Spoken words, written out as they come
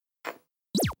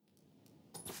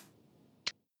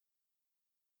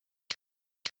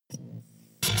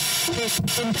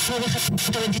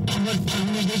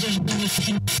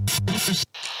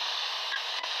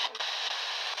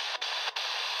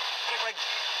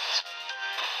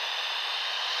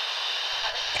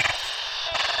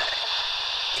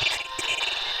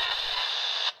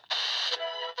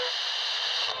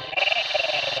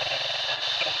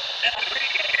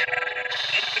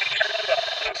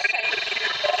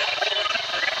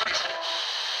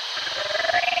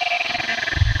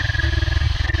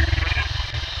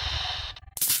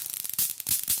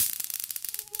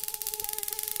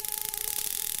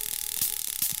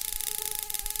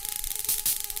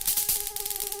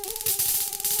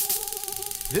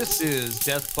This is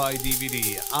Death by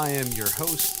DVD. I am your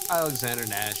host, Alexander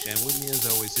Nash, and with me as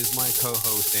always is my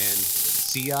co-host and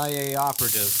CIA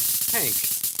operative, Hank.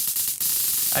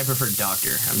 I prefer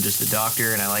doctor. I'm just a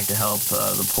doctor, and I like to help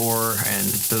the poor and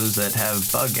those that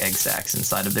have bug egg sacs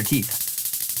inside of their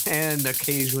teeth. And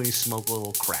occasionally smoke a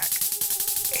little crack.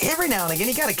 Every now and again,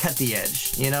 you gotta cut the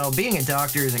edge. You know, being a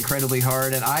doctor is incredibly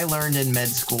hard, and I learned in med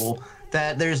school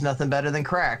that there's nothing better than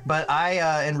crack. But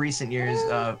I, in recent years,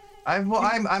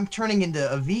 I'm turning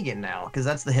into a vegan now because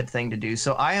that's the hip thing to do.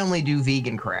 So I only do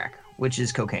vegan crack, which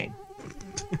is cocaine.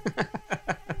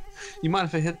 You mind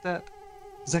if I hit that?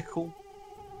 Is that cool?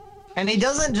 And he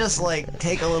doesn't just like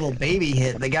take a little baby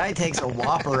hit. The guy takes a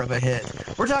whopper of a hit.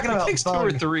 We're talking about takes bug.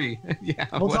 2 or 3. Yeah,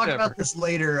 we'll whatever. talk about this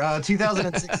later.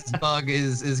 2006's bug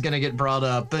is gonna get brought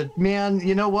up. But man,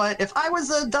 you know what? If I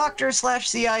was a doctor /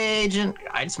 CIA agent,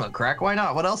 I'd smoke crack. Why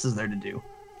not? What else is there to do?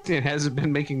 It hasn't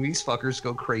been making these fuckers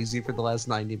go crazy for the last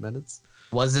 90 minutes.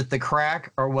 Was it the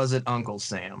crack or was it Uncle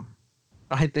Sam?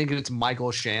 I think it's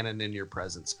Michael Shannon in your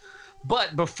presence.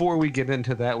 But before we get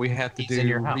into that, we have to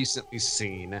do recently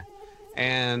seen.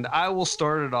 And I will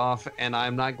start it off, and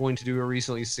I'm not going to do a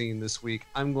recently seen this week.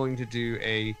 I'm going to do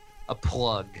a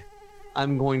plug.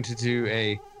 I'm going to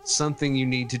do something you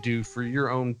need to do for your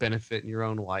own benefit in your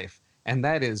own life. And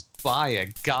that is buy a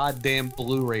goddamn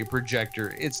Blu-ray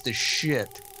projector. It's the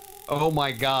shit. Oh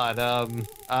my god,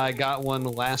 I got one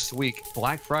last week.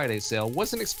 Black Friday sale.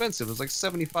 Wasn't expensive. It was like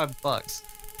 $75.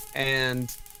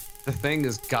 And the thing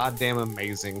is goddamn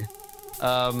amazing.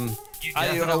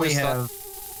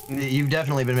 You've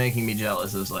definitely been making me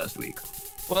jealous this last week.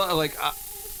 Well, like,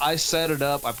 I set it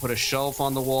up. I put a shelf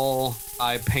on the wall.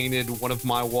 I painted one of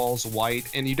my walls white.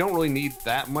 And you don't really need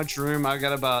that much room. I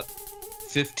got about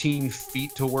 15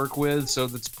 feet to work with, so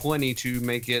that's plenty to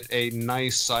make it a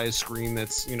nice size screen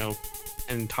that's, you know,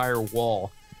 an entire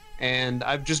wall. And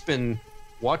I've just been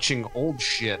watching old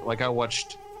shit. Like, I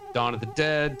watched Dawn of the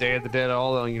Dead, Day of the Dead,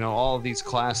 all of these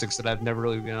classics that I've never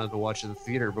really been able to watch at the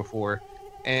theater before.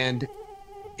 And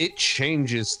it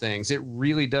changes things. It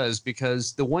really does,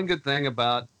 because the one good thing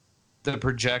about the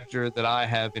projector that I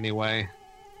have anyway,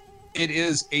 it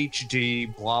is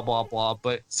HD, blah, blah, blah,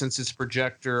 but since it's a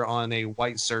projector on a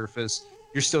white surface,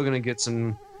 you're still going to get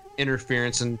some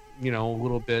interference and, you know, a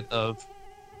little bit of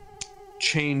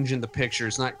change in the picture.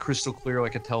 It's not crystal clear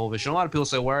like a television. A lot of people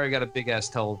say, why I got a big-ass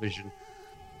television?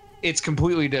 It's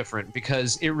completely different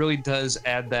because it really does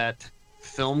add that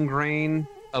film grain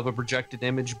of a projected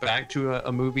image back to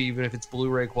a movie, even if it's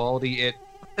Blu-ray quality. It's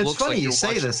looks funny like you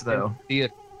say this, though.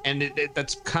 And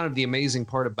that's kind of the amazing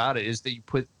part about it, is that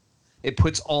it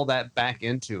puts all that back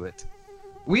into it.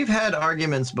 We've had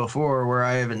arguments before where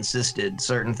I have insisted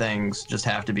certain things just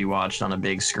have to be watched on a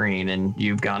big screen, and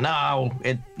you've gone, no,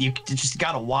 you just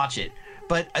got to watch it.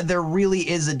 But there really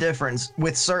is a difference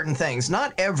with certain things,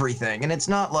 not everything, and it's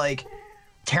not like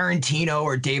Tarantino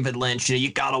or David Lynch,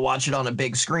 you gotta watch it on a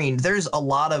big screen. There's a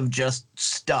lot of just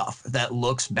stuff that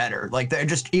looks better. Like, they're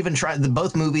just even trying,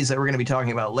 both movies that we're going to be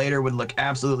talking about later would look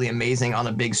absolutely amazing on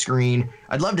a big screen.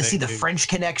 I'd love to see the French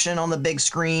Connection on the big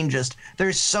screen. Just,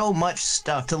 there's so much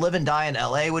stuff. To Live and Die in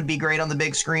LA would be great on the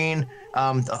big screen.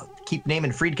 Keep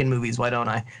naming Friedkin movies, why don't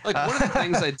I? Like, one of the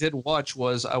things I did watch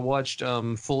was I watched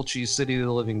Fulci's City of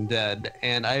the Living Dead,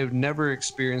 and I have never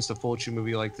experienced a Fulci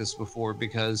movie like this before,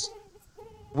 because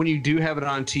when you do have it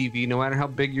on TV, no matter how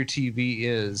big your TV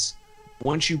is,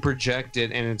 once you project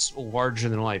it and it's larger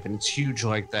than life and it's huge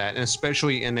like that, and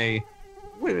especially in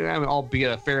albeit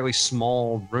a fairly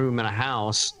small room in a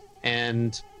house,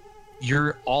 and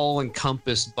you're all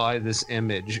encompassed by this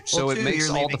image. So it makes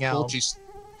all the Fulci.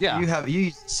 Yeah. You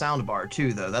use soundbar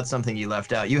too, though. That's something you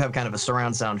left out. You have kind of a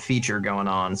surround sound feature going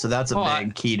on, so that's a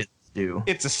big key to do.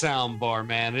 It's a soundbar,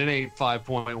 man. It ain't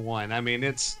 5.1. I mean,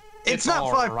 it's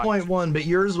not 5.1, right. But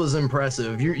yours was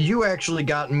impressive. You actually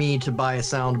got me to buy a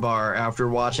soundbar after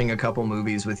watching a couple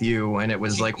movies with you, and it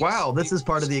was like, wow, this is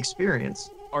part of the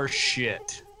experience. Are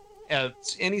shit.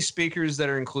 any speakers that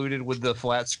are included with the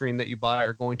flat screen that you buy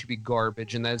are going to be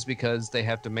garbage, and that's because they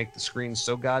have to make the screen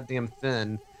so goddamn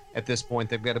thin. At this point,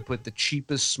 they've got to put the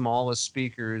cheapest, smallest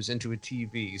speakers into a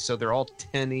TV, so they're all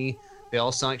tinny. They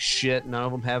all sound like shit. None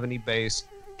of them have any bass.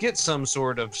 Get some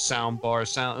sort of sound bar,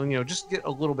 just get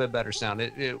a little bit better sound.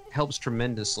 It helps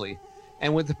tremendously.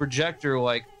 And with the projector,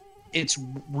 like, it's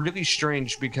really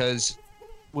strange because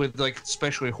with, like,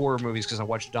 especially horror movies, because I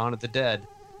watched Dawn of the Dead,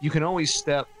 you can always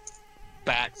step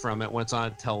back from it when it's on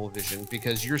a television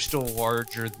because you're still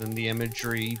larger than the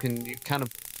imagery. You kind of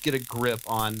get a grip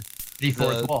on the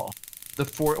fourth wall.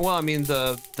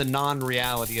 The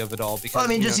non-reality of it all. Because well, I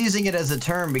mean, just using it as a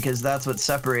term because that's what's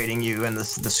separating you and the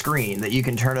screen. That you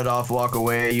can turn it off, walk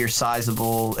away. You're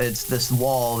sizable. It's this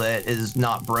wall that is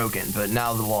not broken, but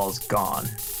now the wall's gone.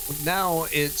 Now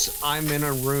I'm in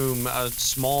a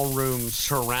small room,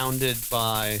 surrounded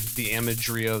by the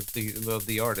imagery of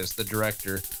the artist, the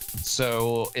director.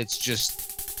 So it's just.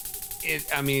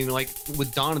 Like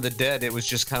with Dawn of the Dead, it was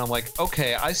just kind of like,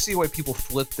 okay, I see why people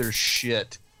flipped their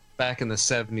shit back in the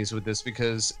 70s with this,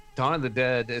 because Dawn of the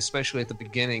Dead, especially at the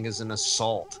beginning, is an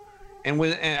assault. And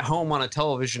at home on a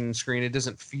television screen, it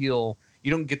doesn't feel,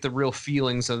 you don't get the real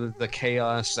feelings of the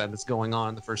chaos that is going on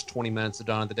in the first 20 minutes of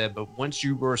Dawn of the Dead. But once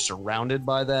you were surrounded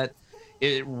by that,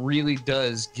 it really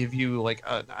does give you like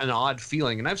an odd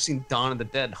feeling. And I've seen Dawn of the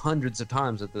Dead hundreds of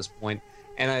times at this point,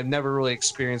 and I've never really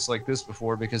experienced like this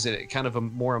before because it kind of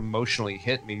more emotionally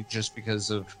hit me just because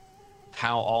of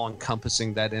how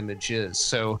all-encompassing that image is.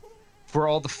 So for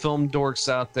all the film dorks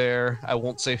out there, I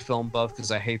won't say film buff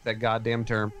because I hate that goddamn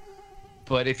term,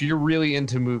 but if you're really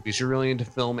into movies, you're really into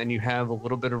film, and you have a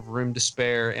little bit of room to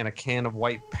spare and a can of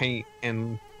white paint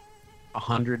and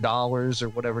 $100 or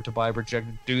whatever to buy a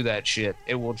projector, do that shit.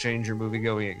 It will change your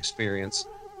movie-going experience.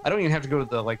 I don't even have to go to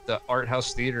the art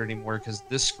house theater anymore because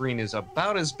this screen is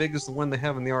about as big as the one they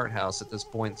have in the art house at this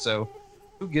point. So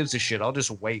who gives a shit? I'll just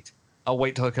wait. I'll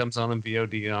wait till it comes on in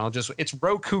VOD, and it's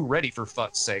Roku ready, for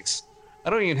fuck's sakes.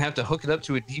 I don't even have to hook it up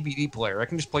to a DVD player. I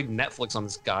can just play Netflix on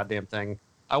this goddamn thing.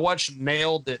 I watched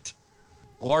Nailed It,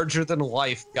 larger than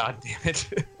life, goddamn it.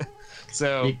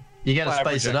 So you gotta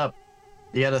spice it up.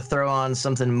 You gotta throw on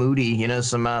something moody,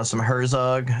 some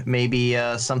Herzog, maybe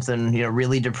something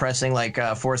really depressing like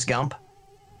Forrest Gump.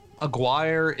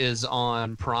 Aguirre is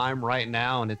on Prime right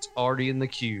now, and it's already in the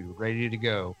queue, ready to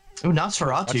go. Ooh,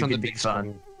 Nosferatu could be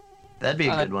fun. That'd be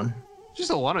a good one. Just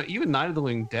a lot of, even Night of the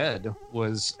Living Dead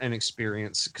was an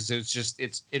experience because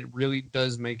it really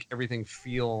does make everything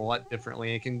feel a lot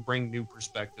differently. It can bring new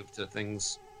perspective to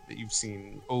things that you've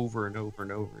seen over and over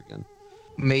and over again.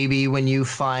 Maybe when you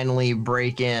finally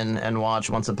break in and watch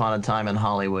Once Upon a Time in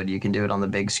Hollywood, you can do it on the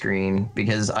big screen,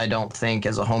 because I don't think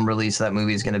as a home release that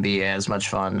movie is going to be as much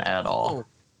fun at all. Oh,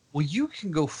 well, you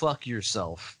can go fuck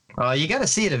yourself. You got to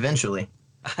see it eventually.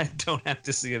 I don't have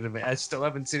to see it. I still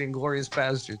haven't seen Inglourious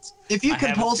Bastards. If you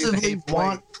compulsively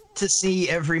want to see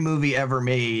every movie ever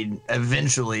made,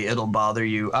 eventually it'll bother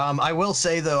you. I will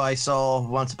say, though, I saw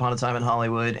Once Upon a Time in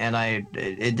Hollywood, and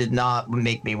it did not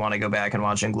make me want to go back and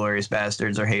watch Inglourious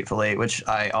Bastards or Hateful Eight, which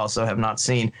I also have not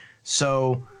seen.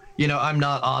 So, I'm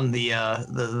not on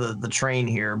the train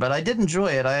here, but I did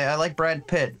enjoy it. I like Brad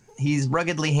Pitt. He's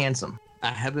ruggedly handsome.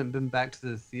 I haven't been back to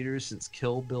the theater since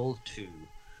Kill Bill 2.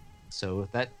 So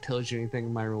if that tells you anything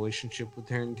in my relationship with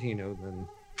Tarantino, then...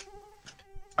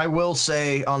 I will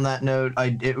say, on that note,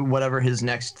 whatever his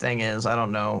next thing is, I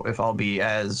don't know if I'll be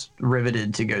as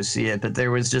riveted to go see it, but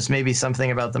there was just maybe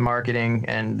something about the marketing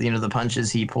and, the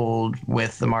punches he pulled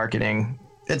with the marketing.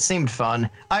 It seemed fun.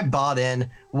 I bought in,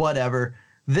 whatever.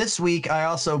 This week, I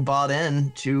also bought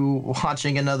in to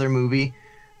watching another movie,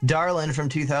 Darlin from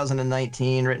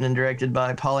 2019, written and directed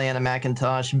by Pollyanna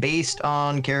McIntosh, based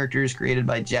on characters created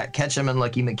by Jack Ketchum and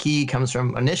Lucky McKee, comes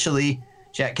from initially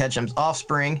Jack Ketchum's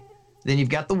offspring. Then you've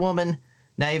got the woman,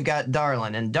 now you've got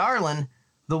Darlin. And Darlin,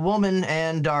 the woman,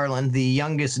 and Darlin, the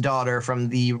youngest daughter from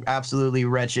the absolutely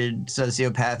wretched,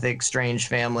 sociopathic, strange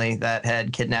family that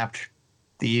had kidnapped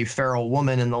the feral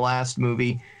woman in the last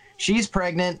movie. She's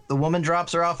pregnant. The woman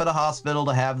drops her off at a hospital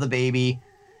to have the baby.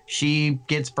 She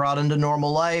gets brought into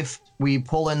normal life. We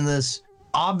pull in this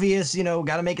obvious,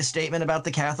 got to make a statement about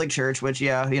the Catholic Church, which,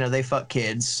 they fuck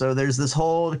kids. So there's this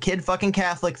whole kid fucking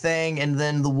Catholic thing, and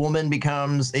then the woman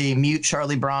becomes a mute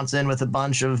Charlie Bronson with a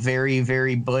bunch of very,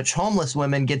 very butch homeless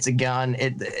women, gets a gun.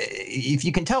 If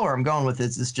you can tell where I'm going with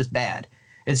this, it's just bad.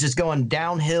 It's just going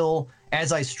downhill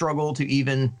as I struggle to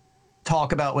even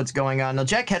talk about what's going on. Now,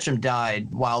 Jack Ketchum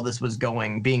died while this was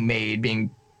being made,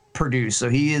 being produced. So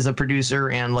he is a producer,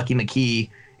 and Lucky McKee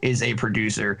is a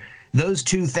producer. those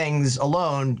two things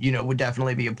alone, would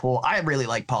definitely be a pull. I really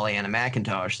like Pollyanna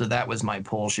McIntosh, so that was my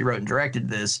pull. She wrote and directed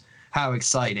this. How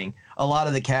exciting. A lot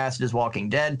of the cast is Walking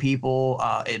Dead people.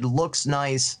 It looks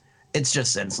nice. It's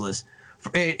just senseless.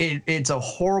 It's a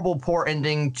horrible, poor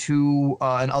ending to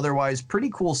an otherwise pretty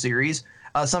cool series.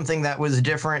 Something that was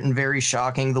different and very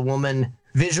shocking. The woman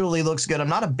visually looks good. I'm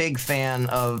not a big fan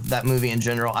of that movie in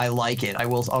general. I like it.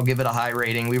 I'll give it a high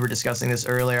rating. We were discussing this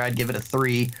earlier. I'd give it a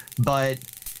 3, but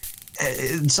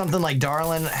something like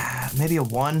Darlin, maybe a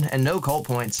 1, and no cult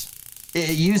points.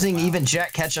 Using even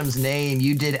Jack Ketchum's name,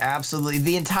 you did absolutely.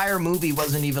 The entire movie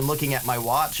wasn't even looking at my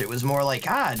watch. It was more like,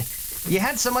 God, you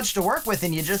had so much to work with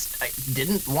and you just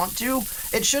didn't want to.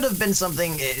 It should have been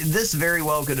something. This very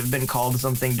well could have been called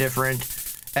something different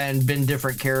and been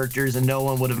different characters, and no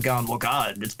one would have gone, well,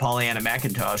 God, it's Pollyanna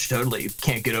McIntosh. Totally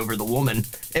can't get over the woman.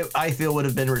 I feel would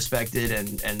have been respected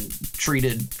and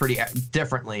treated pretty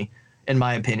differently, in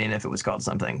my opinion, if it was called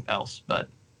something else. But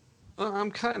I'm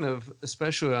kind of,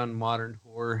 especially on modern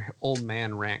horror, old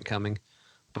man rant coming,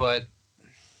 but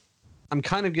I'm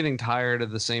kind of getting tired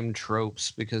of the same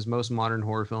tropes because most modern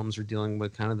horror films are dealing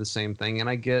with kind of the same thing. And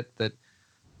I get that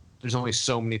there's only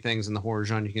so many things in the horror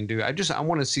genre you can do. I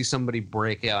want to see somebody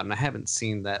break out, and I haven't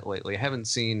seen that lately. I haven't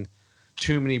seen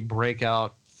too many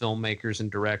breakout filmmakers and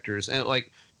directors. And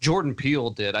like Jordan Peele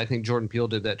did. I think Jordan Peele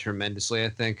did that tremendously. I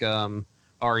think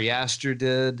Ari Aster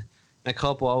did. And a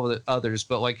couple of others,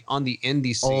 but like on the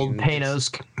indie scene, old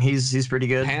Panos, he's pretty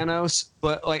good. Panos,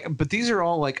 but these are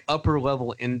all like upper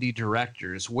level indie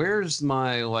directors. Where's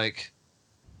my like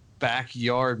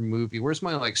backyard movie? Where's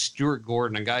my like Stuart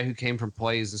Gordon, a guy who came from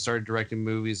plays and started directing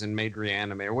movies and made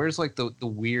Reanimator? Where's like the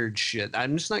weird shit?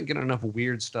 I'm just not getting enough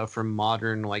weird stuff from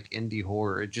modern like indie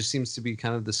horror. It just seems to be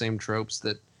kind of the same tropes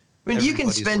that. I mean, you can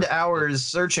spend hours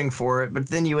searching for it, but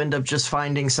then you end up just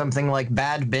finding something like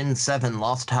Bad Ben 7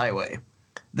 Lost Highway.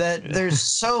 There's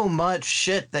so much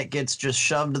shit that gets just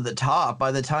shoved to the top.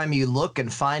 By the time you look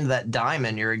and find that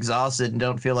diamond, you're exhausted and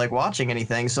don't feel like watching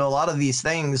anything. So a lot of these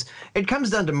things, it comes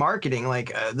down to marketing.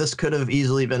 Like this could have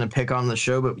easily been a pick on the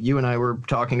show, but you and I were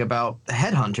talking about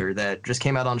Headhunter that just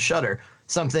came out on Shudder.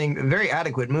 Something very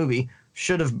adequate movie.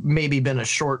 Should have maybe been a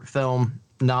short film,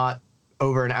 not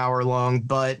over an hour long,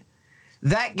 but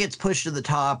that gets pushed to the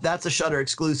top. That's a Shudder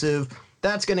exclusive.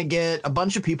 That's going to get a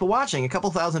bunch of people watching. A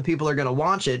couple thousand people are going to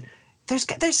watch it. There's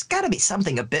got to be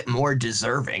something a bit more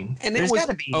deserving. And it was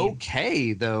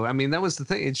okay, though. I mean, that was the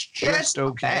thing. It's just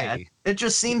okay. Bad. It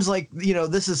just seems like,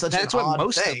 this is such That's an what odd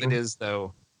most thing. of it is,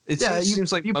 though. It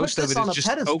seems like most of it is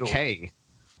just okay.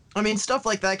 I mean, stuff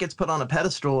like that gets put on a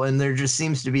pedestal, and there just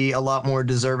seems to be a lot more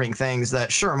deserving things that,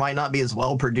 sure, might not be as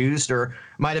well produced or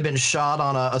might have been shot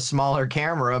on a smaller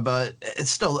camera, but it's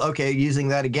still okay. Using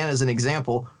that again as an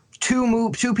example,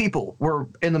 two people were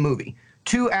in the movie,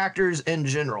 2 actors in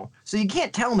general. So you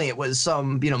can't tell me it was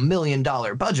some $1 million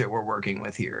budget we're working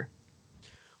with here.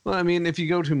 Well, I mean, if you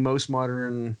go to most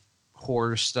modern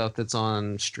horror stuff that's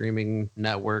on streaming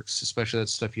networks, especially that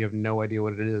stuff you have no idea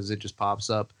what it is, it just pops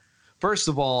up. First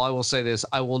of all, I will say this.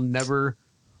 I will never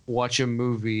watch a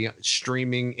movie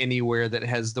streaming anywhere that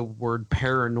has the word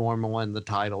paranormal in the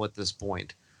title at this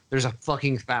point. There's a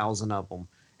fucking 1,000 of them.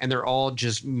 And they're all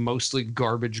just mostly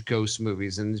garbage ghost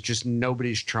movies. And it's just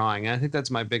nobody's trying. And I think that's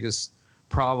my biggest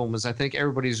problem is I think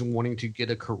everybody's wanting to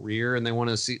get a career and they want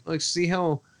to see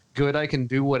how good I can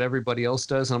do what everybody else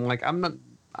does. And I'm like, I'm not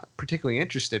particularly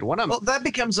interested. Well, that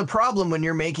becomes a problem when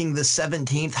you're making the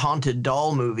 17th Haunted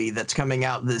Doll movie that's coming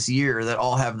out this year that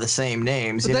all have the same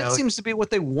names. But that seems to be what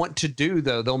they want to do,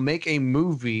 though. They'll make a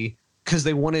movie because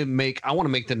I want to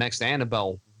make the next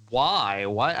Annabelle. Why?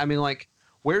 I mean, like,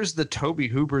 where's the Toby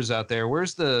Hoopers out there?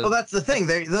 Where's the... Well, that's the thing.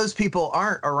 Those people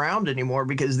aren't around anymore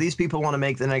because these people want to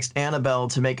make the next Annabelle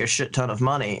to make a shit ton of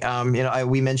money.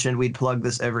 We mentioned we'd plug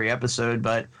this every episode,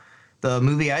 but the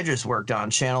movie I just worked on,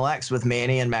 Channel X with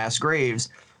Manny and Mass Graves,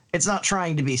 it's not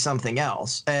trying to be something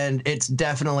else. And it's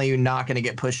definitely not going to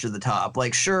get pushed to the top.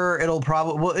 Like, sure, it'll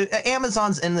probably... Well,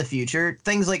 Amazon's in the future.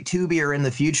 Things like Tubi are in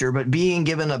the future. But being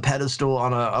given a pedestal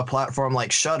on a platform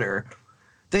like Shudder,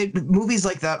 movies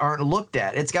like that aren't looked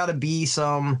at. It's got to be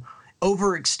some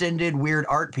overextended weird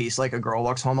art piece like A Girl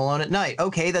Walks Home Alone at Night.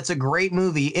 Okay, that's a great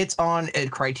movie. It's on a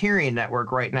Criterion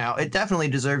Network right now. It definitely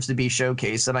deserves to be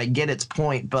showcased, and I get its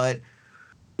point, but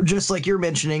just like you're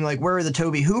mentioning, like, where are the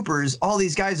Toby Hoopers? All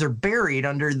these guys are buried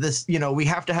under this, we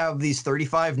have to have these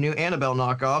 35 new Annabelle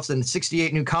knockoffs and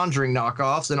 68 new Conjuring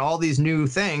knockoffs and all these new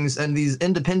things, and these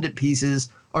independent pieces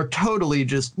are totally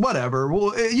just whatever.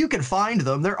 Well, you can find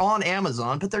them. They're on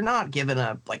Amazon, but they're not given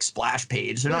a, splash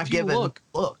page. They're not given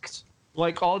looks.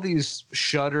 like all these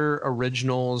Shudder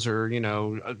originals or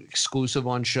exclusive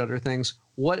on Shudder things,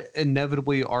 what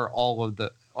inevitably are all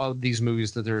of these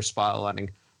movies that they're spotlighting?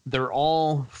 They're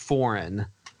all foreign,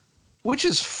 which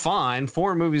is fine.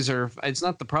 Foreign movies it's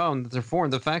not the problem that they're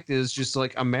foreign. The fact is just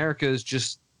like America is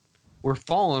just, we're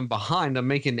falling behind on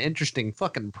making interesting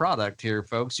fucking product here,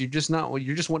 folks. You're just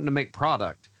wanting to make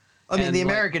product. I mean, the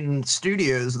American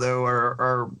studios though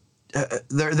are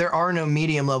there are no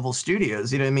medium level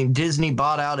studios. You know what I mean? Disney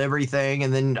bought out everything,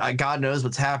 and then God knows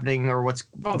what's happening or what's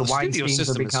the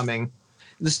Weinsteins are becoming.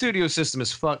 The studio system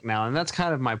is fucked now, and that's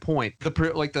kind of my point.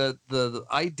 The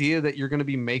idea that you're going to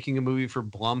be making a movie for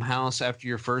Blumhouse after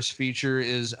your first feature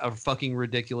is a fucking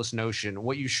ridiculous notion.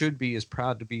 What you should be is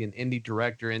proud to be an indie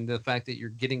director, and the fact that you're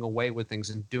getting away with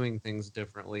things and doing things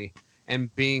differently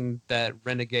and being that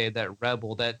renegade, that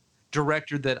rebel, that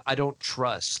director that I don't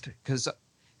trust, because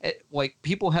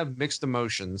people have mixed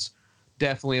emotions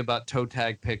definitely about toe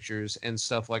tag pictures and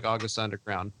stuff like August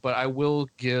Underground, but I will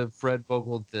give Fred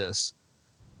Vogel this.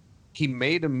 He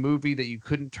made a movie that you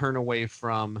couldn't turn away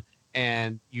from,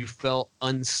 and you felt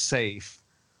unsafe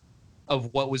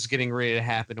of what was getting ready to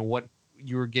happen and what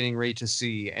you were getting ready to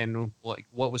see, and like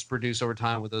what was produced over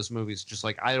time with those movies. Just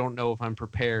like, I don't know if I'm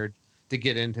prepared to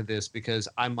get into this because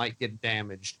I might get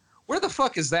damaged. Where the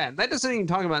fuck is that? That doesn't even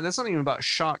talk about. That's not even about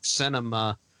shock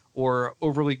cinema or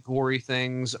overly gory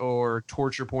things or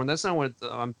torture porn. That's not what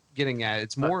I'm getting at.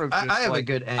 It's more of just I have a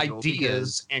good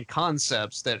ideas and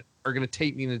concepts that are going to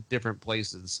take me to different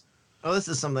places. Oh, this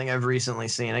is something I've recently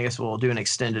seen. I guess we'll do an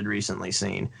extended recently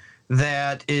seen.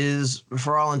 That is,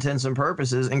 for all intents and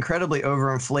purposes, incredibly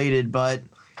overinflated, but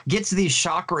gets these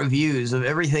shock reviews of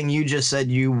everything you just said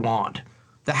you want.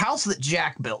 The House That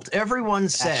Jack Built. Everyone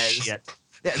says, shit.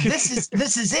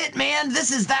 this is it, man.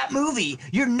 This is that movie.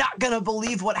 You're not going to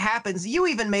believe what happens. You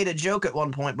even made a joke at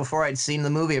one point before I'd seen the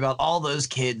movie about all those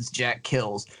kids Jack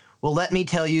kills. Well, let me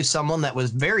tell you someone that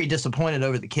was very disappointed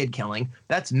over the kid killing.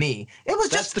 That's me. It was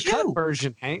That's just the cut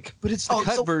version, Hank. But it's the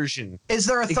cut version. Is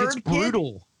there a third kid?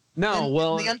 Brutal.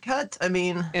 No, in the uncut? I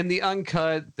mean, in the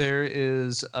uncut, there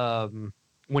is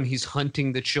when he's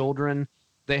hunting the children,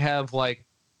 they have like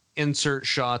insert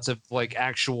shots of like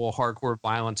actual hardcore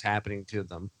violence happening to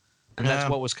them. And that's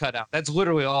what was cut out. That's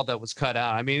literally all that was cut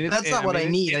out. I mean, that's not what I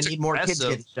need. I need more kids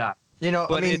getting shot. You know,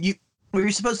 I mean, we're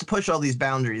supposed to push all these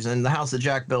boundaries, and The House That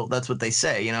Jack Built, that's what they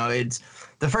say. You know, it's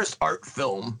the first art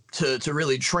film to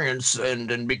really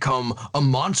transcend and become a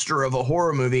monster of a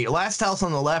horror movie. Last House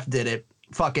on the Left did it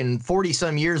fucking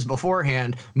 40-some years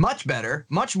beforehand. Much better,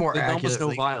 much more accurately. Almost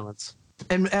no violence.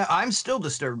 And I'm still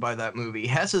disturbed by that movie.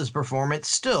 Hess's performance,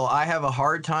 still, I have a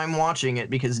hard time watching it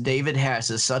because David Hess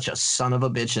is such a son of a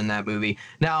bitch in that movie.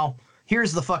 Now,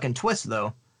 here's the fucking twist,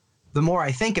 though. The more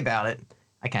I think about it,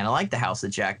 I kind of like The House That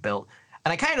Jack Built.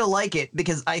 And I kind of like it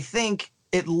because I think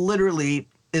it literally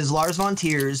is Lars von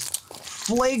Trier's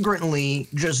flagrantly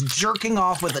just jerking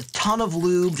off with a ton of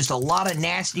lube, just a lot of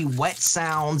nasty wet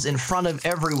sounds in front of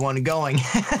everyone going,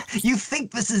 you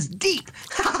think this is deep?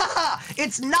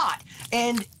 It's not.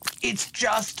 And it's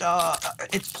just,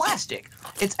 it's plastic.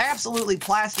 It's absolutely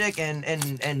plastic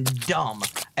and dumb.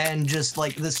 And just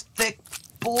like this thick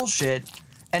bullshit.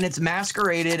 And it's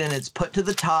masqueraded and it's put to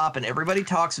the top and everybody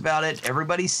talks about it.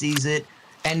 Everybody sees it.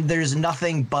 And there's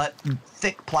nothing but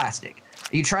thick plastic.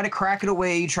 You try to crack it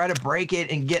away, you try to break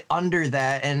it and get under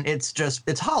that, and it's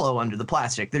hollow under the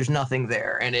plastic. There's nothing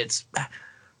there, and it's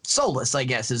soulless, I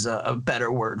guess, is a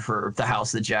better word for The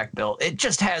House That Jack Built. It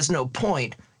just has no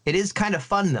point. It is kind of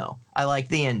fun, though. I like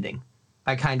the ending.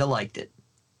 I kind of liked it.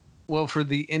 Well, for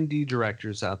the indie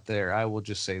directors out there, I will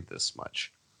just say this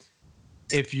much.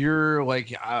 If you're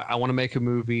like, I want to make a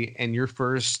movie, and your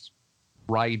first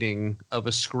writing of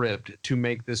a script to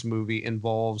make this movie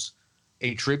involves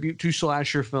a tribute to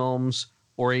slasher films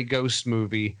or a ghost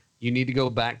movie, you need to go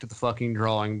back to the fucking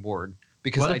drawing board,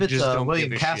 because what if it's don't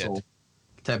William give a Castle shit.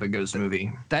 Type of ghost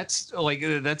movie? That's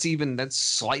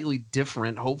slightly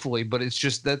different, hopefully, but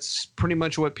that's pretty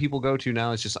much what people go to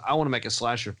now. It's just, I want to make a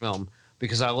slasher film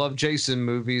because I love Jason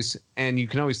movies, and you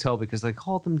can always tell because they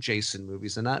call them Jason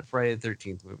movies and not Friday the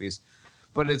 13th movies.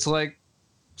 But it's like,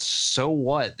 so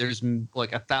what? There's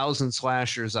like 1,000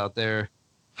 slashers out there.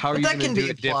 How are you going to do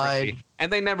it differently?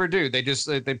 And they never do. They just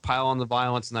they pile on the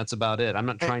violence, and that's about it. I'm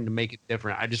not trying to make it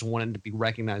different. I just want it to be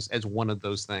recognized as one of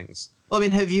those things. Well, I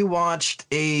mean, have you watched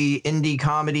a indie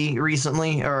comedy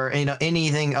recently, or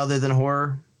anything other than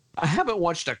horror? I haven't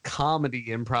watched a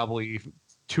comedy in probably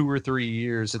 2 or 3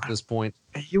 years at this point.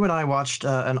 You and I watched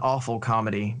an awful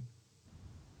comedy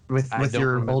with I don't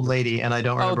your remember. old lady, and I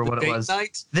don't remember what it was.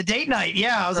 Night? The date night.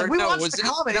 Yeah, I was like, we watched the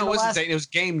comedy. No, it in the wasn't last date. It was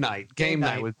game night. Game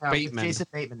night with Bateman. Jason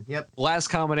Bateman. Yep. Last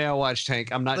comedy I watched, Tank.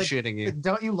 I'm not shitting you.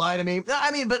 Don't you lie to me.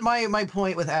 I mean, but my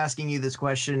point with asking you this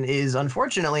question is,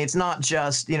 unfortunately, it's not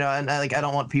just, and I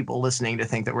don't want people listening to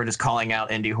think that we're just calling out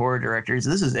indie horror directors.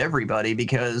 This is everybody,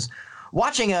 because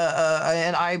watching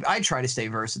and I try to stay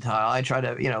versatile. I try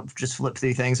to, just flip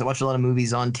through things. I watch a lot of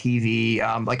movies on TV.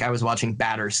 Like I was watching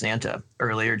Batter Santa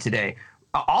earlier today.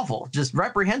 Awful, just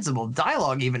reprehensible.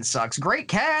 Dialogue even sucks. Great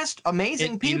cast,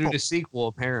 amazing people. It needed a sequel,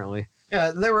 apparently.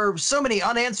 Yeah, there were so many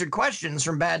unanswered questions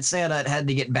from Bad Santa. It had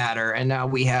to get badder, and now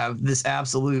we have this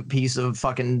absolute piece of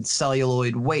fucking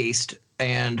celluloid waste.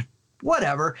 And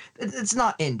whatever, it's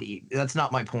not indie. That's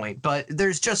not my point. But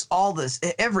there's just all this.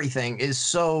 Everything is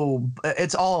so.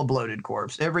 It's all a bloated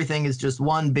corpse. Everything is just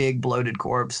one big bloated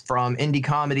corpse, from indie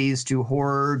comedies to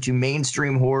horror to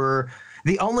mainstream horror.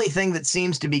 The only thing that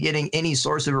seems to be getting any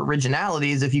source of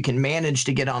originality is if you can manage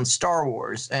to get on Star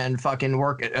Wars and fucking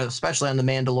work, especially on The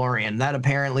Mandalorian. That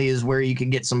apparently is where you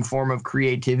can get some form of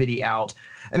creativity out.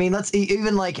 I mean,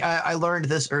 I learned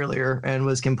this earlier and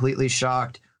was completely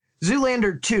shocked.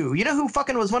 Zoolander 2. You know who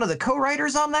fucking was one of the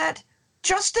co-writers on that?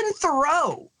 Justin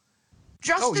Theroux.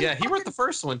 He wrote the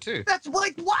first one too. That's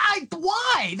like, why?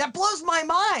 That blows my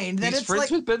mind. He's friends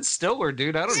with Ben Stiller,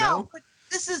 dude. I don't know. But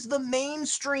this is the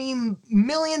mainstream,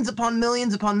 millions upon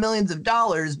millions upon millions of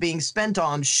dollars being spent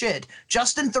on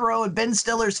Justin Theroux and Ben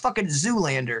Stiller's fucking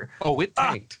Zoolander. Oh, it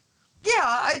tanked.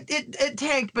 It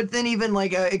tanked, but then even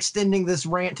extending this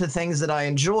rant to things that I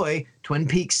enjoy, Twin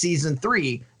Peaks Season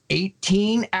 3,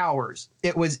 18 hours.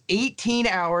 It was 18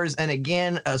 hours, and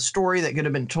again, a story that could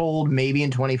have been told maybe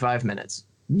in 25 minutes.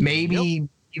 Maybe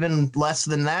even less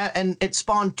than that, and it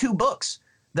spawned 2 books.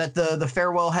 That the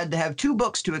Farewell had to have 2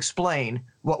 books to explain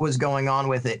what was going on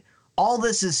with it. All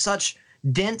this is such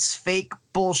dense fake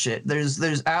bullshit.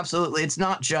 There's absolutely, it's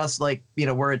not just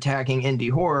we're attacking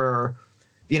indie horror,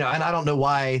 and I don't know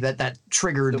why that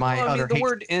triggered the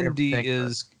word indie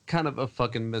is kind of a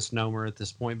fucking misnomer at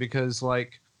this point, because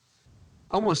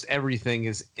almost everything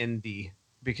is indie,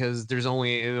 because there's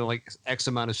only X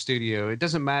amount of studio. It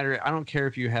doesn't matter. I don't care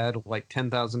if you had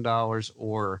 $10,000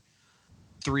 or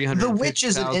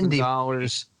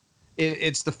 $350,000.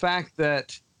 It's the fact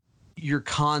that your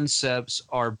concepts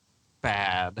are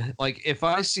bad. If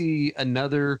I see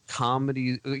another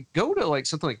comedy, go to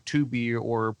something like Tubi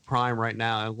or Prime right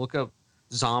now and look up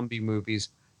zombie movies.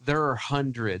 There are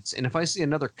hundreds. And if I see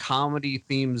another comedy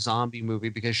themed zombie movie,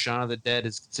 because Shaun of the Dead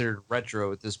is considered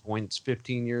retro at this point, it's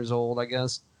 15 years old, I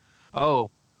guess.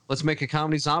 Oh, let's make a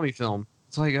comedy zombie film.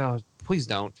 It's oh, please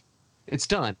don't. It's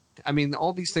done. I mean,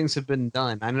 all these things have been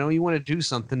done. I know you want to do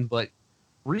something, but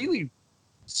really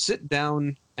sit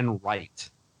down and write.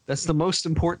 That's the most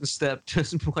important step to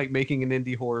making an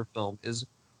indie horror film, is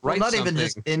write something. Not even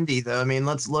just indie, though. I mean,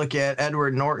 let's look at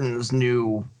Edward Norton's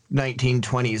new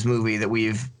 1920s movie that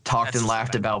we've talked and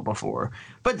laughed about before.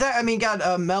 But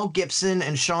Mel Gibson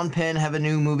and Sean Penn have a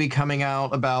new movie coming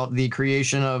out about the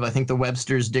creation of, I think, the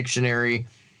Webster's Dictionary.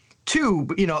 2,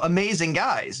 amazing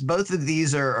guys. Both of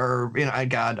these are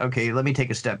okay, let me take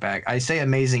a step back. I say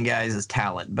amazing guys as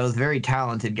talent. Both very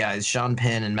talented guys. Sean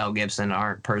Penn and Mel Gibson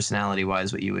aren't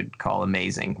personality-wise what you would call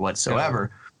amazing whatsoever.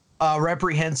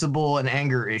 Reprehensible and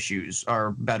anger issues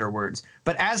are better words.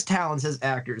 But as talents, as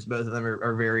actors, both of them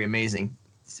are very amazing.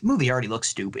 This movie already looks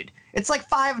stupid. It's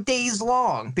 5 days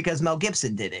long because Mel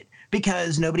Gibson did it.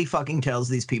 Because nobody fucking tells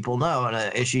these people no. And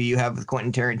an issue you have with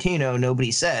Quentin Tarantino,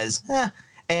 nobody says,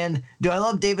 And do I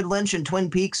love David Lynch and Twin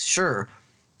Peaks? Sure.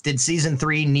 Did season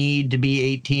 3 need to be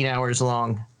 18 hours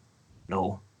long?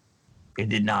 No, it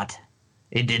did not.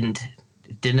 It didn't.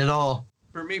 It didn't at all.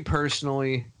 For me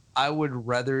personally, I would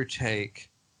rather take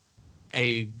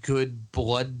a good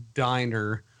Blood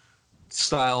Diner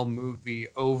style movie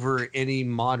over any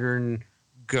modern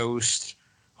ghost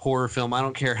horror film. I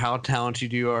don't care how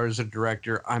talented you are as a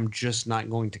director. I'm just not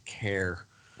going to care.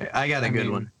 I got a good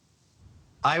one.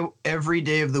 I every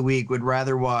day of the week would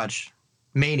rather watch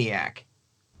Maniac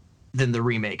than the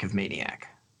remake of Maniac.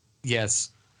 Yes.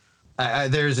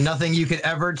 There's nothing you could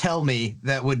ever tell me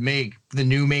that would make the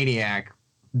new Maniac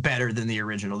better than the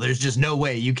original. There's just no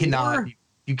way. You cannot.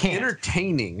 You can't.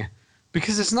 Entertaining,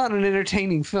 because it's not an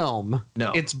entertaining film.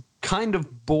 No. It's kind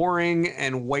of boring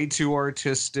and way too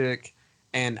artistic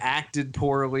and acted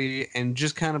poorly and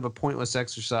just kind of a pointless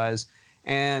exercise.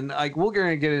 And we're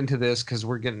gonna get into this because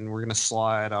we're gonna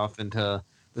slide off into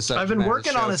the subject. I've been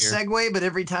working on a here. Segue, but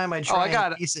every time I try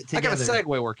and piece it together, I got a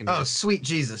segue working. Oh, sweet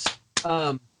Jesus!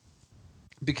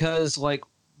 Because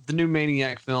the new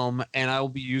Maniac film, and I will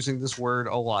be using this word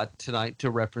a lot tonight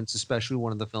to reference especially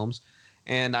one of the films.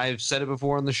 And I've said it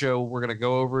before on the show. We're going to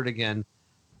go over it again.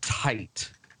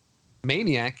 Tight.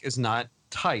 Maniac is not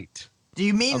tight. Do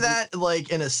you mean that like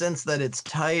in a sense that it's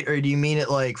tight, or do you mean it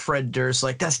like Fred Durst,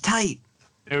 like that's tight?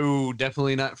 No,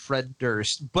 definitely not Fred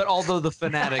Durst. But although the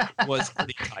Fanatic was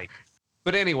pretty tight.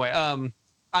 But anyway,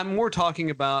 I'm more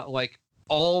talking about like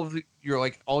all of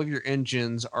your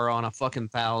engines are on a fucking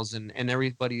 1,000, and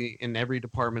everybody in every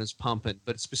department is pumping.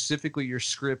 But specifically, your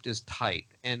script is tight.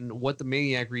 And what the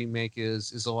Maniac remake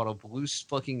is a lot of loose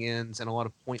fucking ends and a lot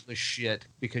of pointless shit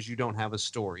because you don't have a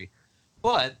story.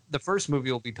 But the first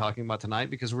movie we'll be talking about tonight,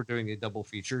 because we're doing a double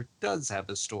feature, does have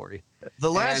a story.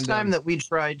 The last time that we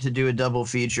tried to do a double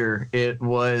feature, it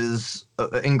was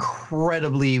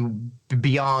incredibly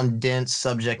beyond dense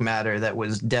subject matter that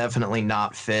was definitely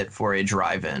not fit for a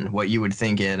drive-in, what you would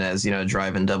think in as, a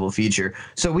drive-in double feature.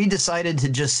 So we decided to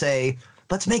just say,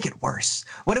 let's make it worse.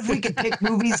 What if we could pick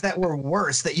movies that were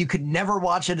worse that you could never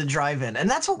watch at a drive-in? And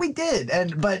that's what we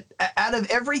did. But out of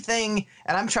everything,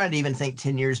 and I'm trying to even think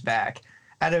 10 years back,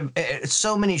 out of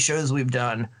so many shows we've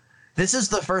done, this is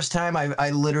the first time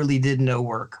I literally did no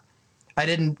work. I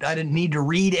didn't need to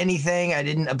read anything. I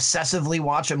didn't obsessively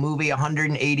watch a movie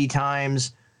 180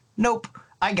 times. Nope,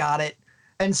 I got it.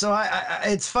 And so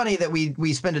it's funny that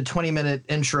we spend a 20-minute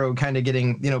intro kind of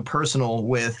getting, personal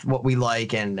with what we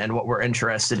like and what we're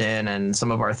interested in and some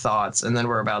of our thoughts. And then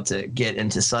we're about to get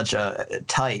into such a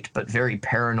tight but very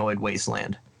paranoid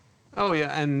wasteland. Oh,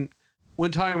 yeah. And when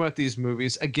talking about these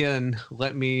movies, again,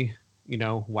 let me,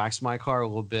 wax my car a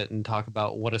little bit and talk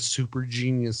about what a super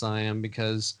genius I am,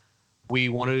 because we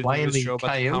wanted to do a show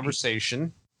about the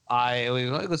conversation.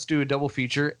 Let's do a double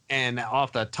feature, and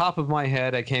off the top of my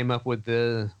head, I came up with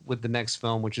the next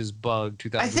film, which is Bug,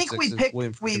 2006. I think we picked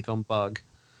William Friedkin film Bug.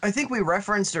 I think we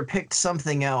referenced or picked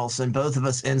something else, and both of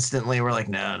us instantly were like,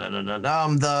 no.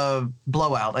 The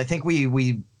Blowout. I think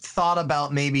we thought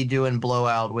about maybe doing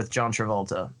Blowout with John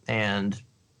Travolta, and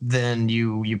then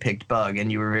you picked Bug,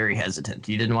 and you were very hesitant.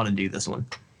 You didn't want to do this one.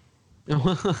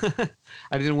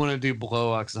 I didn't want to do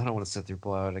Blowout because I don't want to sit through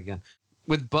Blowout again.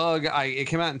 With Bug, it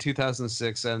came out in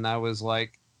 2006, and I was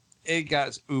like, it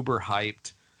got uber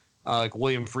hyped. Like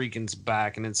William Friedkin's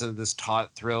back, and it's this taut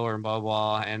thriller and blah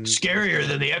blah, and scarier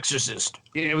than The Exorcist.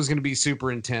 It was going to be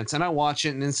super intense, and I watch it,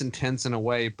 and it's intense in a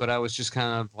way, but I was just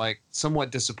kind of like somewhat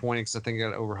disappointed because I think it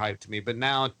got overhyped to me. But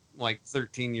now, like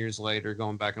 13 years later,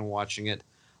 going back and watching it,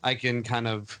 I can kind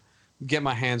of get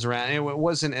my hands around it. It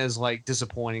wasn't as like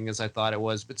disappointing as I thought it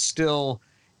was, but still,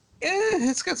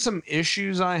 it's got some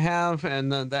issues I have,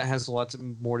 and that has a lot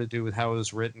more to do with how it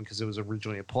was written because it was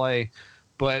originally a play.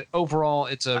 But overall,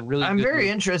 it's a really I'm good very movie.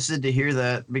 interested to hear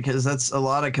that, because that's a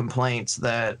lot of complaints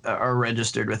that are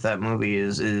registered with that movie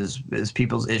is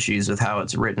people's issues with how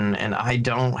it's written. And I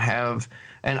don't have,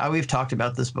 and we've talked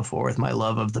about this before with my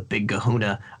love of the Big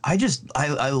Kahuna.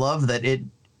 I love that it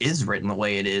is written the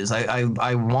way it is.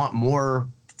 I want more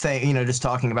just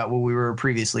talking about what we were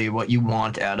previously, what you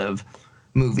want out of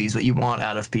movies, what you want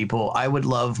out of people. I would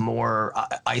love more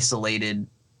isolated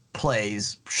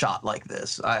plays shot like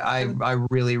this. I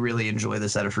really, really enjoy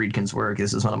this out of Friedkin's work.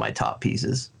 This is one of my top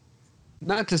pieces.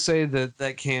 Not to say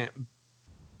that can't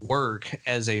work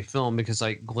as a film, because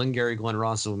like Glengarry Glen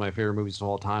Ross is one of my favorite movies of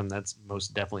all time. That's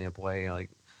most definitely a play. Like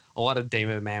a lot of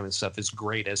David Mamet stuff is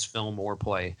great as film or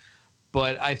play.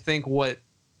 But I think what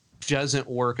doesn't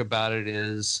work about it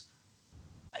is,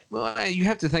 well, you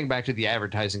have to think back to the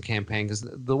advertising campaign, because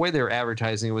the way they were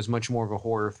advertising it was much more of a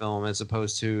horror film as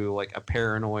opposed to like a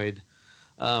paranoid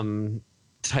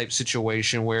type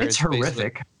situation where it's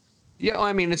horrific. Yeah,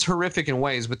 I mean, it's horrific in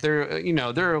ways, but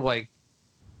they're like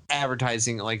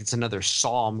advertising like it's another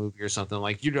Saw movie or something.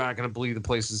 Like, you're not going to believe the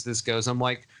places this goes. I'm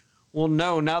like, well,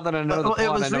 no. Now that I know the plot, it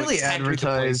was I know really exactly the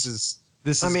places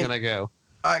this is going to go.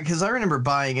 Because I remember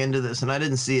buying into this, and I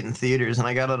didn't see it in theaters, and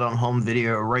I got it on home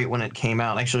video right when it came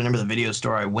out. I actually remember the video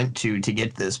store I went to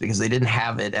get this, because they didn't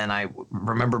have it, and I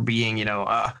remember being,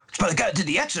 but the guy did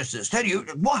The Exorcist. How do you,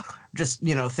 what? Just,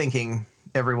 thinking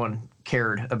everyone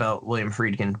cared about William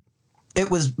Friedkin. It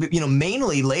was,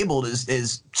 mainly labeled as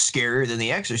scarier than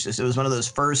The Exorcist. It was one of those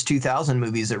first 2000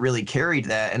 movies that really carried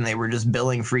that, and they were just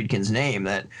billing Friedkin's name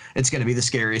that it's going to be the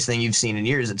scariest thing you've seen in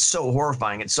years. It's so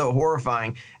horrifying. It's so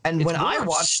horrifying. And when I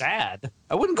watched, sad.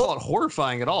 I wouldn't call it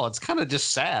horrifying at all. It's kind of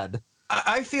just sad.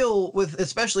 I feel with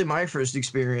especially my first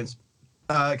experience,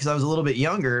 because I was a little bit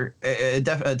younger,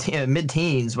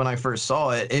 mid-teens when I first saw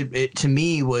it, it to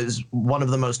me was one of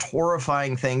the most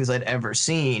horrifying things I'd ever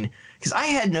seen, because I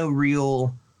had no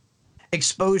real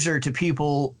exposure to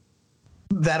people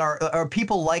that are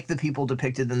people like the people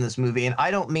depicted in this movie. And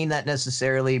I don't mean that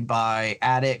necessarily by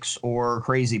addicts or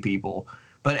crazy people,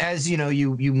 but as you know,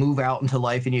 you move out into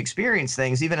life and you experience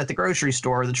things, even at the grocery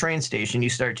store or the train station, you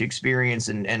start to experience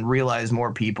and realize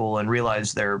more people and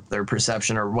realize their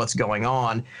perception or what's going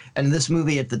on. And this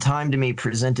movie at the time to me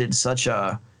presented such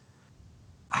a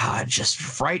just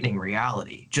frightening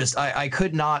reality. Just I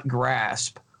could not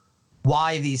grasp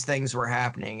why these things were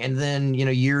happening. And then, you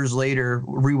know, years later,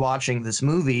 rewatching this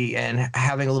movie and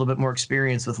having a little bit more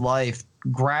experience with life,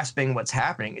 grasping what's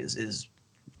happening is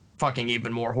fucking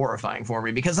even more horrifying for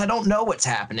me, because I don't know what's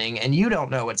happening and you don't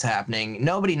know what's happening.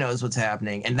 Nobody knows what's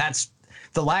happening. And that's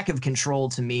the lack of control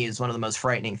to me is one of the most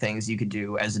frightening things you could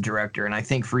do as a director. And I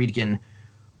think Friedkin,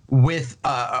 with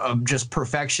just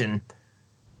perfection,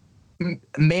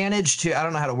 managed to, I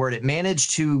don't know how to word it,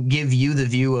 managed to give you the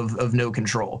view of no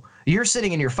control. You're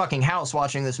sitting in your fucking house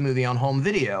watching this movie on home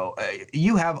video.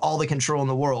 You have all the control in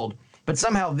the world, but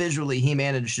somehow visually he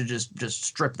managed to just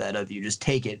strip that of you, just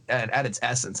take it at its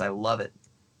essence. I love it.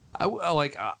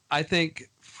 I think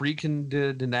Friedkin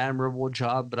did an admirable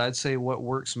job, but I'd say what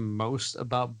works most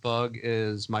about Bug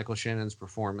is Michael Shannon's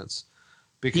performance.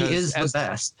 Because he is the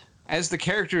best. As the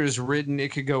character is written,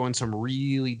 it could go in some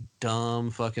really dumb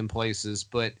fucking places,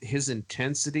 but his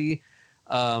intensity,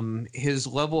 his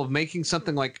level of making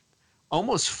something like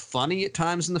almost funny at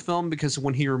times in the film, because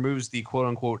when he removes the quote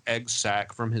unquote egg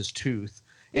sac from his tooth,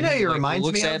 you know, he reminds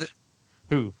me of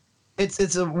who?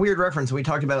 It's a weird reference. We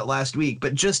talked about it last week,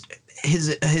 but just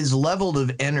his level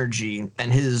of energy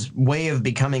and his way of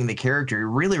becoming the character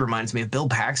really reminds me of Bill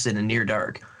Paxton in Near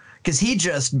Dark. Because he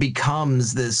just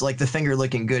becomes this, like, the finger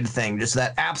licking good thing, just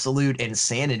that absolute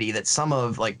insanity that some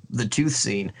of, like, the tooth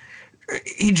scene,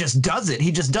 he just does it.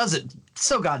 He just does it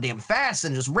so goddamn fast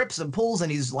and just rips and pulls,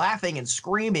 and he's laughing and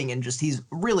screaming, and just he's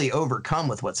really overcome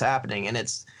with what's happening. And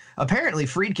it's apparently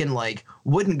Friedkin, like,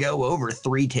 wouldn't go over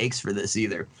 3 takes for this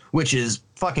either, which is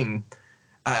fucking,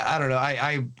 I don't know.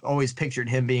 I always pictured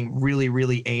him being really,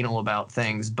 really anal about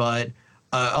things, but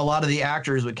a lot of the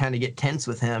actors would kind of get tense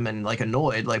with him and like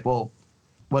annoyed, like, well,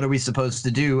 what are we supposed to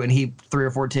do? And he 3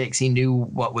 or 4 takes, he knew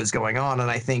what was going on.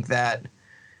 And I think that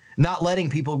not letting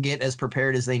people get as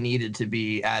prepared as they needed to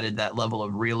be added that level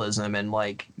of realism, and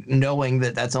like knowing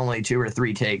that that's only 2 or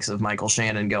 3 takes of Michael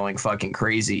Shannon going fucking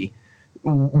crazy.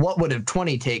 What would have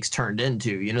 20 takes turned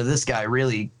into? You know, this guy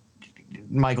really,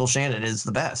 Michael Shannon is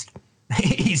the best.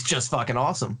 He's just fucking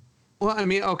awesome. Well, I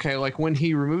mean, okay, like when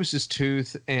he removes his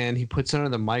tooth and he puts it under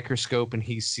the microscope and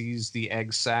he sees the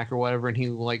egg sac or whatever, and he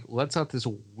like lets out this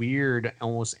weird,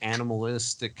 almost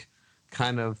animalistic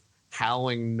kind of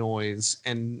howling noise,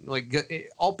 and like,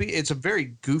 albeit it's a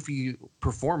very goofy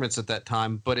performance at that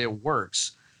time, but it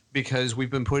works because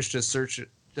we've been pushed to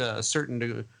a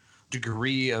certain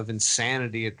degree of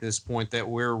insanity at this point that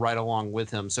we're right along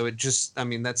with him. So it just, I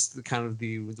mean, that's the kind of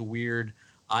the weird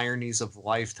ironies of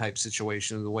life type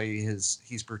situation, the way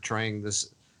he's portraying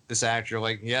this actor.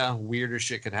 Like, yeah, weirder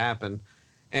shit could happen.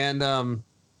 And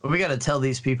we got to tell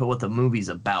these people what the movie's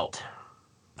about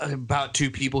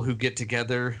 2 people who get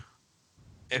together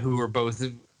who are both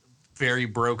very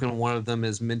broken. One of them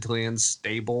is mentally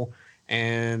unstable,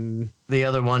 and the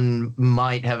other one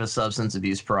might have a substance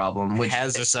abuse problem, which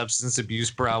has a substance abuse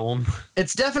problem.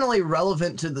 It's definitely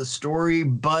relevant to the story,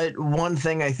 but one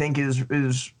thing I think is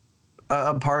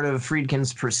a part of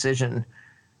Friedkin's precision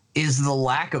is the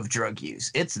lack of drug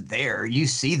use. It's there. You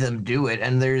see them do it,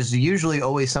 and there's usually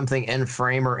always something in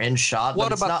frame or in shot.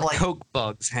 What about the coke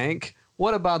bugs, Hank?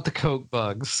 What about the coke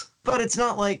bugs? But it's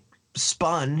not like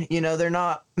Spun. You know, they're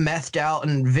not methed out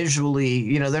and visually,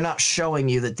 you know, they're not showing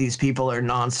you that these people are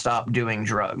nonstop doing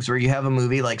drugs, where you have a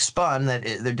movie like Spun that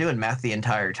they're doing meth the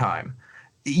entire time.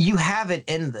 You have it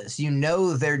in this. You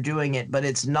know they're doing it, but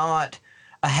it's not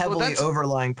a heavily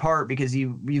overlying part, because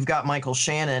you've got Michael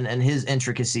Shannon and his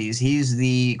intricacies. He's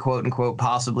the quote unquote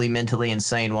possibly mentally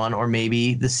insane one, or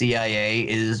maybe the CIA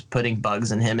is putting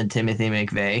bugs in him and Timothy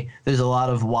McVeigh. There's a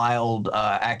lot of wild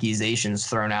accusations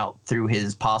thrown out through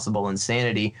his possible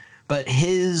insanity, but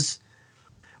her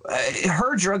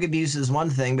drug abuse is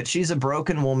one thing, but she's a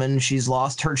broken woman. She's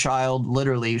lost her child,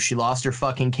 literally. She lost her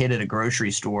fucking kid at a grocery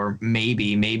store.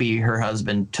 Maybe her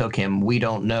husband took him. We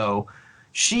don't know.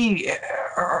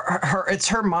 It's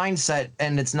her mindset,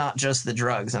 and it's not just the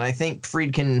drugs. And I think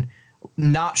Friedkin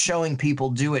not showing people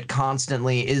do it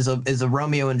constantly is a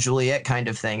Romeo and Juliet kind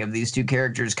of thing, of these 2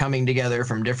 characters coming together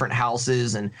from different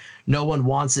houses, and no one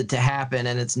wants it to happen.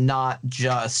 And it's not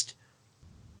just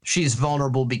she's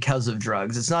vulnerable because of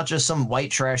drugs. It's not just some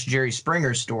white trash Jerry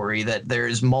Springer story, that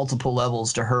there's multiple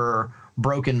levels to her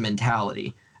broken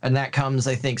mentality. And that comes,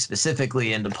 I think,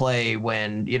 specifically into play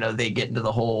when, you know, they get into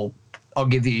the whole I'll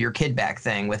give you your kid back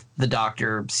thing with the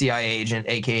doctor, CIA agent,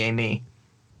 aka me,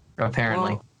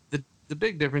 apparently. Well, the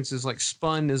big difference is like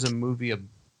Spun is a movie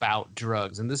about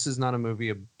drugs, and this is not a movie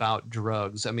about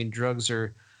drugs. I mean, drugs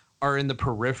are in the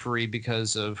periphery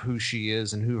because of who she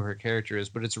is and who her character is,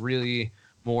 but it's really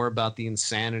more about the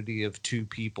insanity of two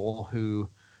people who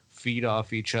feed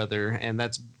off each other, and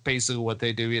that's basically what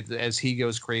they do. As he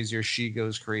goes crazier, she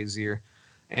goes crazier.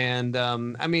 And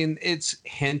I mean, it's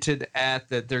hinted at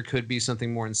that there could be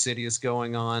something more insidious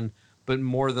going on, but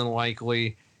more than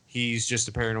likely, he's just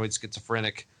a paranoid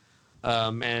schizophrenic,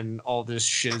 and all this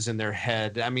shit is in their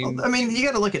head. I mean, you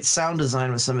got to look at sound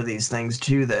design with some of these things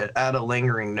too that add a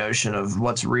lingering notion of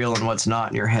what's real and what's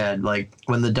not in your head. Like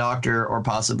when the doctor or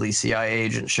possibly CIA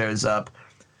agent shows up,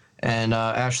 and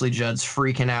Ashley Judd's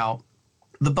freaking out.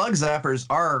 The bug zappers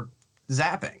are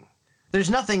zapping.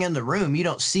 There's nothing in the room. You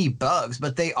don't see bugs,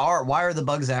 but they are. Why are the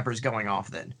bug zappers going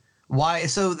off then? Why?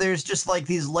 So there's just like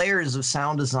these layers of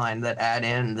sound design that add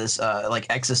in this like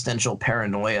existential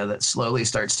paranoia that slowly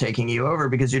starts taking you over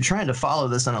because you're trying to follow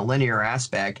this on a linear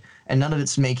aspect and none of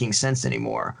it's making sense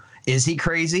anymore. Is he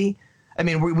crazy? I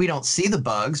mean, we don't see the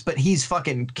bugs, but he's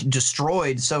fucking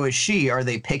destroyed. So is she. Are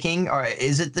they picking? Or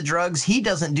is it the drugs? He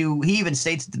even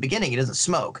states at the beginning he doesn't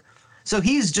smoke. So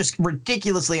he's just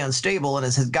ridiculously unstable and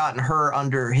has gotten her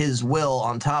under his will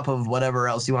on top of whatever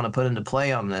else you want to put into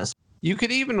play on this. You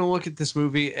could even look at this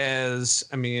movie as,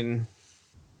 I mean,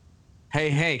 hey,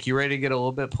 Hank, you ready to get a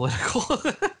little bit political?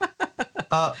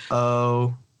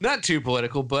 Uh-oh. Not too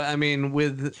political, but I mean,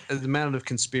 with the amount of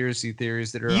conspiracy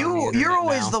theories that are on the internet you're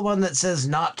always now, the one that says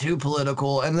not too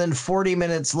political, and then 40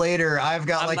 minutes later, I've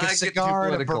got like a cigar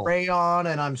and a beret on,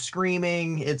 and I'm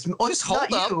screaming. It's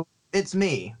hold up. You, it's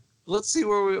me. Let's see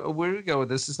where we go with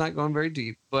this. It's not going very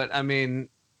deep, but I mean,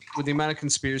 with the amount of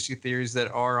conspiracy theories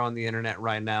that are on the internet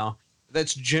right now,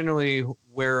 that's generally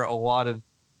where a lot of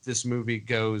this movie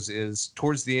goes, is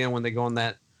towards the end when they go on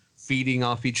that feeding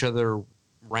off each other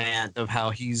rant of how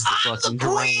he's the fucking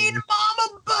queen,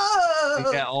 mama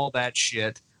bug. Yeah, all that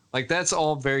shit. Like that's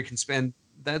all very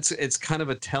it's kind of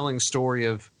a telling story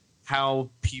of how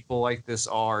people like this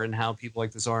are and how people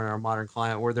like this are in our modern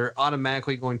climate, where they're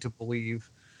automatically going to believe.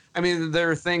 I mean, there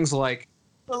are things like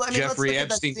Jeffrey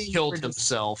Epstein killed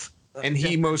himself, and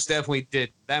he most definitely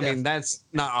did. I mean, that's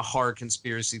not a hard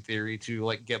conspiracy theory to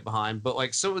like get behind, but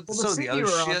like so the other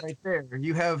shit. Right there,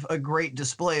 you have a great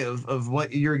display of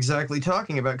what you're exactly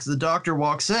talking about, because the doctor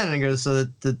walks in and goes, "So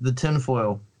the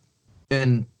tinfoil,"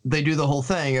 and they do the whole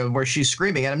thing of where she's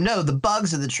screaming at him, "No, the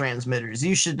bugs are the transmitters.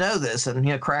 You should know this."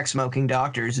 And crack smoking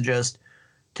doctors just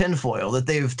tinfoil that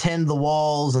they've tinned the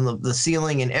walls and the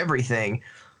ceiling and everything.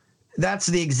 That's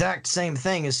the exact same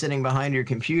thing as sitting behind your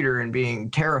computer and being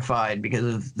terrified because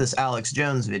of this Alex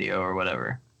Jones video or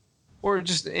whatever. Or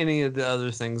just any of the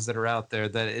other things that are out there,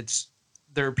 that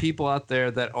there are people out there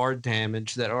that are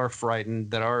damaged, that are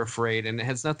frightened, that are afraid, and it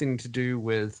has nothing to do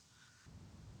with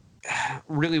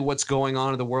really what's going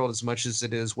on in the world as much as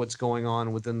it is what's going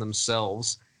on within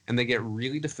themselves. And they get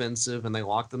really defensive and they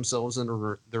lock themselves in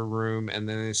their room, and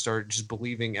then they start just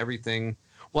believing everything.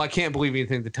 Well, I can't believe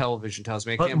anything the television tells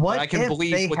me. I can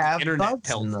believe what the internet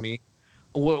tells me.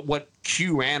 What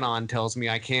QAnon tells me,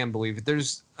 I can believe.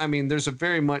 There's a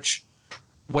very much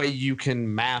way you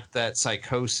can map that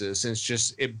psychosis. And it's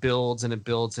just, it builds and it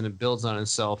builds and it builds on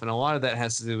itself. And a lot of that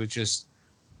has to do with just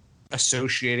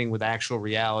associating with actual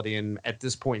reality. And at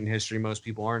this point in history, most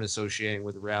people aren't associating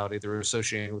with reality. They're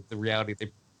associating with the reality they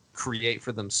create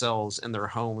for themselves in their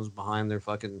homes behind their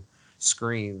fucking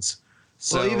screens.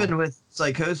 So, well, even with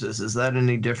psychosis, is that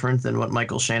any different than what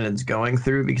Michael Shannon's going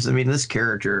through? Because, I mean, this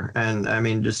character, and I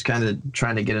mean, just kind of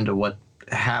trying to get into what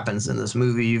happens in this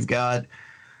movie, you've got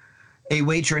a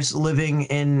waitress living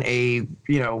in a,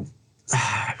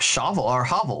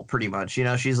 hovel, pretty much.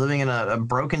 She's living in a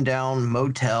broken down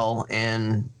motel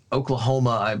in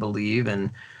Oklahoma, I believe,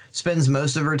 and spends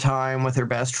most of her time with her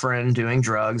best friend doing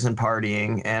drugs and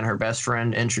partying, and her best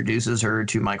friend introduces her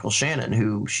to Michael Shannon,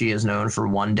 who she has known for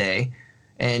one day.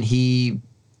 And he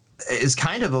is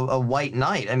kind of a white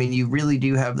knight. I mean, you really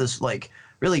do have this, like,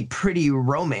 really pretty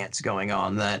romance going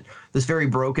on, that this very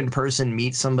broken person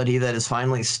meets somebody that is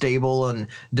finally stable and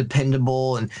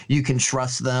dependable, and you can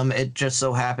trust them. It just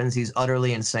so happens he's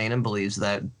utterly insane and believes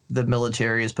that the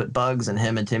military has put bugs in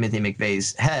him and Timothy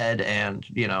McVeigh's head, and,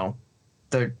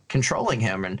 they're controlling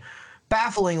him. And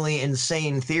bafflingly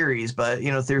insane theories, but,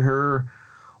 through her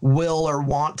will or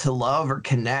want to love or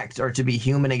connect or to be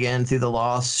human again through the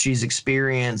loss she's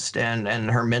experienced and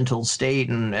her mental state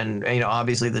and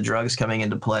obviously the drugs coming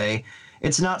into play,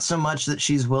 It's not so much that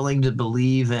she's willing to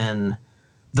believe in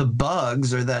the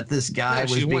bugs or that this guy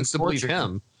was she being wants to believe tortured.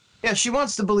 him. Yeah, she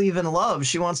wants to believe in love.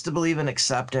 She wants to believe in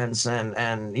acceptance, and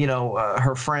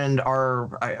her friend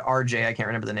RJ, I can't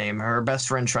remember the name. Her best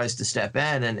friend tries to step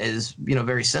in and is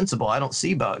very sensible. I don't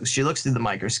see bugs. She looks through the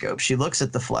microscope. She looks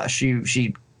at the flesh.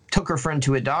 She took her friend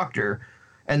to a doctor,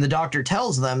 and the doctor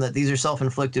tells them that these are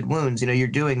self-inflicted wounds. You're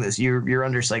doing this. You're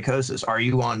under psychosis. Are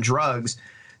you on drugs?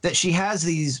 That she has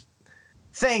these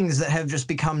things that have just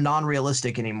become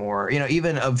non-realistic anymore.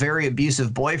 Even a very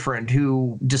abusive boyfriend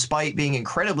who, despite being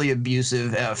incredibly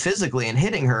abusive physically and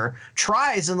hitting her,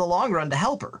 tries in the long run to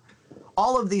help her.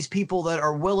 All of these people that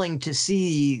are willing to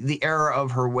see the error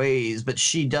of her ways, but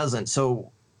she doesn't.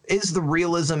 So is the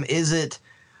realism, is it...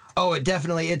 Oh, it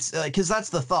definitely, it's because that's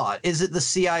the thought. Is it the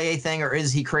CIA thing, or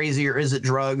is he crazy, or is it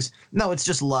drugs? No, it's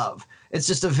just love. It's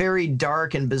just a very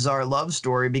dark and bizarre love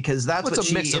story, because that's what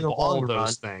she, mix in of the all long run,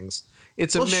 those things.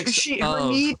 It's a mix her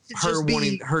of need to her just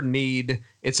wanting be, her need.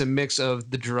 It's a mix of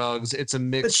the drugs. It's a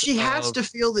mix. but she has to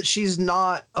feel that she's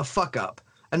not a fuck up.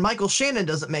 And Michael Shannon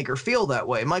doesn't make her feel that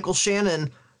way. Michael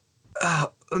Shannon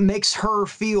makes her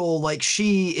feel like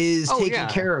she is taking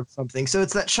care of something. So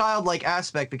it's that childlike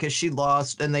aspect, because she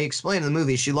lost, and they explain in the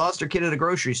movie, she lost her kid at a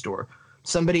grocery store.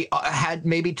 Somebody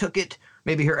took it.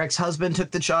 Maybe her ex-husband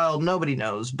took the child. Nobody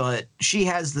knows, but she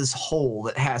has this hole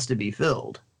that has to be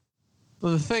filled.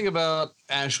 Well, the thing about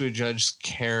Ashley Judd's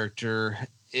character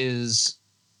is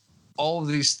all of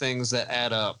these things that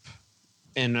add up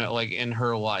in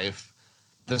her life,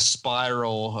 the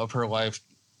spiral of her life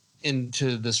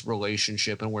into this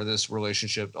relationship, and where this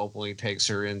relationship ultimately takes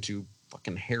her into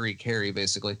fucking Harry Carey,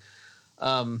 basically.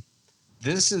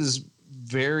 This is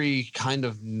very kind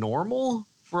of normal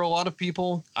for a lot of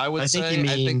people, I would say. I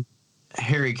think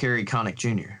Harry Carey Connick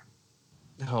Jr.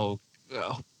 Oh,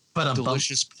 but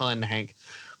delicious pun, Hank.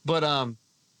 But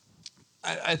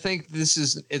I think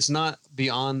it's not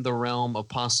beyond the realm of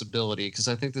possibility, because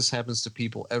I think this happens to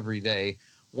people every day.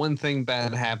 One thing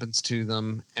bad happens to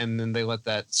them, and then they let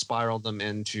that spiral them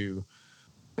into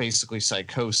basically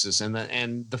psychosis.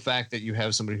 And the fact that you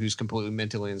have somebody who's completely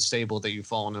mentally unstable that you've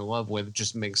fallen in love with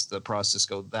just makes the process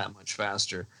go that much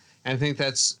faster. And I think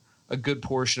that's a good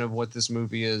portion of what this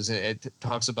movie is. It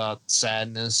talks about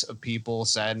sadness of people,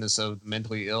 sadness of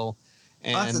mentally ill.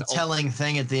 And that's a telling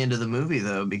thing at the end of the movie,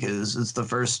 though, because it's the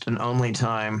first and only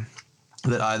time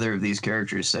that either of these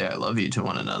characters say "I love you" to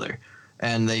one another.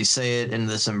 And they say it in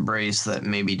this embrace that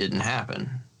maybe didn't happen.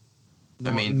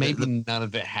 Maybe none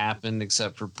of it happened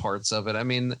except for parts of it. I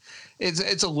mean,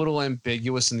 it's a little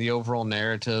ambiguous in the overall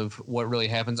narrative what really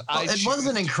happens. It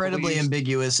wasn't incredibly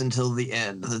ambiguous until the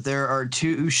end. That there are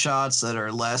two shots that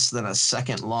are less than a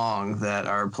second long that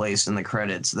are placed in the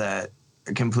credits that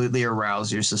completely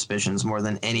arouse your suspicions more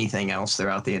than anything else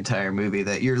throughout the entire movie,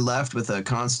 that you're left with a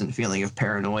constant feeling of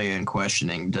paranoia and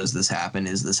questioning. Does this happen?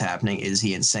 Is this happening? Is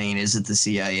he insane? Is it the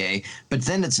CIA? But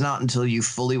then it's not until you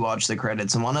fully watch the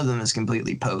credits, and one of them is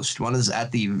completely post. One is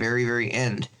at the very, very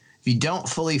end. If you don't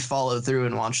fully follow through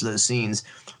and watch those scenes,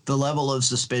 the level of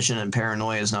suspicion and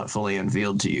paranoia is not fully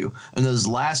unveiled to you. And those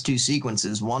last two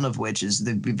sequences, one of which is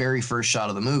the very first shot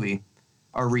of the movie,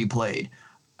 are replayed.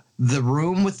 The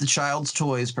room with the child's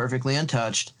toys perfectly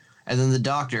untouched, and then the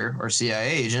doctor or CIA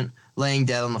agent laying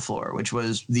dead on the floor, which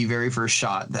was the very first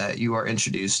shot that you are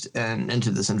introduced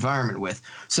into this environment with.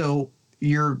 So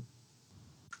you're,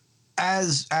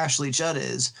 as Ashley Judd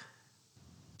is,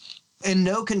 in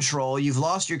no control. You've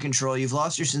lost your control. You've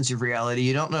lost your sense of reality.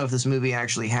 You don't know if this movie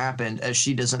actually happened, as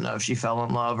she doesn't know if she fell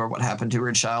in love or what happened to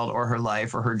her child or her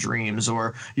life or her dreams,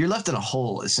 or you're left in a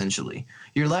hole, essentially.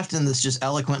 You're left in this just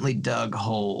eloquently dug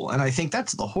hole. And I think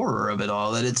that's the horror of it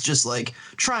all, that it's just like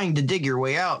trying to dig your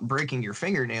way out, breaking your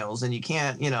fingernails, and you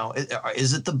can't,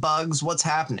 is it the bugs? What's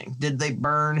happening? Did they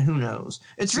burn? Who knows?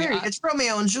 It's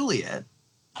Romeo and Juliet.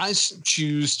 I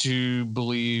choose to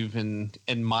believe in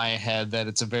my head that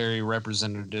it's a very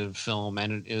representative film,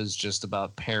 and it is just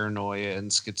about paranoia and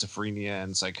schizophrenia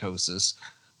and psychosis.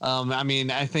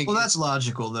 I think that's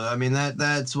logical, though. I mean,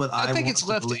 that's what I think it's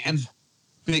left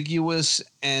ambiguous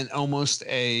and almost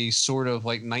a sort of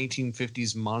like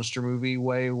 1950s monster movie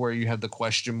way, where you have the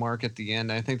question mark at the end.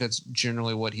 I think that's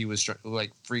generally what he was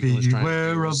Friedkin was trying to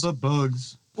do. Beware of the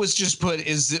bugs. Was just put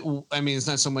is it? I mean, it's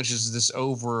not so much as this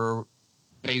over.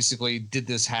 Basically, did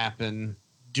this happen?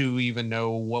 Do we even know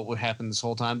what would happen this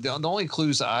whole time? The only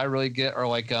clues that I really get are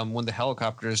when the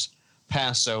helicopters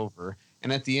pass over,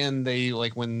 and at the end they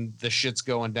when the shit's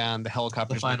going down, the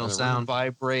helicopters the final sound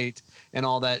vibrate and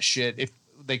all that shit. If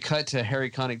they cut to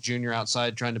Harry Connick Jr.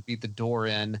 outside trying to beat the door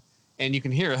in, and you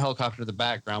can hear a helicopter in the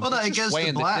background. Well, but no, it's it just goes way to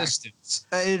in black. the distance.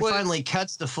 It Well, finally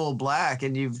cuts to full black,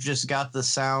 and you've just got the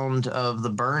sound of the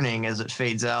burning as it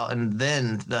fades out, and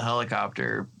then the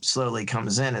helicopter slowly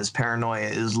comes in as paranoia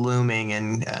is looming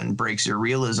and breaks your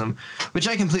realism, which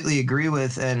I completely agree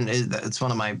with, and it's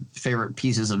one of my favorite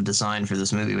pieces of design for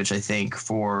this movie, which I think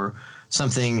for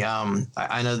something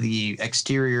I know the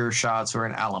exterior shots were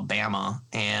in Alabama,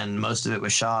 and most of it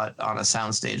was shot on a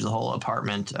soundstage. The whole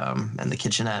apartment and the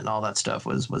kitchenette and all that stuff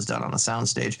was done on a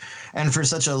soundstage. And for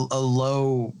such a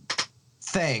low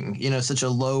thing, you know, such a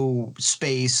low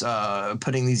space,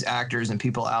 putting these actors and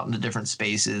people out into different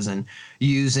spaces and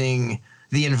using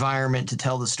the environment to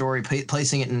tell the story,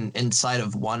 placing it inside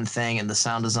of one thing, and the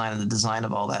sound design and the design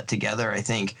of all that together, I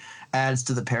think adds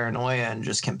to the paranoia and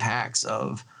just compacts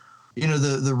of, you know,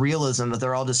 the realism that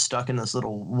they're all just stuck in this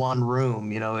little one room.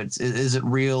 You know, is it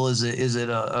real? Is it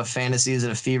a fantasy? Is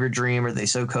it a fever dream? Are they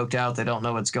so coked out they don't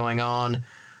know what's going on?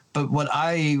 But what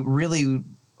I really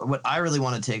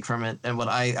want to take from it, and what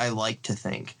I like to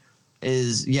think,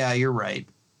 is, yeah, you're right.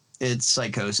 It's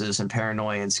psychosis and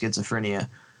paranoia and schizophrenia.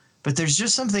 But there's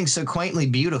just something so quaintly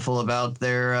beautiful about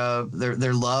their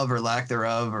love or lack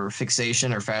thereof, or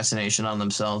fixation or fascination on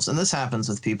themselves. And this happens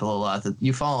with people a lot, that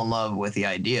you fall in love with the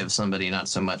idea of somebody, not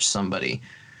so much somebody.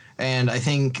 And I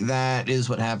think that is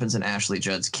what happens in Ashley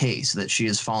Judd's case, that she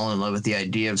has fallen in love with the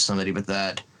idea of somebody, but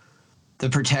that the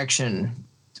protection,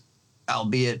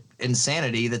 albeit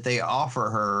insanity, that they offer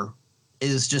her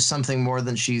is just something more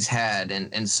than she's had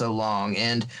in so long.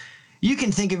 And you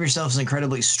can think of yourself as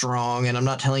incredibly strong, and I'm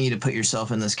not telling you to put yourself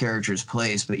in this character's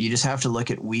place, but you just have to look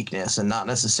at weakness, and not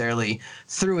necessarily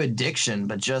through addiction,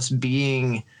 but just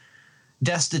being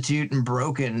destitute and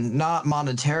broken, not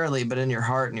monetarily, but in your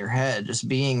heart and your head, just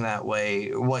being that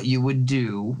way, what you would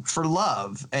do for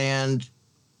love. And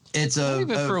it's a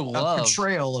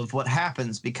portrayal of what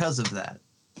happens because of that.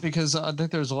 Because I think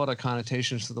there's a lot of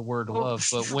connotations to the word love,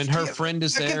 but when her friend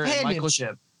is there, and Michael,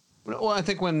 well, I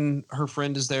think when her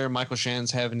friend is there, Michael Shannon's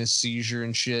having his seizure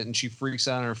and shit, and she freaks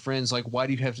out on her friends, like, why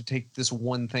do you have to take this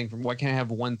one thing from, why can't I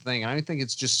have one thing? And I don't think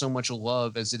it's just so much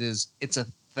love as it is, it's a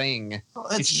thing. Well,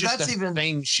 it's just a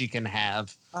thing she can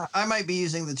have. I might be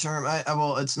using the term,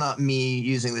 well, it's not me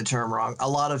using the term wrong. A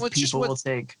lot of people will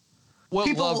take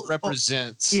what love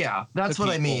represents. Yeah, that's what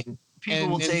I mean. People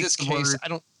will take in this case, I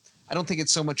don't think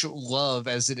it's so much love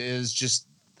as it is just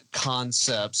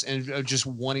concepts and just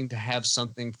wanting to have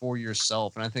something for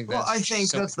yourself. And I think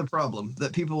that's the problem,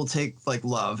 that people will take like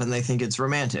love and they think it's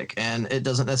romantic, and it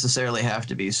doesn't necessarily have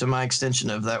to be. So my extension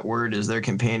of that word is their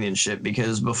companionship,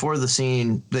 because before the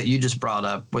scene that you just brought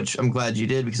up, which I'm glad you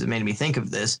did because it made me think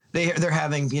of this, they're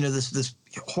having, you know, this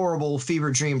horrible fever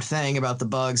dream thing about the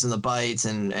bugs and the bites,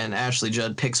 and Ashley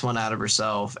Judd picks one out of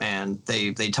herself, and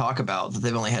they talk about that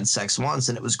they've only had sex once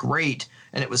and it was great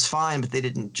and it was fine, but they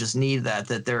didn't just need that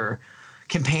their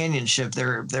companionship,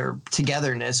 their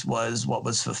togetherness was what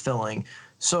was fulfilling.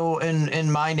 So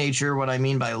in my nature, what I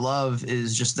mean by love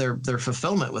is just their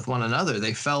fulfillment with one another.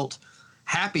 They felt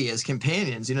happy as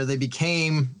companions. You know, they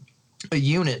became a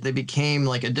unit. They became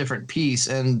like a different piece,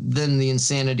 and then the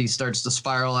insanity starts to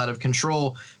spiral out of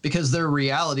control because their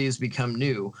realities become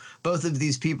new. Both of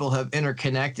these people have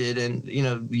interconnected, and, you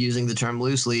know, using the term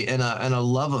loosely, in a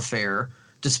love affair,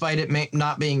 despite it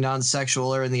not being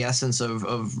non-sexual or in the essence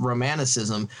of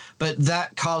romanticism, but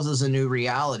that causes a new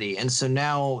reality. And so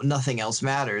now nothing else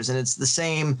matters. And it's the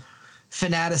same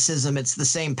fanaticism, it's the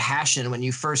same passion when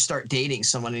you first start dating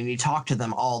someone and you talk to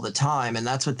them all the time, and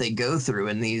that's what they go through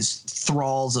in these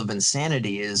thralls of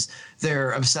insanity, is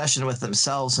their obsession with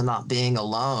themselves and not being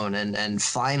alone, and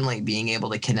finally being able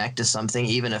to connect to something,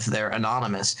 even if they're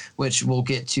anonymous, which we'll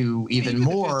get to even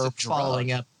more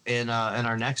following up in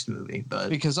our next movie. But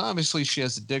because obviously she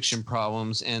has addiction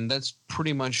problems, and that's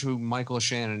pretty much who Michael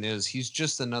Shannon is. He's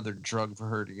just another drug for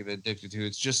her to get addicted to.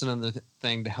 It's just another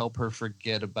thing to help her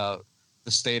forget about the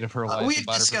state of her life. We've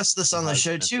discussed this on the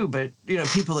show too, but, you know,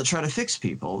 people that try to fix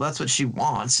people, that's what she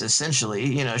wants, essentially.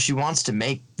 You know, she wants to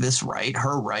make this right,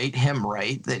 her right, him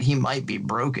right, that he might be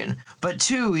broken. But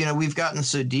two, you know, we've gotten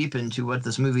so deep into what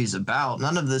this movie's about,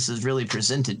 none of this is really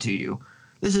presented to you.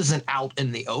 This isn't out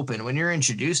in the open. When you're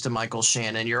introduced to Michael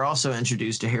Shannon, you're also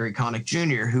introduced to Harry Connick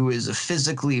Jr., who is a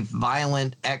physically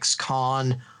violent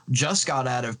ex-con, just got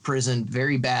out of prison,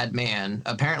 very bad man,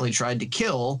 apparently tried to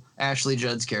kill Ashley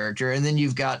Judd's character. And then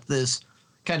you've got this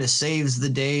kind of saves the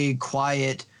day,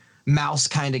 quiet mouse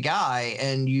kind of guy,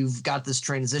 and you've got this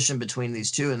transition between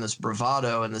these two, and this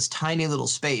bravado and this tiny little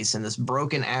space and this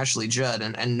broken Ashley Judd,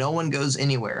 and no one goes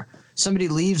anywhere. somebody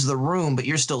leaves the room, but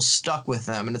you're still stuck with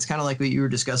them. And it's kind of like what you were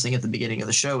discussing at the beginning of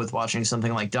the show with watching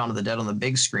something like Dawn of the Dead on the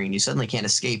big screen. You suddenly can't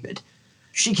escape it.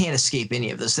 She can't escape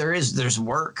any of this. There's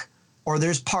work or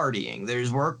there's partying.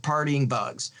 There's work, partying,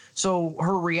 bugs. So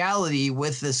her reality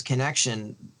with this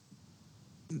connection,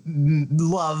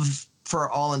 love for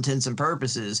all intents and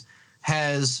purposes,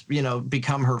 has, you know,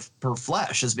 become her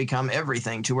flesh, has become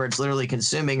everything, to where it's literally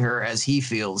consuming her as he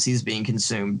feels he's being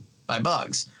consumed by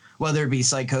bugs, whether it be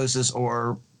psychosis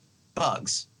or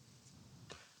bugs.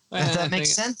 If that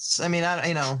makes sense. I mean,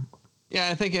 Yeah,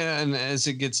 I think, and as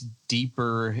it gets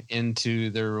deeper into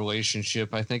their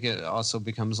relationship, I think it also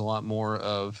becomes a lot more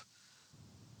of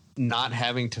not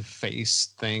having to face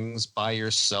things by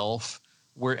yourself,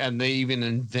 and they even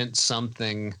invent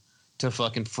something to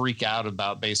fucking freak out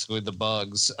about, basically the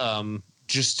bugs,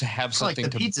 just to have something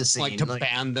like the pizza scene, like to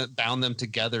bound them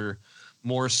together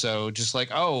more so. Just like,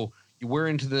 oh, we're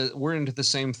into the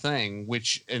same thing,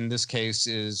 which in this case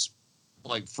is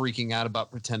like freaking out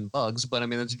about pretend bugs. But I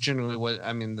mean, that's generally what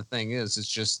I mean. The thing is, it's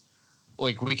just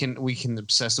like we can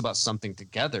obsess about something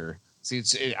together. See,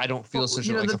 I don't feel such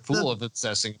a fool of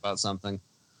obsessing about something.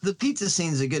 The pizza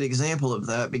scene is a good example of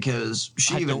that, because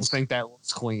I don't think that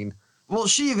looks clean. Well,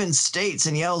 she even states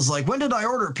and yells like, "When did I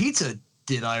order pizza?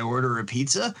 Did I order a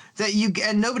pizza?"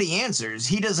 And nobody answers.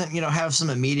 He doesn't, have some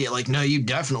immediate like, "No, you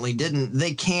definitely didn't."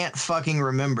 They can't fucking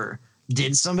remember.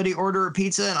 Did somebody order a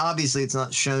pizza? And obviously it's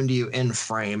not shown to you in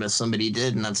frame as somebody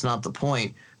did, and that's not the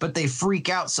point. But they freak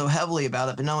out so heavily about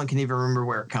it, but no one can even remember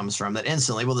where it comes from. That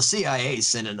instantly, well, the CIA is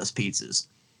sending us pizzas.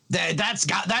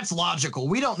 That's logical.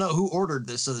 We don't know who ordered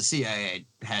this, so the CIA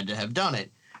had to have done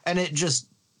it. And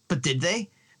but did they?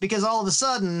 Because all of a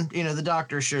sudden, the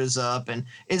doctor shows up, and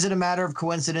is it a matter of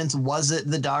coincidence? Was it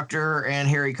the doctor and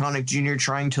Harry Connick Jr.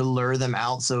 trying to lure them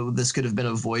out so this could have been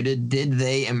avoided? Did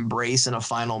they embrace in a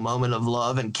final moment of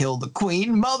love and kill the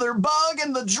Queen Mother Bug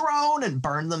and the drone and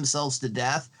burn themselves to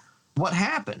death? What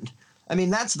happened? I mean,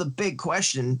 that's the big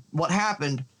question. What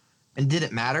happened, and did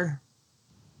it matter?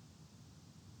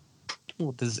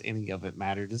 Well, does any of it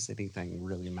matter? Does anything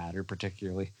really matter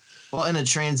particularly? Well, in a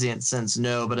transient sense,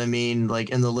 no. But I mean, like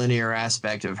in the linear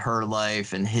aspect of her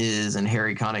life and his and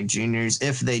Harry Connick Jr.'s,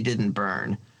 if they didn't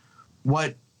burn,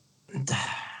 what?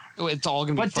 It's all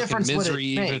going to be fucking misery,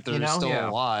 even if they're still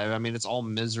alive. I mean, it's all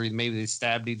misery. Maybe they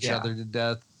stabbed each other to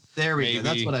death. There we go.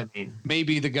 That's what I mean.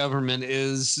 Maybe the government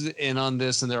is in on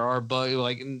this, and there are bugs.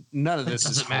 Like, none of this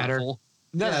is harmful.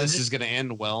 None of this is going to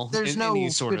end well. There's no any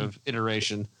sort of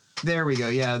iteration. There we go.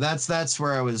 Yeah, that's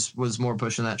where I was more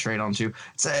pushing that trade onto.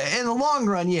 So in the long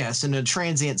run, yes, in a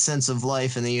transient sense of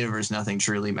life in the universe, nothing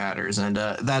truly matters, and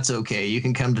that's okay. You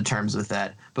can come to terms with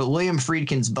that. But William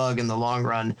Friedkin's bug in the long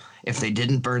run, if they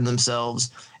didn't burn themselves,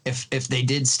 if they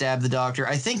did stab the doctor,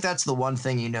 I think that's the one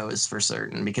thing is for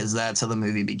certain, because that's how the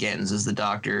movie begins, is the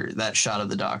doctor, that shot of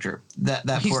the doctor. That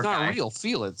he's poor not guy. Real.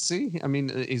 Feel it. See, I mean,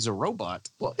 he's a robot.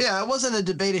 Well, yeah, it wasn't a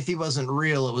debate if he wasn't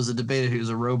real. It was a debate if he was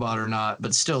a robot or not.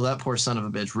 But still, that poor son of a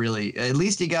bitch, really, at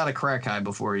least he got a crack high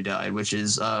before he died, which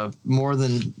is more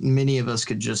than many of us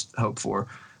could just hope for.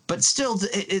 But still,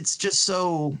 it's just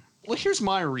so... Well, here's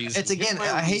my reason. It's, again,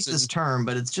 I hate this term,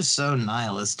 but it's just so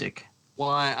nihilistic.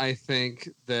 Why I think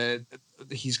that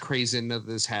he's crazy and none of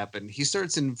this happened. He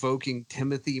starts invoking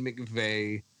Timothy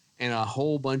McVeigh and a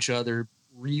whole bunch of other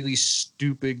really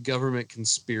stupid government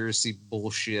conspiracy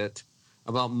bullshit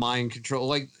about mind control.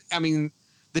 Like, I mean,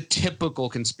 the typical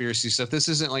conspiracy stuff. This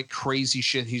isn't like crazy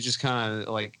shit. He's just kind of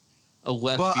like a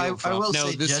left field from.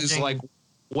 No, this is like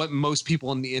what most people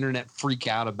on the internet freak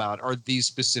out about are these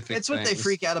specific things. It's what they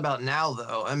freak out about now,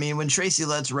 though. I mean, when Tracy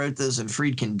Letts wrote this and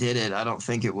Friedkin did it, I don't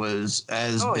think it was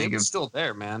as big. It was still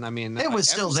there, man. I mean, it was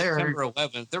still there. September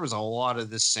 11th, there was a lot of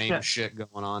this same shit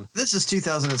going on. This is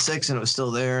 2006, and it was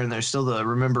still there, and there's still the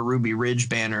Remember Ruby Ridge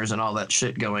banners and all that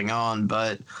shit going on.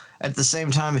 But at the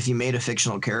same time, if you made a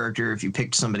fictional character, if you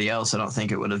picked somebody else, I don't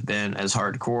think it would have been as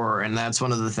hardcore. And that's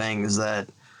one of the things that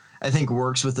I think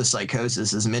works with the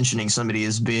psychosis, is mentioning somebody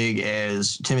as big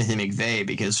as Timothy McVeigh,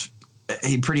 because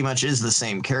he pretty much is the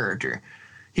same character.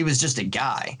 He was just a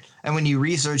guy. And when you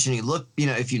research and you look,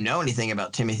 if you know anything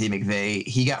about Timothy McVeigh,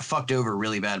 he got fucked over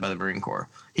really bad by the Marine Corps.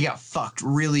 He got fucked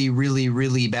really, really,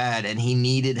 really bad, and he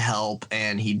needed help,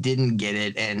 and he didn't get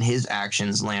it, and his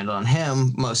actions land on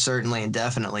him, most certainly and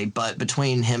definitely. But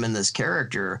between him and this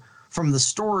character, from the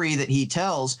story that he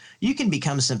tells, you can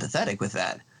become sympathetic with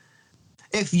that.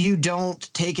 If you don't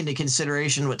take into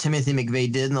consideration what Timothy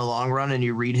McVeigh did in the long run and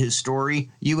you read his story,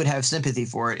 you would have sympathy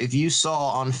for it. If you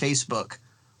saw on Facebook,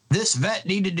 this vet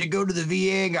needed to go to the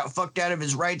VA and got fucked out of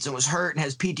his rights and was hurt and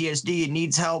has PTSD and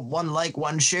needs help, 1 like,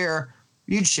 1 share,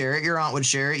 You'd share it. Your aunt would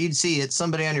share it. You'd see it.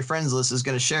 Somebody on your friends list is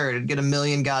going to share it. It'd get a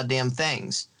million goddamn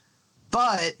things.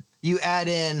 But you add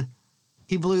in,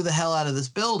 he blew the hell out of this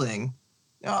building.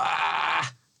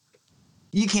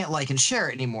 You can't like and share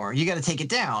it anymore. You got to take it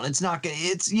down. It's not gonna.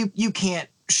 It's you can't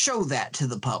show that to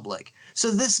the public.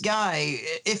 So this guy,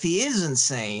 if he is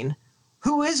insane,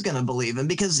 who is going to believe him?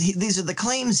 Because these are the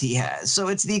claims he has. So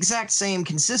it's the exact same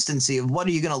consistency of what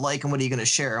are you going to like and what are you going to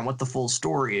share and what the full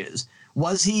story is.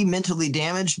 Was he mentally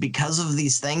damaged because of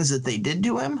these things that they did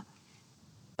to him?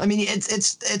 I mean,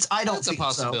 it's. I don't. That's think a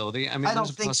possibility. So. I mean, I don't there's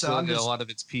a think so. possibility a lot of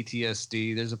it's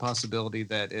PTSD. There's a possibility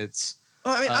that it's.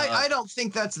 Well, I mean, I don't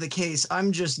think that's the case.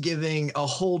 I'm just giving a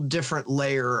whole different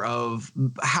layer of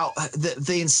how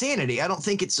the insanity. I don't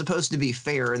think it's supposed to be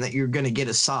fair and that you're going to get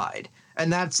a side.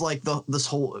 And that's like this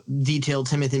whole detailed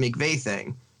Timothy McVeigh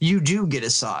thing. You do get a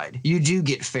side. You do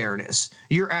get fairness.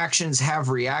 Your actions have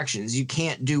reactions. You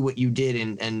can't do what you did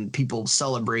and people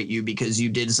celebrate you because you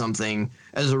did something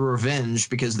as a revenge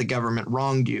because the government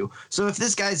wronged you. So if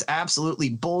this guy's absolutely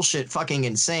bullshit fucking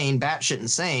insane, batshit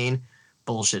insane,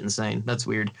 bullshit insane, that's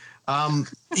weird.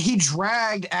 He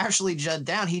dragged Ashley Judd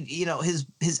down. His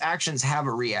actions have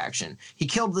a reaction. He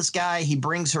killed this guy. He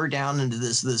brings her down into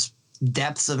this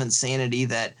depths of insanity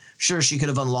that sure she could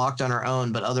have unlocked on her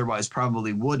own, but otherwise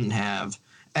probably wouldn't have.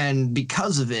 And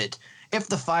because of it, if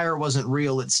the fire wasn't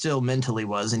real, it still mentally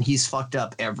was, and he's fucked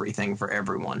up everything for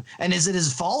everyone. And is it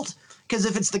his fault? Because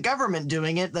if it's the government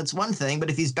doing it, that's one thing, but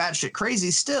if he's batshit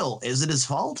crazy still, is it his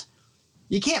fault?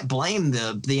 You can't blame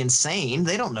the insane.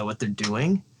 They don't know what they're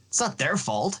doing. It's not their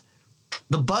fault.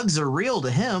 The bugs are real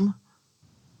to him.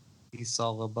 He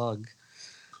saw a bug.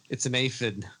 It's an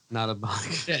aphid, not a bug.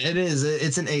 Yeah, it is.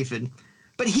 It's an aphid.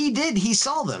 But he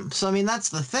saw them. So, I mean, that's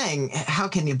the thing. How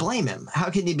can you blame him? How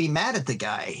can you be mad at the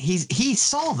guy? He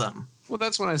saw them. Well,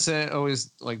 that's when I say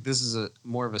always, like, this is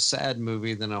more of a sad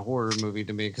movie than a horror movie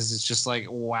to me, because it's just like,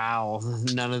 wow,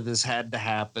 none of this had to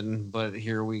happen, but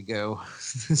here we go.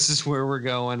 This is where we're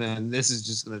going, and this is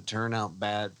just going to turn out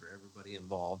bad for everybody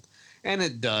involved. And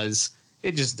it does.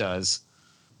 It just does.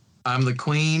 I'm the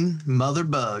queen, mother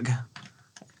bug.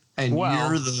 And well,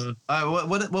 you're the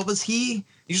what was he?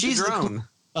 She's the drone.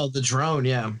 The drone,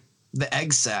 yeah. The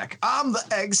egg sack. I'm the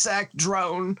egg sack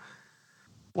drone.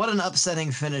 What an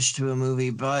upsetting finish to a movie,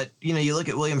 but you look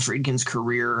at William Friedkin's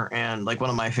career, and like one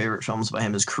of my favorite films by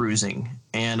him is Cruising,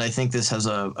 and I think this has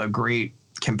a great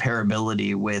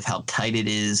comparability with how tight it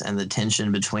is and the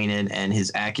tension between it and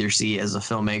his accuracy as a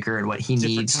filmmaker and what he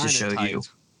needs to show you.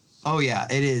 Oh yeah,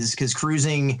 it is, because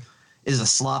Cruising is a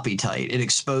sloppy tight. It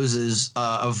exposes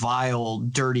a vile,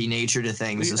 dirty nature to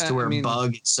things as to where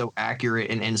Bug is so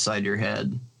accurate and inside your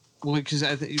head. Well, because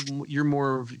I think you're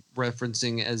more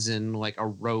referencing as in like a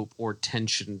rope or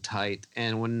tension tight.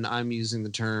 And when I'm using the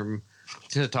term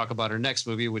to talk about our next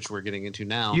movie, which we're getting into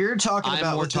now. You're talking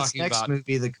about with this next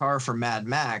movie, the car from Mad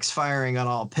Max, firing on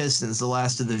all pistons, the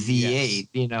last of the V8,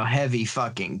 yes. Heavy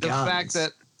fucking guns. The fact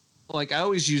that, like, I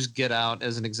always use Get Out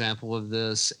as an example of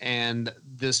this, and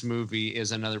this movie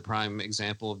is another prime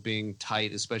example of being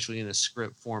tight, especially in a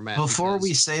script format. Before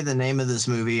we say the name of this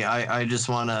movie, I just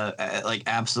want to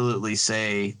absolutely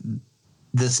say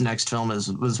this next film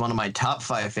was one of my top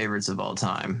 5 favorites of all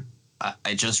time.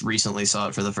 I just recently saw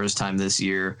it for the first time this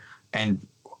year, and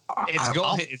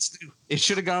it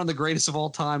should have gone on the greatest of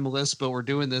all time list, but we're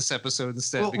doing this episode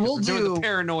instead because we're doing the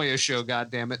Paranoia show.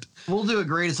 God damn it! We'll do a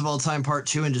greatest of all time part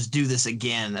 2 and just do this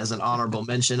again as an honorable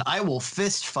mention. I will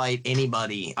fist fight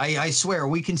anybody. I swear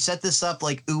we can set this up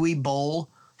like Uwe Boll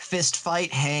fist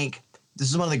fight Hank. This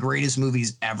is one of the greatest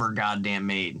movies ever goddamn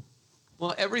made.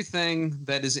 Well, everything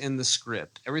that is in the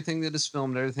script, everything that is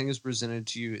filmed, everything is presented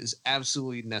to you is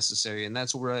absolutely necessary, and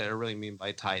that's what I really mean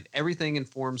by tight. Everything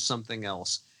informs something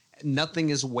else. Nothing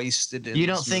is wasted. You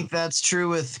don't think that's true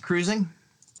with Cruising?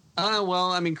 Well,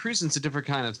 I mean, Cruising's a different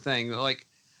kind of thing. Like,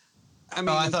 I mean,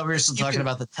 I thought we were still talking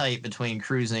about the tight between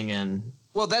Cruising and.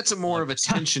 Well, that's more of a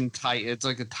tension tight. It's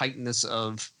like a tightness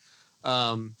of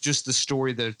just the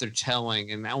story that they're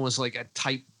telling, and almost like a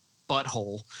tight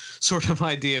butthole sort of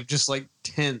idea of just like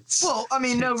tense. Well, I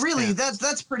mean, no, really,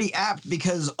 that's pretty apt,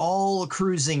 because all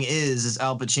Cruising is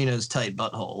Al Pacino's tight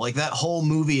butthole. Like, that whole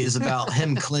movie is about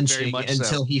him clenching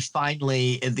until he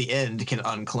finally, at the end, can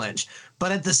unclench.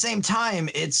 But at the same time,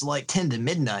 it's like 10 to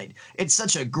midnight. It's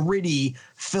such a gritty,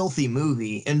 filthy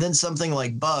movie. And then something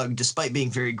like Bug, despite being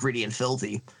very gritty and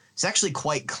filthy, is actually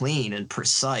quite clean and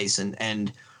precise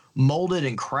and molded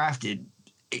and crafted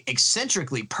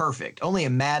eccentrically perfect. Only a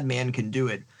madman can do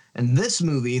it. And this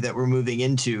movie that we're moving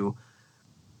into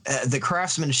the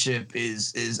craftsmanship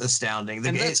is astounding.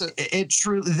 And It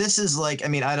truly, this is like, I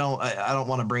mean, I don't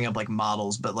want to bring up like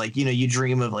models, but like, you know, you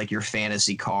dream of like your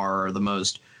fantasy car or the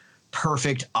most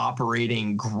perfect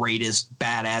operating, greatest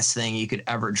badass thing you could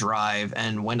ever drive.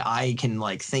 And when I can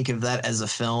like think of that as a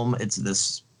film, it's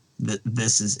this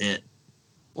is it.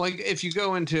 like if you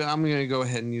go into, I'm going to go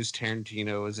ahead and use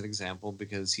Tarantino as an example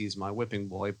because he's my whipping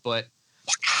boy, but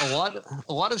a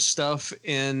lot of stuff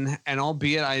in, and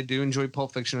albeit I do enjoy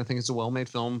Pulp Fiction, I think it's a well-made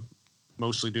film,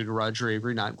 mostly due to Roger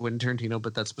Avery, not Quentin Tarantino,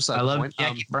 but that's beside I the love point.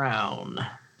 Jackie Brown.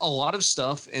 A lot of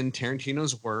stuff in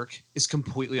Tarantino's work is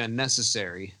completely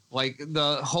unnecessary. Like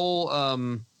the whole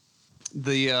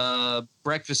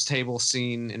breakfast table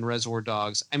scene in Reservoir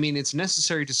Dogs. I mean, it's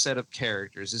necessary to set up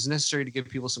characters. It's necessary to give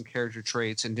people some character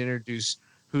traits and to introduce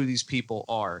who these people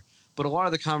are. But a lot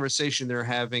of the conversation they're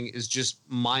having is just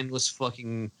mindless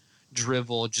fucking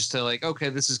drivel, just to like, okay,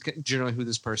 this is generally who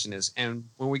this person is. And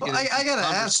when we get, I gotta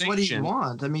ask, what do you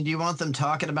want? I mean, do you want them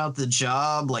talking about the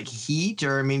job like Heat,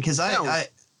 or I mean, because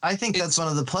I think that's one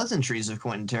of the pleasantries of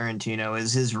Quentin Tarantino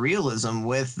is his realism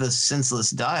with the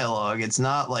senseless dialogue. It's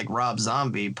not like Rob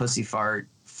Zombie pussy fart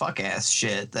fuck ass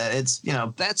shit. That it's, you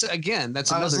know, that's I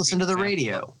another was listening to the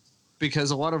radio,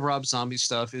 because a lot of Rob Zombie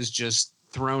stuff is just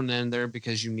thrown in there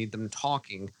because you need them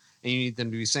talking and you need them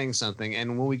to be saying something.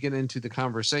 And when we get into the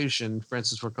conversation,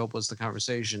 Francis Ford Coppola's The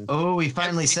Conversation. Oh, we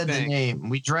finally said the name.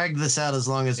 We dragged this out as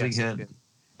long as we could.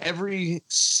 Every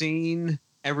scene,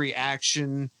 every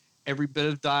action, every bit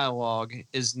of dialogue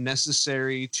is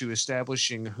necessary to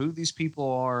establishing who these people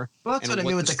are. Well, that's what I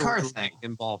mean with the car thing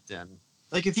involved in.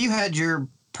 Like if you had your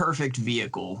perfect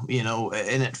vehicle, you know,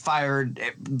 and it fired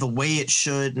the way it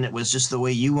should, and it was just the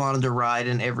way you wanted to ride,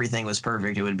 and everything was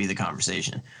perfect, it would be The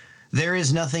Conversation. There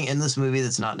is nothing in this movie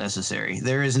that's not necessary.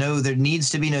 There needs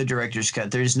to be no director's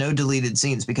cut. There's no deleted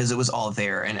scenes because it was all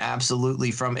there. And absolutely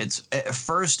from its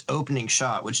first opening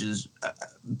shot, which is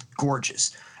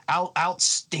gorgeous,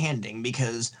 outstanding,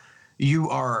 because you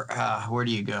are, where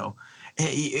do you go?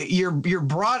 You're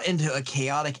brought into a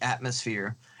chaotic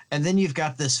atmosphere. And then you've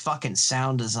got this fucking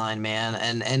sound design, man,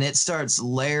 and it starts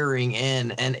layering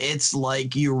in, and it's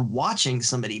like you're watching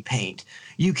somebody paint.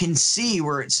 You can see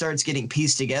where it starts getting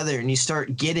pieced together, and you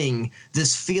start getting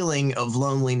this feeling of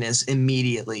loneliness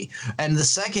immediately. And the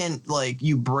second, like,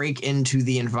 you break into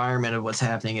the environment of what's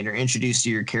happening, and you're introduced to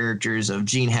your characters of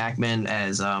Gene Hackman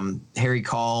as Harry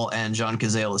Caul and John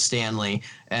Cazale as Stanley,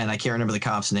 and I can't remember the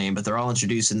cop's name, but they're all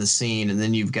introduced in the scene, and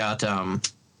then you've got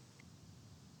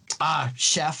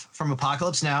Chef from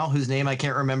Apocalypse Now, whose name I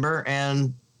can't remember,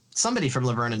 and somebody from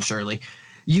Laverne and Shirley.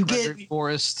 You Frederick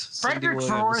get Frederick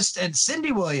Forrest and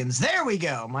Cindy Williams. There we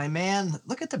go, my man.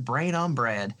 Look at the brain on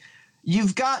Brad.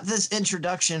 You've got this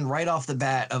introduction right off the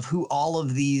bat of who all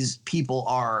of these people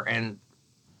are, and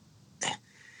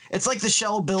it's like the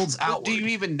shell builds outward. Do you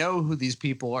even know who these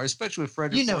people are, especially with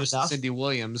Frederick Forrest and Cindy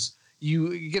Williams?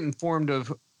 You get informed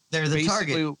of they're the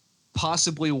target.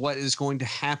 Possibly what is going to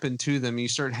happen to them. You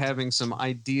start having some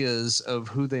ideas of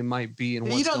who they might be and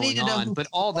what's going on, but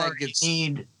all that gets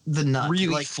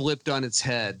really flipped on its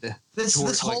head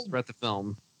throughout the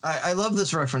film. I love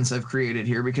this reference I've created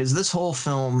here because this whole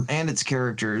film and its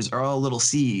characters are all little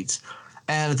seeds.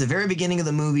 And at the very beginning of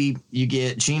the movie, you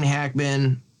get Gene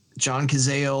Hackman, John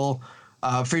Cazale,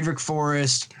 Frederick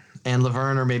Forrest, and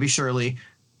Laverne, or maybe Shirley.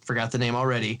 Forgot the name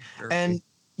already. And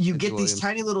you get these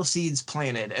tiny little seeds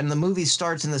planted, and the movie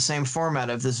starts in the same format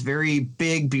of this very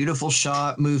big, beautiful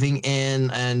shot moving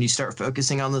in, and you start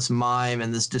focusing on this mime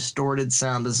and this distorted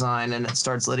sound design, and it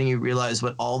starts letting you realize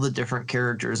what all the different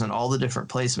characters and all the different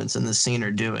placements in the scene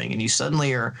are doing, and you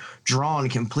suddenly are drawn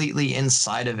completely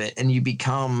inside of it, and you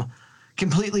become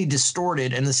completely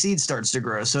distorted, and the seed starts to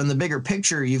grow. So in the bigger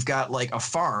picture, you've got like a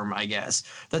farm, I guess,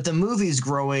 that the movie's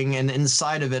growing, and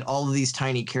inside of it, all of these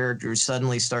tiny characters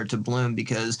suddenly start to bloom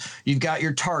because you've got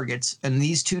your targets, and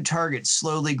these two targets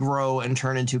slowly grow and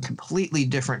turn into completely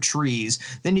different trees.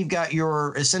 Then you've got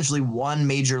your essentially one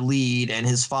major lead and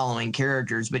his following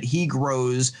characters, but he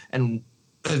grows and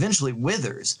eventually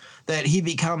withers, that he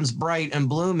becomes bright and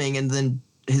blooming, and then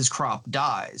his crop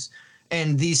dies.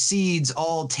 And these seeds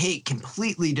all take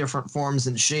completely different forms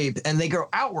and shape, and they go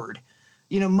outward.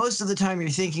 You know, most of the time you're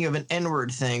thinking of an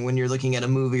inward thing when you're looking at a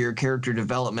movie or character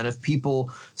development of people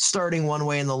starting one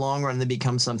way in the long run, they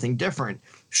become something different.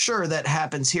 Sure, that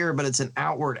happens here, but it's an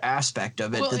outward aspect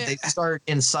of it, that they start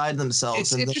inside themselves.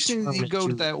 It's interesting that you go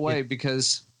that way,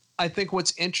 because I think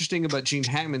what's interesting about Gene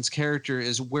Hackman's character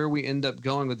is where we end up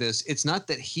going with this. It's not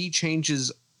that he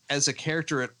changes as a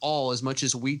character at all as much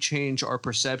as we change our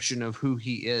perception of who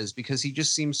he is, because he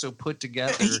just seems so put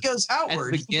together. He goes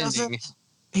outward. At the beginning,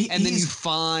 and then you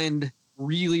find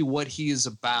really what he is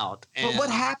about. But what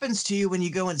happens to you when you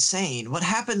go insane? What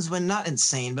happens when not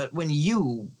insane, but when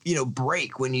you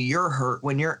break, when you're hurt,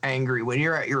 when you're angry, when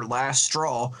you're at your last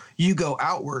straw, you go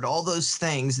outward. All those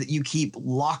things that you keep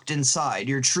locked inside,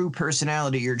 your true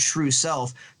personality, your true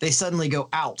self, they suddenly go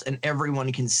out and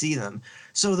everyone can see them.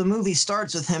 So the movie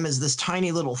starts with him as this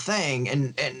tiny little thing,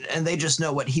 and they just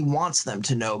know what he wants them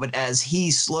to know. But as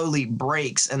he slowly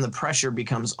breaks and the pressure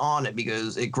becomes on it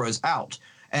because it grows out,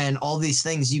 and all these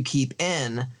things you keep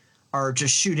in are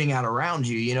just shooting out around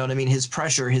you. You know what I mean? His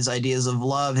pressure, his ideas of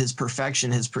love, his perfection,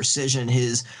 his precision,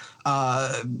 his,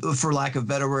 for lack of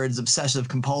better words, obsessive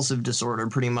compulsive disorder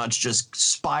pretty much just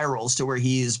spirals to where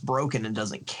he is broken and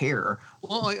doesn't care.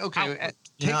 Well, okay.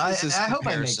 I hope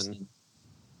I make sense.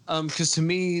 Because to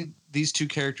me, these two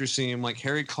characters seem like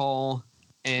Harry Caul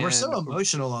and... We're so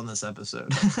emotional on this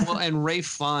episode. Well, and Ralph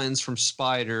Fiennes from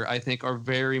Spider, I think, are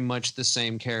very much the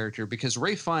same character, because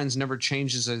Ralph Fiennes never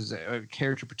changes as a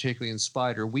character, particularly in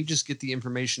Spider. We just get the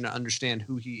information to understand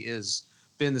who he is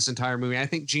been this entire movie. I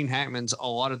think Gene Hackman's a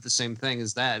lot of the same thing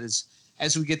as that, is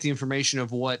as we get the information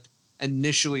of what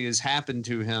initially has happened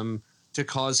to him to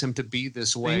cause him to be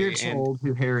this way. You're told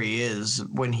who Harry is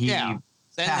when he... Yeah.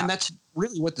 And that's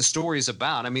really what the story is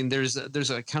about. I mean, there's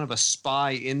a kind of a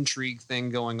spy intrigue thing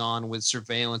going on with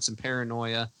surveillance and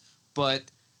paranoia, but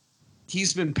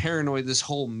he's been paranoid this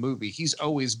whole movie. He's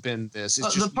always been this.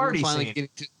 It's just the party scene.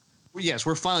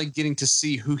 We're finally getting to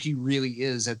see who he really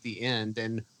is at the end,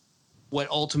 and what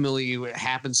ultimately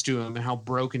happens to him, and how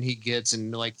broken he gets,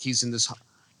 and like he's in this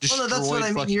destroyed that's what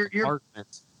I mean.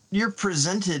 You're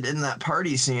presented in that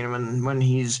party scene when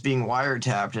he's being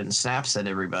wiretapped and snaps at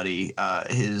everybody,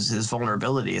 his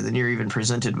vulnerability, and then you're even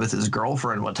presented with his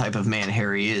girlfriend, what type of man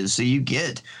Harry is. So you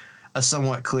get a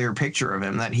somewhat clear picture of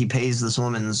him, that he pays this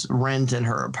woman's rent in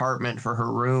her apartment for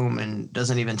her room and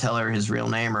doesn't even tell her his real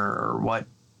name or what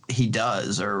he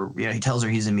does, or he tells her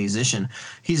he's a musician.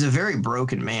 He's a very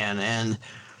broken man, and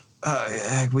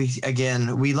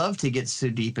we love to get so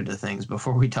deep into things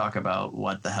before we talk about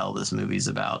what the hell this movie's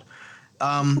about.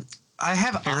 I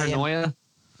have paranoia.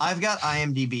 I've got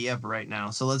IMDb up right now,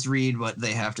 so let's read what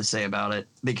they have to say about it,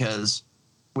 because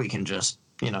we can just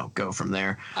go from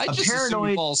there. I just assume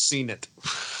we've all seen it.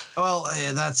 Well,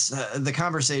 that's the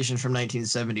Conversation from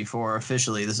 1974.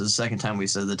 Officially, this is the second time we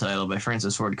said the title, by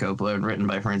Francis Ford Coppola and written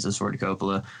by Francis Ford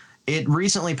Coppola. It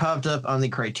recently popped up on the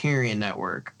Criterion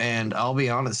Network, and I'll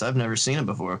be honest, I've never seen it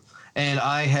before. And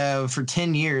I have, for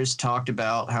 10 years, talked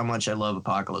about how much I love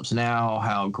Apocalypse Now,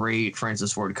 how great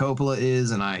Francis Ford Coppola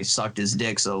is, and I sucked his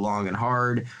dick so long and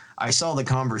hard. I saw The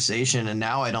Conversation, and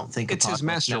now I don't think it's his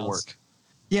masterwork.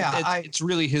 Yeah, it's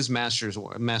really his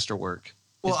masterwork.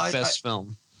 His best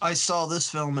film. I saw this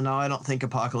film, and now I don't think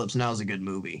Apocalypse Now is a good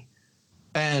movie.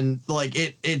 And like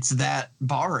it's that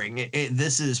barring.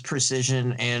 This is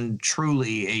precision and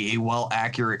truly a well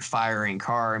accurate firing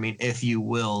car. I mean, if you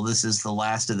will, this is the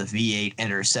last of the V8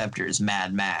 interceptors,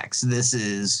 Mad Max. This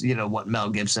is what Mel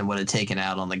Gibson would have taken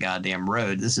out on the goddamn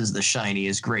road. This is the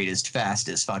shiniest, greatest,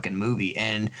 fastest fucking movie.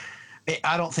 And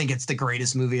I don't think it's the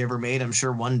greatest movie ever made. I'm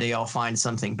sure one day I'll find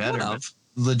something better.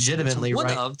 Legitimately, one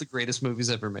of the greatest movies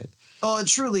ever made. Oh, it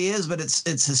truly is, but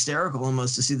it's hysterical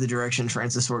almost to see the direction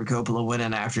Francis Ford Coppola went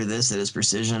in after this, that his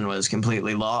precision was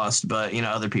completely lost. But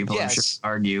other people I'm sure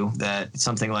argue that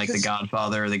something like The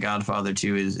Godfather or The Godfather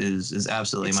 2 is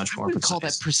absolutely much more. I wouldn't call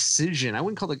that precision. I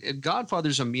wouldn't call it.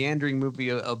 Godfather's a meandering movie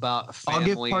about a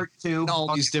family. I'll give part 2 and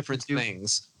all these different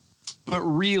things, but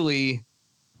really,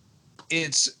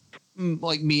 it's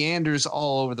like meanders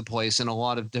all over the place in a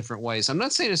lot of different ways. I'm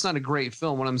not saying it's not a great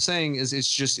film. What I'm saying is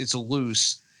it's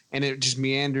loose. And it just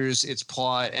meanders its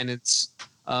plot and its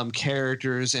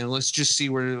characters, and let's just see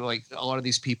where like a lot of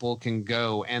these people can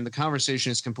go. And the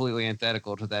Conversation is completely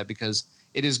antithetical to that, because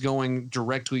it is going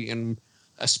directly in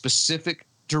a specific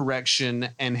direction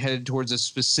and headed towards a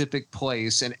specific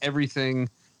place, and everything.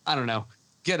 I don't know.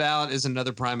 Get Out is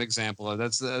another prime example.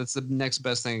 That's the next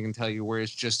best thing I can tell you, where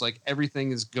it's just like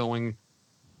everything is going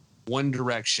one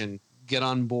direction. Get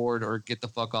on board or get the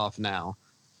fuck off now.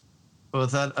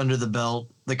 With that under the belt,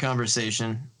 The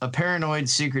Conversation. A paranoid,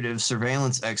 secretive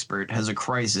surveillance expert has a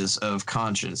crisis of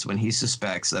conscience when he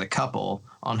suspects that a couple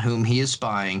on whom he is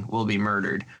spying will be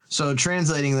murdered. So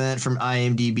translating that from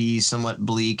IMDb's somewhat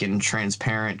bleak and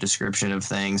transparent description of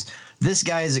things, this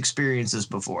guy has experienced this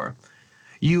before.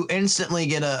 You instantly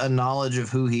get a knowledge of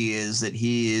who he is, that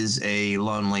he is a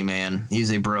lonely man.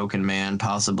 He's a broken man,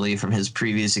 possibly from his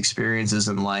previous experiences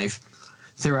in life.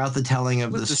 Throughout the telling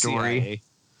of the story. CIA.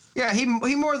 Yeah, he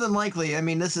more than likely. I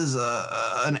mean, this is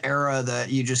an era that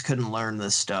you just couldn't learn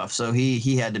this stuff. So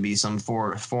he had to be some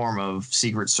form of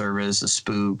secret service, a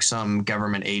spook, some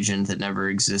government agent that never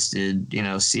existed. You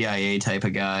know, CIA type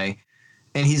of guy.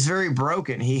 And he's very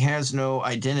broken. He has no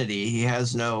identity. He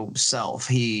has no self.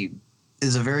 He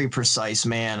is a very precise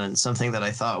man, and something that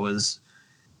I thought was,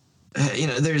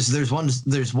 there's one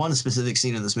specific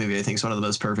scene in this movie I think is one of the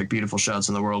most perfect, beautiful shots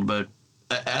in the world. But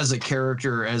as a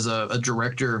character, as a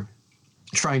director,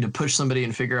 trying to push somebody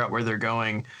and figure out where they're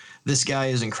going, this guy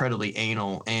is incredibly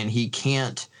anal, and he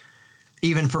can't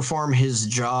even perform his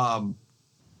job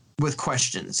with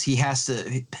questions. He has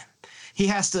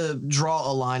to draw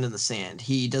a line in the sand.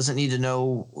 He doesn't need to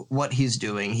know what he's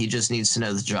doing. He just needs to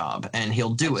know the job, and he'll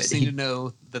do it. I just need to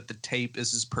know that the tape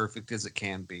is as perfect as it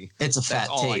can be. It's a fat tape.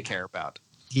 That's all I care about.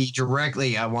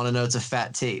 I want to know it's a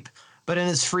fat tape. But in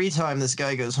his free time, this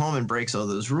guy goes home and breaks all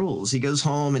those rules. He goes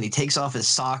home and he takes off his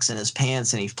socks and his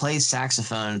pants and he plays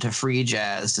saxophone to free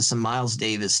jazz, to some Miles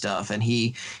Davis stuff, and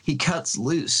he cuts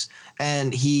loose.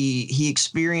 And he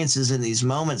experiences in these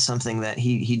moments something that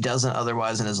he doesn't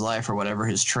otherwise in his life, or whatever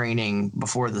his training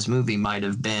before this movie might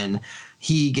have been.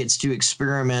 He gets to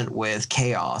experiment with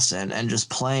chaos and just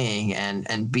playing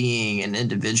and being an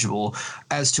individual,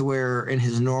 as to where in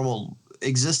his normal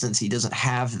existence he doesn't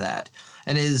have that.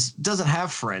 And doesn't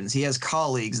have friends. He has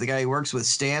colleagues. The guy he works with,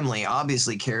 Stanley,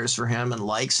 obviously cares for him and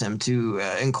likes him to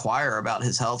inquire about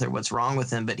his health or what's wrong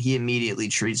with him, but he immediately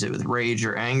treats it with rage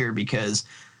or anger because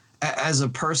as a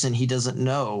person, he doesn't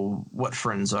know what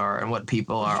friends are and what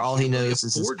people are. All he knows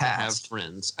is his past. To have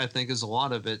friends, I think, is a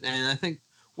lot of it. And I think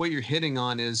what you're hitting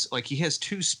on is, like, he has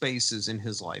two spaces in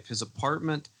his life, his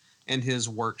apartment and his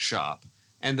workshop.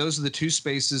 And those are the two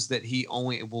spaces that he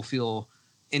only will feel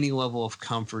any level of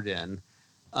comfort in.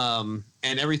 And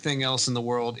everything else in the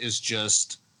world is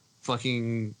just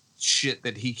fucking shit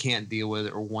that he can't deal with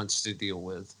or wants to deal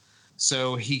with.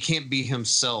 So he can't be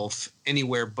himself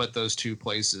anywhere but those two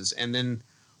places. And then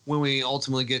when we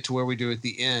ultimately get to where we do at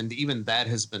the end, even that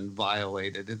has been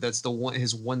violated. That's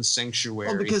his one sanctuary.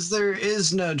 Well, because there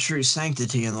is no true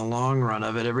sanctity in the long run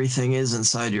of it. Everything is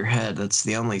inside your head. That's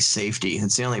the only safety.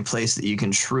 It's the only place that you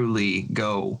can truly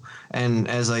go. And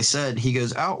as I said, he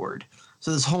goes outward.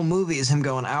 So this whole movie is him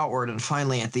going outward, and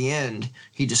finally at the end,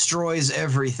 he destroys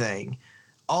everything.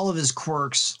 All of his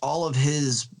quirks, all of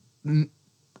his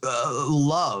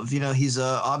love. You know,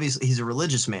 obviously he's a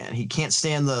religious man. He can't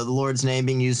stand the Lord's name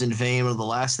being used in vain. One of the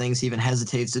last things he even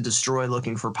hesitates to destroy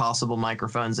looking for possible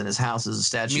microphones in his house is a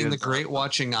statue. I mean, the great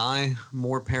watching eye,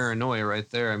 more paranoia right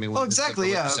there. I mean,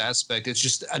 exactly, yeah. Aspect, it's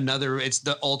just it's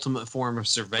the ultimate form of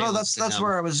surveillance. No, that's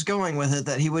where I was going with it,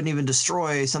 that he wouldn't even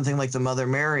destroy something like the Mother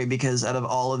Mary, because out of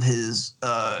all of his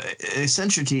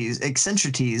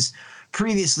eccentricities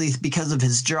previously, because of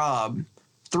his job,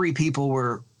 3 people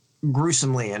were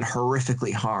gruesomely and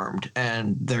horrifically harmed,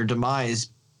 and their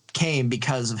demise came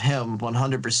because of him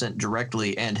 100%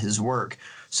 directly and his work.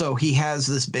 So he has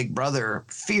this big brother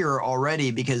fear already,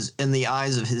 because in the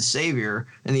eyes of his savior,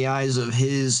 in the eyes of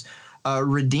his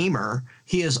redeemer,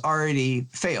 he has already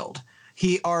failed.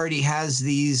 He already has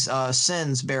these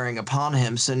sins bearing upon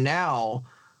him. So now,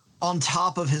 on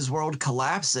top of his world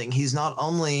collapsing, he's not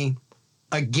only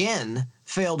again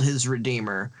failed his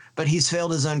redeemer, but he's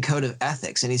failed his own code of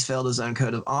ethics, and he's failed his own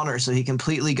code of honor. So he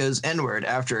completely goes inward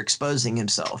after exposing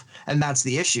himself. And that's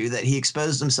the issue, that he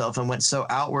exposed himself and went so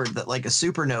outward that, like a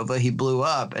supernova, he blew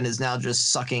up and is now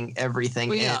just sucking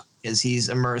everything in, as he's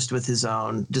immersed with his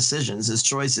own decisions, his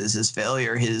choices, his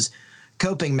failure, his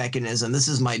coping mechanism. This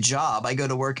is my job. I go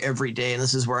to work every day, and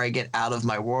this is where I get out of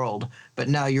my world. But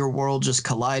now your world just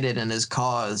collided and has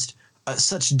caused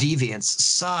such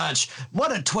deviance,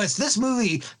 what a twist. This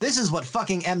movie, this is what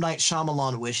fucking M. Night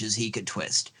Shyamalan wishes he could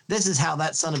twist. This is how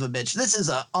that son of a bitch, this is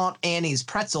a Aunt Annie's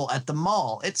pretzel at the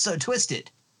mall. It's so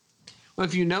twisted. Well,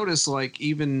 if you notice, like,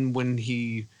 even when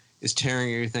he is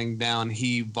tearing everything down,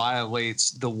 he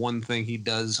violates the one thing he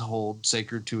does hold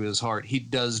sacred to his heart. He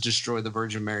does destroy the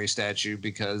Virgin Mary statue,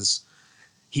 because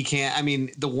he can't, I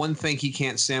mean, the one thing he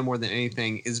can't stand more than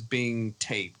anything is being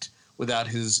taped without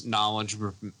his knowledge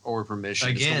or permission.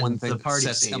 Again, it's the one thing that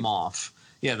sets him off.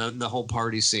 Yeah, the whole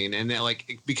party scene. And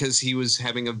because he was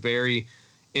having a very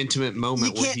intimate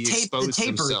moment where he exposed himself. You can't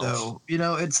tape the taper, though. You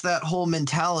know, it's that whole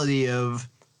mentality of,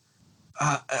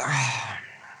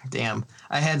 damn,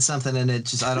 I had something and it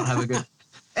just, I don't have a good,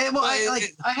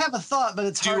 I have a thought, but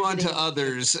it's hard. Do unto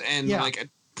others, and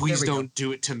please don't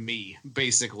do it to me,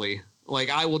 basically. Like,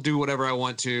 I will do whatever I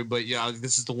want to, but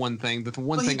this is the one thing. The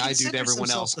one thing I do to everyone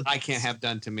else, I can't have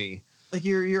done to me. Like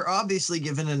you're obviously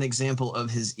given an example of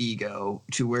his ego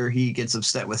to where he gets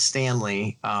upset with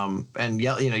Stanley, and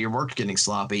your work's getting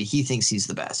sloppy. He thinks he's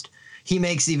the best. He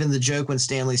makes even the joke when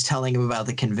Stanley's telling him about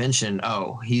the convention.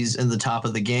 Oh, he's in the top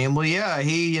of the game. Well, yeah,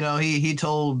 he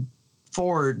told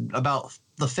Ford about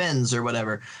the Finns or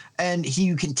whatever, and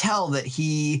you can tell that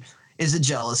he is a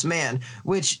jealous man,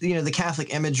 which the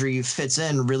Catholic imagery fits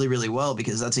in really, really well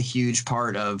because that's a huge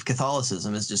part of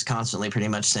Catholicism is just constantly pretty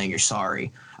much saying you're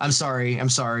sorry. I'm sorry. I'm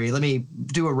sorry. Let me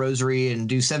do a rosary and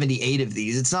do 78 of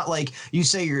these. It's not like you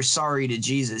say you're sorry to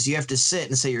Jesus. You have to sit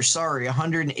and say you're sorry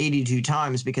 182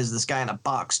 times because this guy in a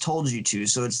box told you to.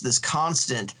 So it's this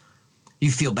constant. You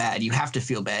feel bad. You have to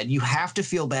feel bad. You have to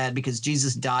feel bad because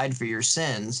Jesus died for your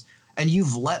sins. And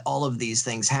you've let all of these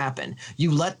things happen.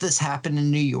 You let this happen in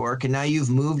New York, and now you've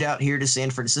moved out here to San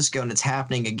Francisco, and it's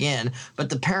happening again. But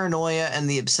the paranoia and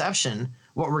the obsession,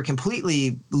 what we're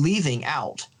completely leaving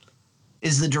out,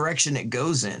 is the direction it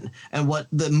goes in. And what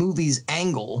the movie's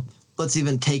angle, let's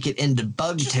even take it into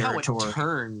bug just territory. How it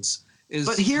turns is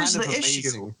but here's kind of the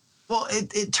amazing. issue. Well,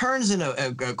 it turns in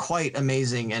a quite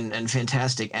amazing and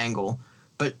fantastic angle.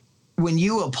 But when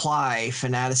you apply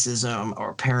fanaticism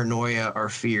or paranoia or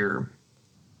fear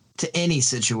to any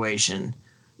situation,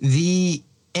 the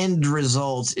end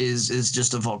result is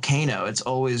just a volcano. It's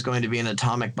always going to be an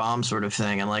atomic bomb sort of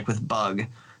thing. And like with Bug,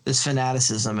 this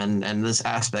fanaticism and this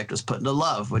aspect was put into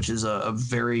love, which is a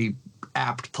very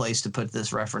apt place to put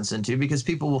this reference into because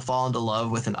people will fall into love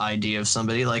with an idea of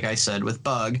somebody, like I said, with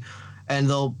Bug, and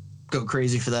they'll go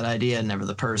crazy for that idea and never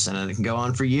the person. And it can go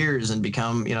on for years and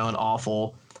become, an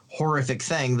awful horrific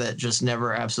thing that just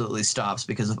never absolutely stops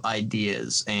because of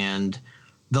ideas and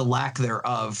the lack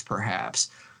thereof, perhaps.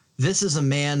 This is a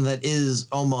man that is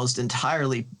almost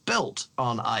entirely built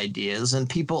on ideas, and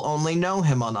people only know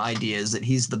him on ideas, that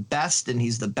he's the best and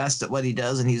he's the best at what he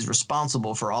does and he's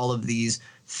responsible for all of these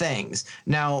things.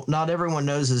 Now, not everyone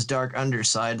knows his dark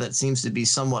underside that seems to be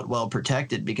somewhat well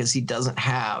protected because he doesn't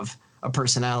have a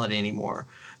personality anymore.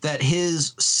 That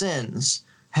his sins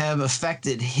have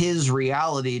affected his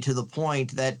reality to the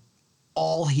point that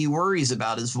all he worries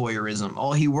about is voyeurism.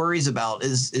 All he worries about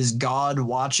is God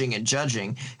watching and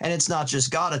judging. And it's not just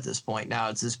God at this point now.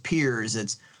 It's his peers.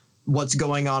 It's what's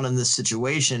going on in this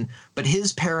situation. But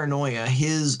his paranoia,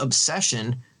 his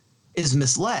obsession is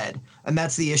misled. And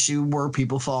that's the issue where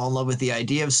people fall in love with the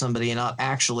idea of somebody and not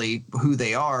actually who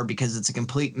they are because it's a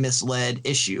complete misled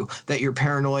issue that you're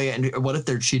paranoia and what if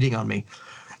they're cheating on me?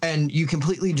 And you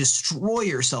completely destroy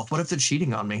yourself. What if they're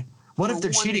cheating on me? What if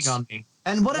they're cheating on me?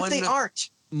 And what if they aren't?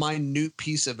 Minute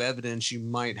piece of evidence you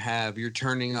might have, you're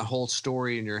turning a whole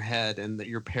story in your head and that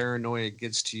your paranoia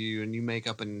gets to you and you make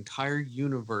up an entire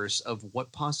universe of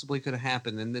what possibly could have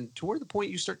happened. And then to where the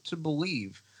point you start to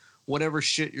believe whatever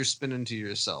shit you're spinning to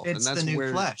yourself. It's and that's the new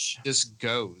where flesh. this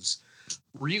goes.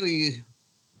 Really,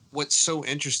 what's so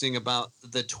interesting about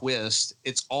the twist,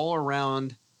 it's all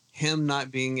around him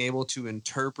not being able to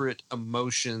interpret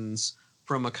emotions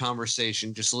from a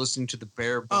conversation, just listening to the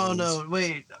bare bones. Oh, no,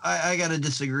 wait. I got to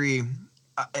disagree.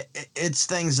 It's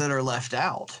things that are left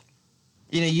out.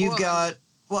 You've got...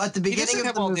 Well, at the beginning he doesn't of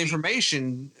have the all movie, the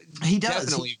information. He does.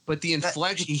 Definitely. But the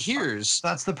inflection he hears...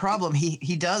 That's the problem.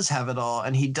 He does have it all,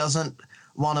 and he doesn't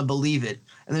want to believe it.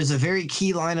 And there's a very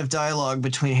key line of dialogue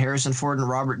between Harrison Ford and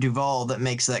Robert Duvall that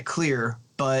makes that clear.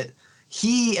 But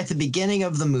he, at the beginning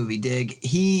of the movie,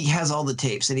 he has all the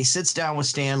tapes, and he sits down with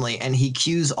Stanley, and he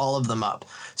cues all of them up.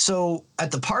 So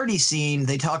at the party scene,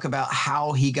 they talk about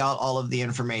how he got all of the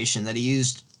information, that he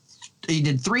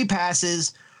did 3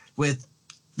 passes with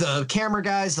the camera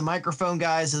guys, the microphone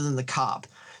guys, and then the cop.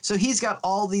 So he's got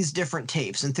all these different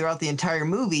tapes, and throughout the entire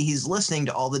movie, he's listening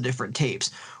to all the different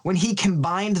tapes. When he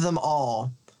combined them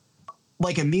all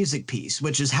like a music piece,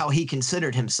 which is how he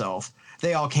considered himself,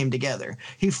 they all came together.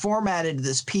 He formatted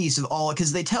this piece of all,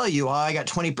 because they tell you, I got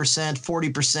 20%,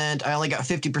 40%, I only got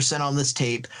 50% on this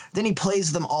tape. Then he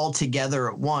plays them all together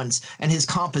at once, and his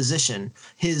composition,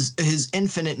 his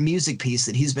infinite music piece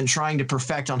that he's been trying to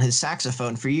perfect on his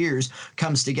saxophone for years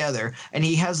comes together, and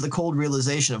he has the cold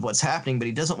realization of what's happening, but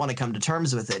he doesn't want to come to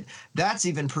terms with it. That's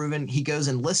even proven. He goes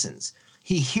and listens.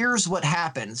 He hears what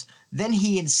happens, then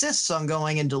he insists on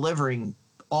going and delivering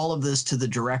all of this to the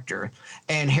director.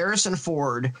 And Harrison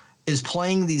Ford is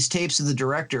playing these tapes to the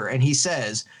director, and he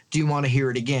says, "Do you want to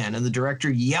hear it again?" And the director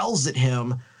yells at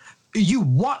him, "You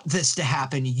want this to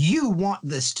happen. You want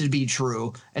this to be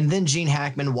true." And then Gene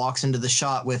Hackman walks into the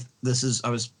shot with, I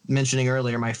was mentioning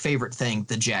earlier, my favorite thing,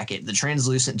 the jacket, the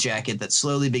translucent jacket that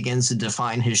slowly begins to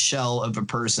define his shell of a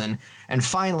person. And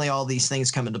finally, all these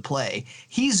things come into play.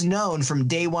 He's known from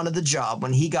day one of the job,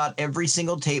 when he got every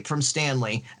single tape from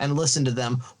Stanley and listened to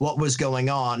them, what was going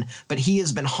on. But he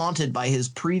has been haunted by his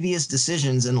previous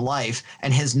decisions in life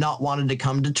and has not wanted to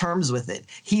come to terms with it.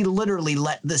 He literally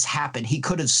let this happen. He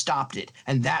could have stopped it.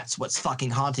 And that's what's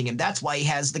fucking haunting him. That's why he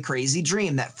has the crazy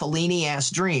dream, that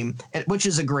Fellini-ass dream, which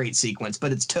is a great sequence,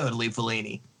 but it's totally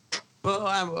Fellini. Well,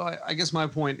 I guess my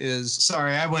point is.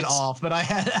 Sorry, I went off, but I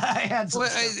had some.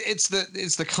 Well, it's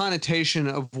the connotation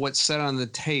of what's said on the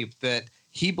tape, that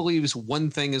he believes one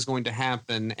thing is going to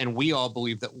happen, and we all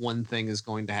believe that one thing is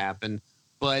going to happen,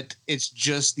 but it's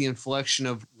just the inflection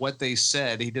of what they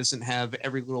said. He doesn't have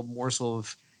every little morsel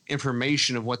of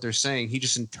information of what they're saying. He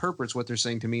just interprets what they're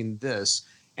saying to mean this.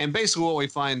 And basically what we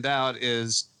find out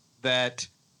is that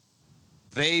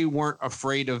they weren't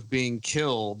afraid of being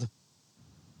killed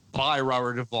by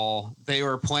Robert Duvall. They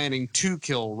were planning to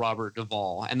kill Robert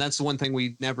Duvall. And that's the one thing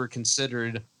we never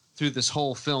considered through this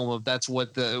whole film, of that's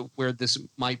what where this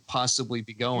might possibly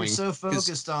be going. You're so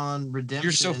focused on redemption.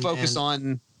 You're so focused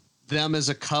on them as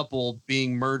a couple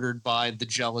being murdered by the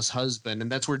jealous husband.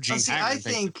 And that's where Gene Hackman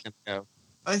thinks it's gonna go.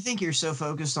 I think you're so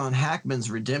focused on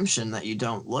Hackman's redemption that you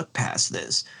don't look past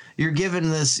this. You're given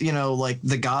this, like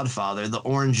The Godfather, the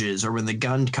oranges, or when the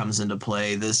gun comes into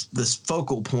play, this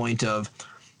focal point of,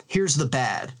 here's the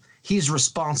bad. He's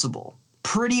responsible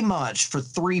pretty much for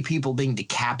 3 people being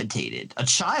decapitated. A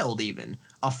child even.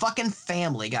 A fucking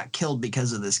family got killed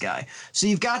because of this guy. So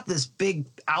you've got this big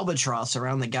albatross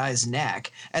around the guy's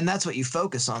neck, and that's what you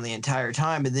focus on the entire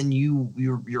time. And then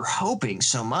you're hoping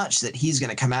so much that he's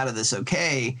going to come out of this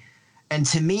okay. And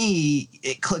to me,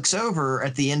 it clicks over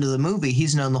at the end of the movie.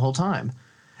 He's known the whole time.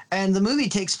 And the movie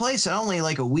takes place in only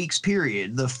like a week's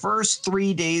period. The first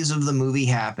 3 days of the movie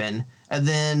happen, and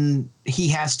then he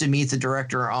has to meet the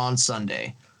director on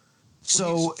Sunday.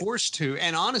 So he's forced to.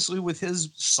 And honestly, with his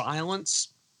silence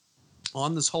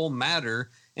on this whole matter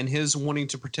and his wanting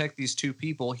to protect these 2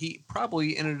 people, he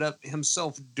probably ended up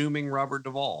himself dooming Robert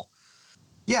Duvall.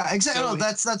 Yeah, exactly. So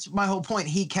that's my whole point.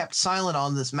 He kept silent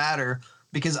on this matter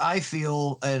because I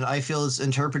feel it's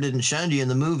interpreted and shown to you in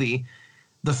the movie,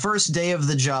 the first day of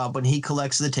the job when he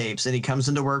collects the tapes and he comes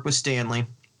into work with Stanley,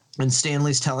 and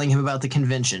Stanley's telling him about the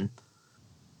convention.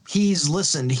 He's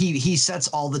listened. He sets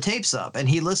all the tapes up and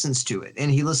he listens to it, and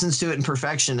he listens to it in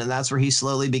perfection. And that's where he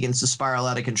slowly begins to spiral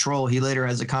out of control. He later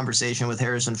has a conversation with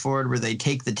Harrison Ford where they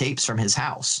take the tapes from his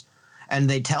house and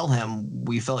they tell him,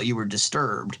 we felt you were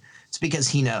disturbed. It's because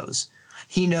he knows.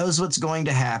 He knows what's going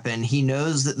to happen. He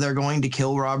knows that they're going to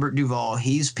kill Robert Duvall.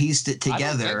 He's pieced it together.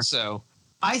 I don't think so.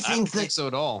 I don't think so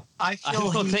at all. I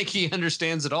don't think he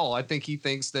understands at all. I think he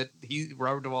thinks that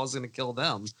Robert Duvall is going to kill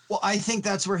them. Well, I think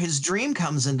that's where his dream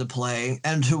comes into play,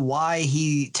 and to why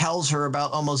he tells her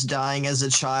about almost dying as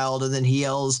a child, and then he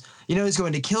yells, he's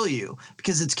going to kill you,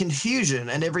 because it's confusion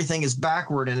and everything is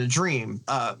backward in a dream.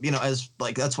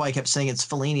 That's why I kept saying it's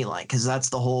Fellini-like, because that's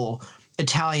the whole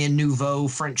Italian Nouveau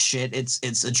French shit.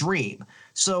 It's a dream.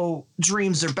 So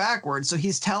dreams are backward. So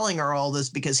he's telling her all this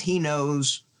because he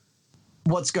knows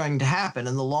what's going to happen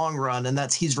in the long run,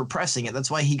 and he's repressing it.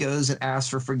 That's why he goes and asks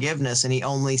for forgiveness, and he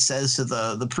only says to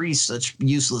the priest such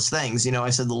useless things. I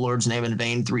said the Lord's name in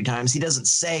vain 3 times. He doesn't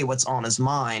say what's on his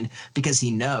mind because he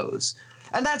knows.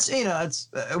 And that's, it's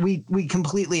we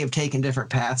completely have taken different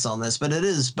paths on this, but it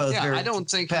is both. Yeah, I don't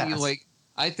think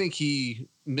I think he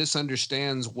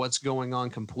misunderstands what's going on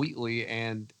completely,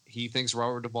 and he thinks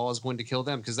Robert Duvall is going to kill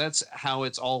them, because that's how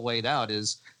it's all laid out,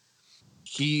 is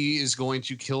he is going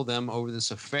to kill them over this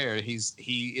affair. He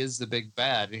is the big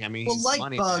bad. I mean, well, he's like the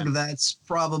money Bug, man. That's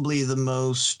probably the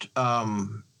most but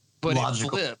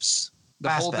logical. it flips. The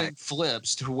aspect. whole thing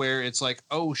flips to where it's like,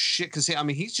 oh shit, because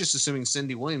he's just assuming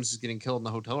Cindy Williams is getting killed in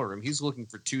the hotel room. He's looking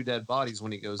for 2 dead bodies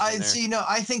when he goes in there.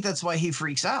 I think that's why he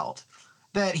freaks out.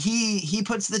 That he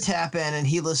puts the tap in and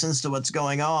he listens to what's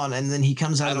going on, and then he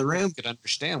comes out of the room. He could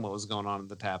understand what was going on in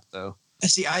the tap, though.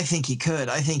 See, I think he could.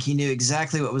 I think he knew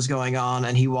exactly what was going on,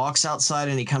 and he walks outside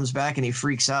and he comes back and he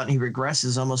freaks out and he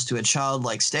regresses almost to a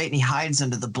childlike state, and he hides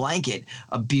under the blanket.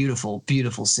 A beautiful,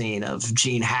 beautiful scene of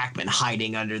Gene Hackman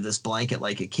hiding under this blanket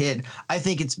like a kid. I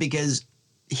think it's because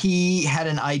he had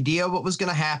an idea what was going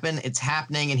to happen. It's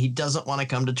happening, and he doesn't want to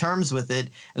come to terms with it,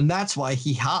 and that's why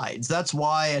he hides. That's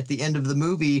why at the end of the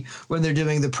movie, when they're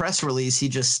doing the press release, he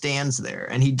just stands there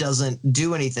and he doesn't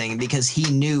do anything, because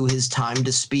he knew his time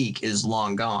to speak is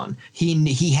long gone.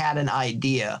 He had an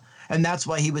idea, And that's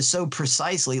why he was so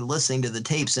precisely listening to the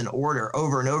tapes in order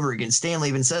over and over again. Stanley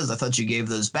even says, I thought you gave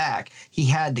those back. He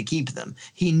had to keep them.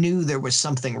 He knew there was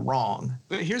something wrong.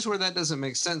 But here's where that doesn't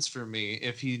make sense for me.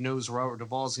 If he knows Robert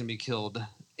Duvall is going to be killed,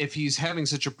 if he's having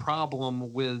such a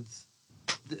problem with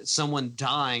someone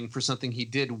dying for something he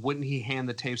did, wouldn't he hand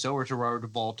the tapes over to Robert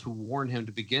Duvall to warn him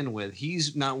to begin with?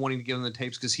 He's not wanting to give him the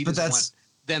tapes because he doesn't want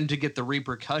them to get the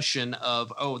repercussion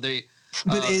of,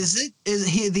 But is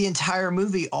he the entire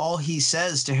movie? All he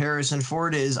says to Harrison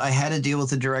Ford is, "I had to deal with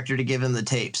the director to give him the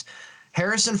tapes."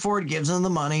 Harrison Ford gives him the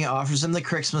money, offers him the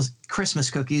Christmas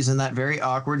cookies in that very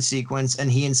awkward sequence,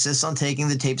 and he insists on taking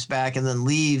the tapes back and then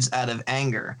leaves out of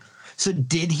anger. So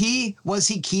was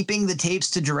he keeping the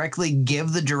tapes to directly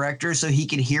give the director so he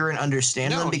could hear and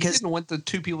understand them? Because he didn't want the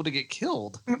two people to get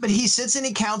killed. But he sits and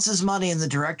he counts his money, and the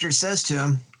director says to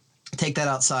him, "Take that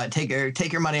outside. Take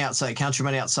your money outside. Count your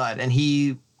money outside." And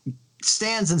he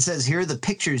stands and says, "Here are the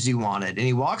pictures you wanted." And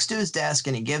he walks to his desk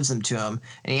and he gives them to him,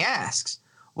 and he asks,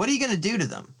 "What are you going to do to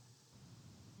them?"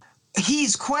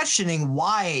 He's questioning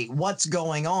what's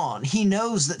going on. He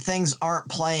knows that things aren't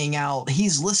playing out.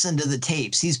 He's listened to the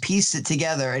tapes. He's pieced it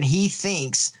together, and he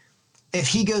thinks if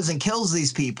he goes and kills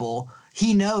these people,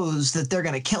 he knows that they're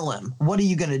going to kill him. What are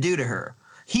you going to do to her?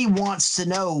 He wants to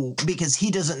know because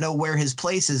he doesn't know where his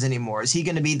place is anymore. Is he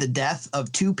going to be the death of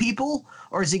two people,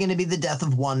 or is he going to be the death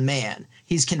of one man?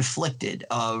 He's conflicted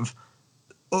of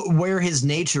where his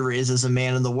nature is as a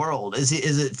man in the world. Is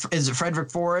it Frederick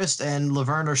Forrest and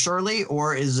Laverne or Shirley,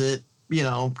 or is it,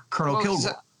 Colonel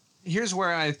Kilgore? Here's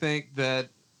where I think that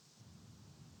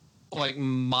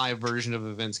my version of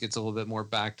events gets a little bit more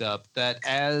backed up. That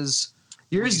as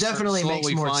yours definitely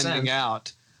makes more sense.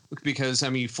 Out, because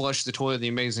you flush the toilet, the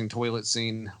amazing toilet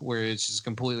scene where it's just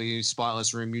completely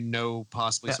spotless room.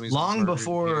 Possibly somebody's long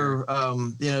before,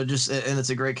 and it's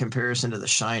a great comparison to The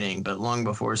Shining, but long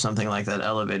before something like that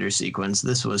elevator sequence,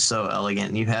 this was so elegant.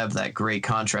 And you have that great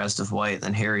contrast of white,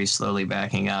 then Harry's slowly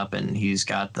backing up, and he's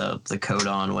got the coat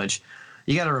on, which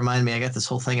you got to remind me. I got this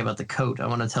whole thing about the coat. I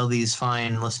want to tell these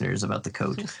fine listeners about the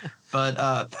coat, but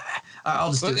I'll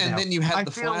just do it now. And then you have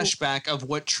the flashback of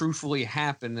what truthfully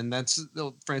happened, and that's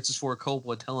Francis Ford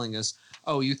Coppola telling us,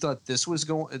 "Oh, you thought this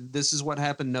is what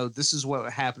happened? No, this is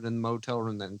what happened in the motel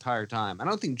room the entire time." I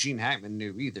don't think Gene Hackman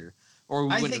knew either, or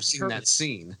we wouldn't have seen that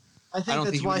scene. I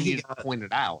don't think he got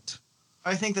pointed out.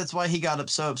 I think that's why he got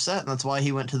so upset, and that's why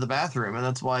he went to the bathroom, and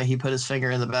that's why he put his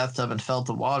finger in the bathtub and felt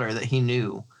the water that he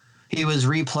knew. He was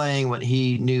replaying what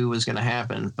he knew was going to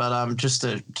happen, but just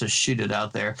to shoot it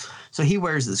out there. So he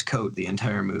wears this coat the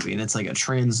entire movie, and it's like a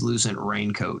translucent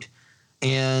raincoat.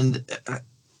 And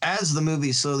as the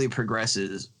movie slowly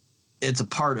progresses, it's a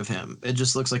part of him. It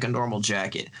just looks like a normal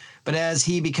jacket. But as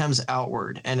he becomes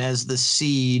outward, and as the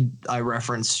seed I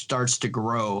referenced starts to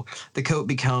grow, the coat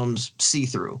becomes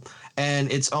see-through. And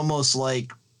it's almost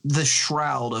like the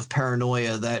shroud of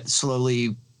paranoia that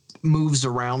slowly moves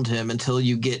around him until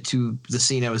you get to the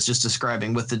scene I was just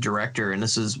describing with the director, and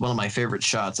this is one of my favorite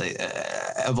shots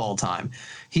of all time.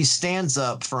 He stands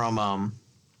up from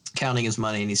counting his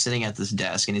money, and he's sitting at this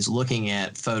desk, and he's looking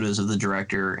at photos of the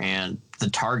director and the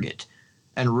target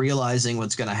and realizing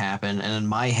what's going to happen. And in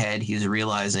my head, he's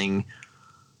realizing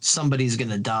somebody's going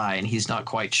to die, and he's not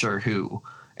quite sure who.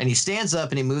 And he stands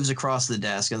up and he moves across the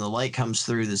desk, and the light comes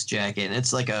through this jacket, and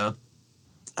it's like a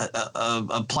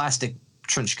plastic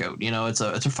trench coat. It's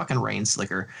a fucking rain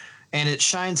slicker, and it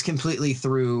shines completely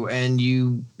through, and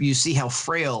you see how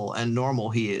frail and normal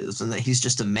he is, and that he's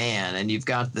just a man. And you've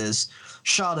got this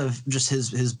shot of just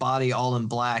his body all in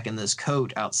black and this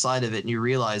coat outside of it, and you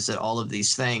realize that all of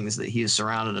these things that he has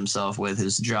surrounded himself with,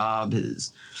 his job,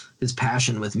 his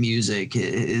passion with music,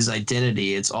 his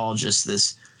identity, it's all just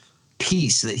this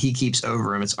piece that he keeps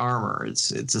over him. It's armor.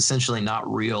 It's essentially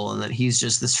not real, and that he's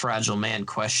just this fragile man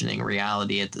questioning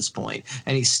reality at this point.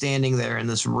 And he's standing there in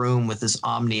this room with this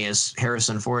ominous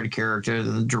Harrison Ford character,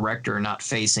 and the director not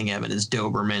facing him, and his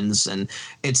Dobermans, and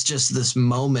it's just this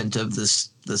moment of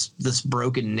this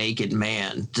broken, naked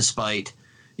man, despite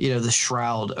the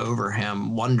shroud over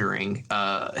him, wondering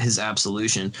his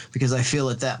absolution, because I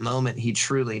feel at that moment he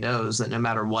truly knows that no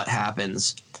matter what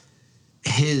happens,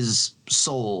 his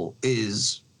soul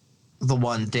is the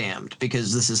one damned,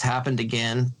 because this has happened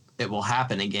again. It will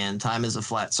happen again. Time is a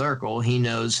flat circle. He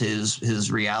knows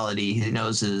his reality. He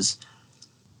knows his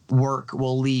work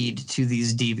will lead to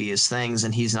these devious things,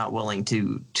 and he's not willing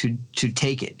to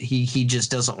take it. He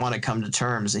just doesn't want to come to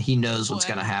terms, and he knows what's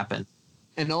going to happen.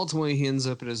 And ultimately, he ends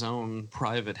up in his own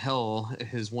private hell.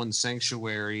 His one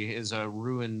sanctuary is a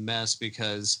ruined mess,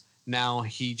 because now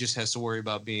he just has to worry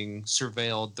about being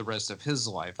surveilled the rest of his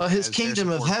life. Well, his kingdom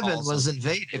of heaven was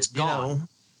invaded. It's gone.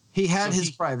 He had So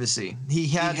his privacy. He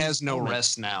has his no moment.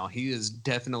 rest now. He is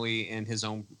definitely in his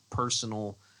own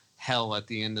personal hell at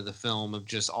the end of the film of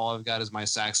just all I've got is my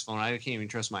saxophone. I can't even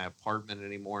trust my apartment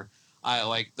anymore. I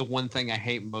like the one thing I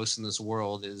hate most in this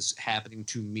world is happening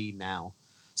to me now.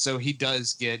 So he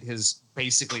does get his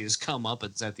basically his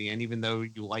comeuppance at the end, even though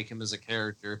you like him as a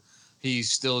character, he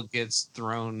still gets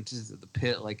thrown to the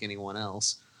pit like anyone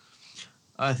else.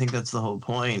 I think that's the whole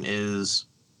point is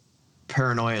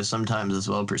paranoia sometimes is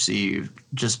well perceived.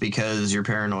 Just because you're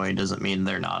paranoid doesn't mean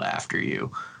they're not after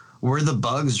you. Were the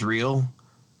bugs real?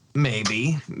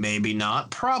 Maybe, maybe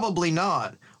not. Probably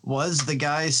not. Was the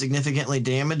guy significantly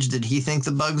damaged? Did he think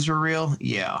the bugs were real?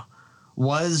 Yeah.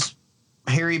 Was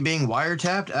Harry being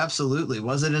wiretapped? Absolutely.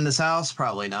 Was it in his house?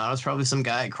 Probably not. It was probably some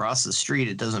guy across the street.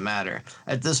 It doesn't matter.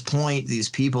 At this point, these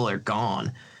people are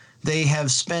gone. They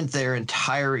have spent their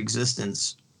entire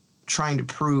existence trying to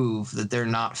prove that they're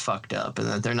not fucked up and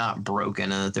that they're not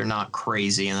broken and that they're not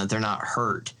crazy and that they're not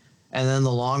hurt. And then in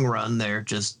the long run, they're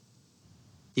just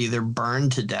either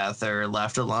burned to death or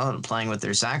left alone playing with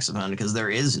their saxophone because there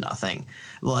is nothing.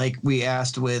 Like we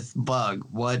asked with Bug,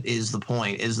 what is the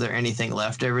point? Is there anything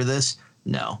left over this?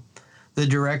 No. The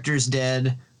director's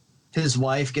dead. His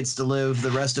wife gets to live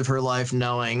the rest of her life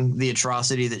knowing the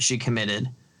atrocity that she committed.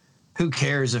 Who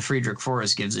cares if Friedrich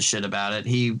Forrest gives a shit about it?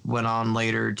 He went on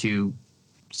later to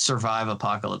survive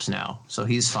Apocalypse Now, so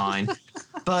he's fine.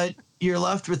 But you're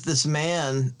left with this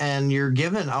man, and you're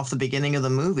given off the beginning of the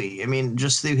movie. I mean,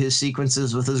 just through his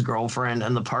sequences with his girlfriend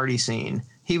and the party scene,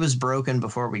 he was broken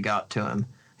before we got to him.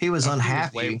 He was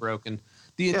unhappy. He was way broken.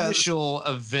 The initial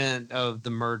event of the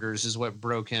murders is what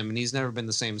broke him, and he's never been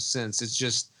the same since. It's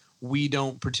just we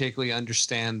don't particularly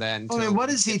understand that until what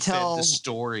does he tell the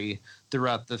story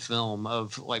throughout the film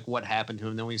of like what happened to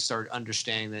him. Then we start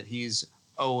understanding that he's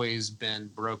always been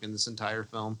broken this entire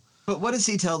film. But what does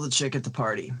he tell the chick at the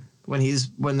party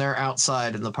when they're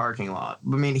outside in the parking lot?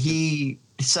 I mean, he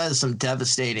says some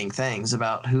devastating things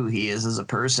about who he is as a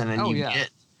person, and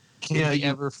can you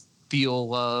ever feel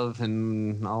love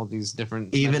and all these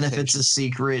different even if it's a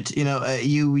secret,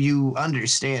 you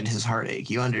understand his heartache.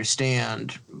 You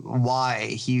understand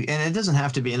why and it doesn't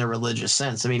have to be in a religious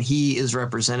sense. I mean, he is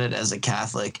represented as a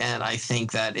Catholic, and I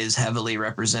think that is heavily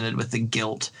represented with the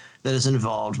guilt that is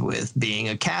involved with being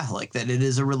a Catholic, that it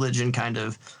is a religion kind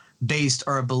of based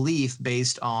or a belief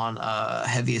based on a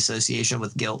heavy association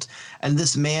with guilt. And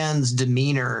this man's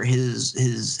demeanor,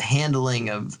 his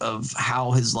handling of how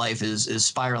his life is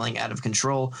spiraling out of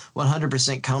control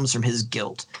 100% comes from his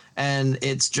guilt. And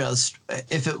it's just,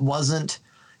 if it wasn't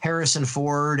Harrison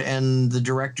Ford and the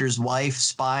director's wife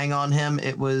spying on him,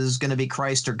 it was going to be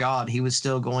Christ or God. He was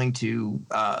still going to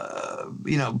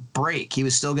break. He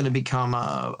was still going to become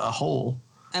a hole.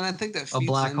 And I think that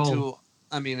feeds into,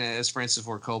 I mean, as Francis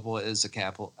Ford Coppola is a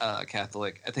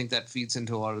Catholic, I think that feeds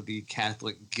into a lot of the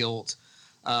Catholic guilt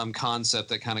concept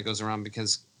that kind of goes around,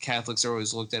 because Catholics are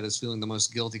always looked at as feeling the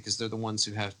most guilty because they're the ones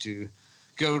who have to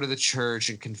go to the church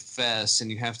and confess,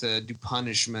 and you have to do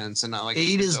punishments and not like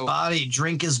eat his body,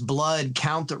 drink his blood,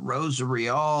 count the rosary,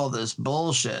 all this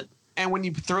bullshit. And when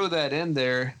you throw that in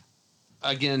there,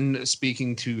 again,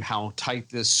 speaking to how tight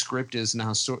this script is and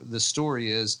how the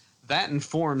story is, that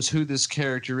informs who this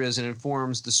character is and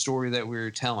informs the story that we're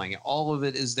telling. All of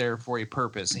it is there for a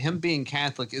purpose. Him being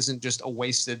Catholic isn't just a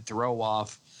wasted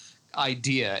throw-off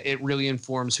idea. It really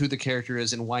informs who the character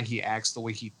is and why he acts the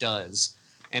way he does.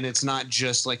 And it's not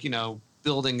just like,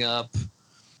 building up.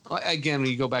 Again, when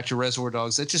you go back to Reservoir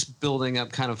Dogs, it's just building up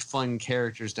kind of fun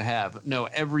characters to have. No,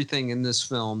 everything in this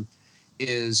film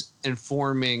is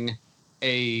informing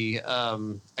a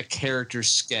character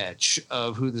sketch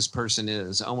of who this person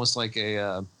is, almost like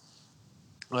a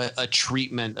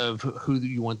treatment of who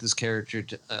you want this character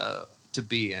to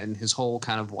be, and his whole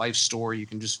kind of life story. You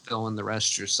can just fill in the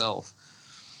rest yourself.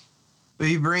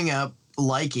 You bring up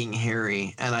liking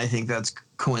Harry, and I think that's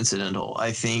coincidental.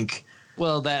 I think.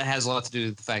 Well, that has a lot to do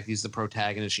with the fact he's the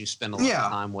protagonist. You spend a lot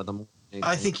of time with him.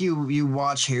 I think you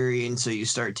watch Harry, and so you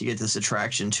start to get this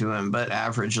attraction to him. But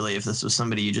averagely, if this was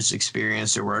somebody you just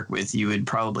experienced or work with, you would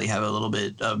probably have a little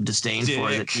bit of disdain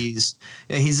for it. He's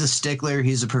a stickler.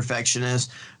 He's a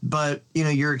perfectionist. But,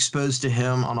 you're exposed to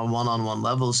him on a one-on-one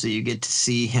level, so you get to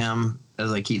see him,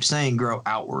 as I keep saying, grow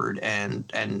outward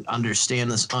and understand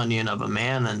this onion of a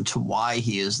man and to why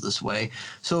he is this way.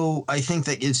 So I think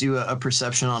that gives you a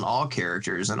perception on all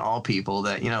characters and all people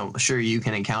that, sure, you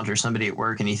can encounter somebody at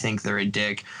work and you think they're a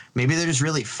dick. Maybe they're just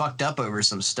really fucked up over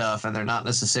some stuff and they're not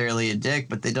necessarily a dick,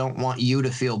 but they don't want you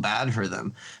to feel bad for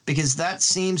them, because that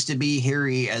seems to be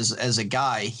Harry as a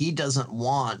guy. He doesn't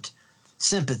want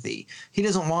sympathy. He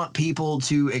doesn't want people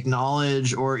to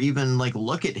acknowledge or even like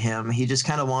look at him. He just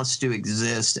kind of wants to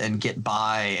exist and get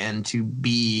by and to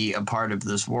be a part of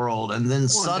this world. And then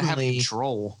suddenly to have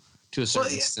control to a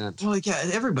certain extent. Well, yeah,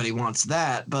 everybody wants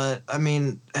that, but I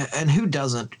mean, and who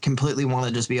doesn't completely want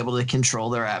to just be able to control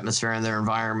their atmosphere and their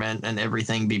environment and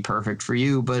everything be perfect for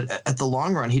you? But at the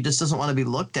long run, he just doesn't want to be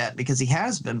looked at because he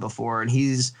has been before, and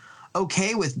he's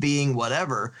okay with being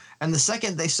whatever. And the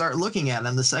second they start looking at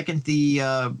him, the second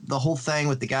the whole thing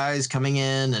with the guys coming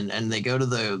in and they go to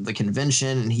the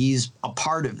convention and he's a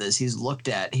part of this, he's looked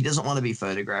at, he doesn't want to be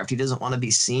photographed, he doesn't want to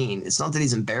be seen. It's not that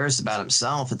he's embarrassed about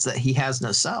himself, it's that he has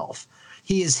no self.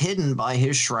 He is hidden by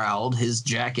his shroud, his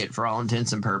jacket for all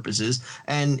intents and purposes,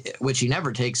 and which he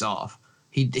never takes off.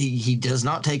 He does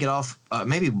not take it off,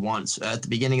 maybe once at the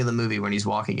beginning of the movie when he's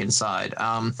walking inside.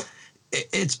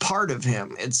 It's part of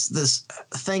him. It's this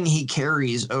thing he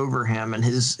carries over him, and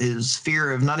his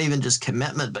fear of not even just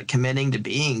commitment, but committing to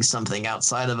being something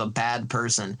outside of a bad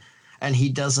person. And he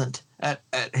doesn't, at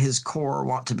his core,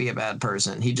 want to be a bad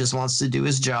person. He just wants to do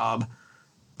his job,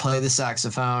 play the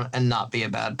saxophone, and not be a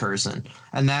bad person.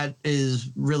 And that is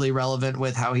really relevant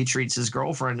with how he treats his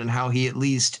girlfriend and how he, at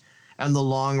least in the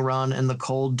long run, in the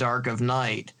cold dark of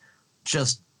night,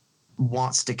 just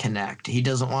wants to connect. He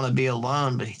doesn't want to be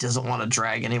alone, but he doesn't want to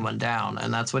drag anyone down,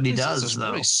 and that's what he does. He's though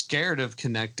really scared of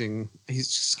connecting. He's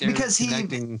scared because of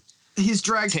connecting. He's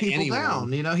dragged people anyone.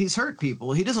 down. You know, he's hurt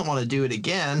people. He doesn't want to do it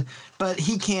again, but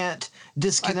he can't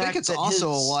disconnect. I think it's also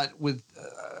a lot with,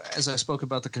 as I spoke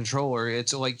about the controller,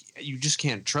 it's like you just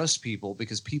can't trust people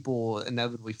because people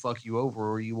inevitably fuck you over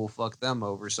or you will fuck them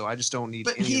over. So I just don't need.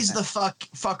 But he's the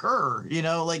fucker, you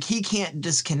know, like he can't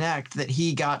disconnect that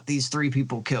he got these 3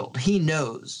 people killed. He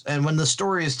knows. And when the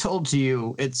story is told to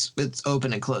you, it's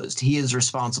open and closed. He is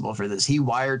responsible for this. He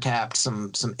wiretapped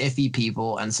some iffy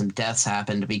people and some deaths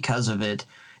happened because of it.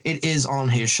 It is on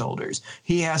his shoulders.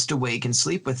 He has to wake and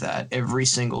sleep with that every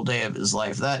single day of his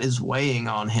life. That is weighing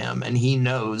on him, and he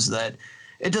knows that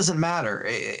it doesn't matter.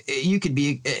 You could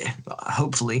be,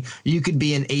 hopefully, you could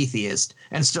be an atheist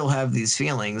and still have these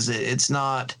feelings. It's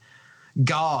not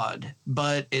God,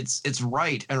 but it's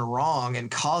right and wrong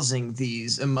and causing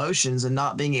these emotions and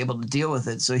not being able to deal with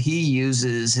it. So he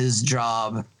uses his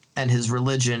job and his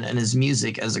religion and his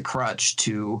music as a crutch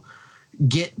to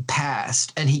get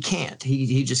past, and he can't.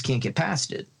 He just can't get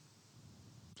past it.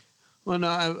 Well,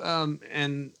 no,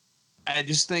 and I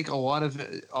just think a lot of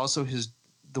it, also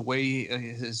the way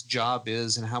his job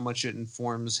is and how much it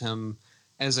informs him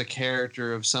as a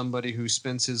character of somebody who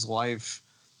spends his life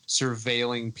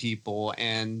surveilling people,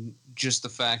 and just the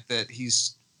fact that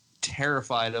he's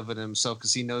terrified of it himself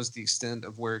because he knows the extent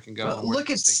of where it can go. Well, look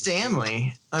at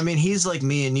Stanley. I mean, he's like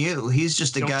me and you. He's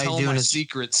just a guy doing his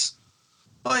secrets.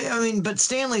 Well, I mean, but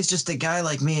Stanley's just a guy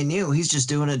like me and you. He's just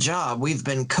doing a job. We've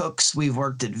been cooks. We've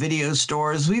worked at video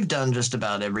stores. We've done just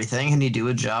about everything. And you do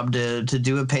a job to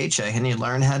do a paycheck, and you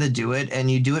learn how to do it, and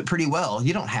you do it pretty well.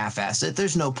 You don't half-ass it.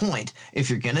 There's no point.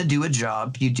 If you're going to do a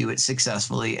job, you do it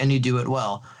successfully, and you do it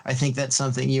well. I think that's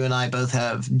something you and I both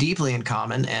have deeply in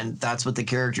common, and that's what the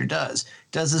character does.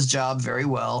 Does his job very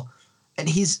well. And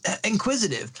he's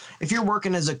inquisitive. If you're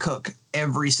working as a cook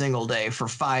every single day for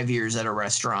 5 years at a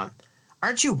restaurant,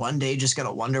 aren't you one day just going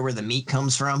to wonder where the meat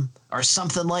comes from or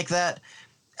something like that?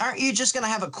 Aren't you just going to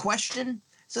have a question?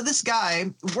 So this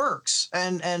guy works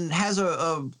and has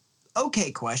a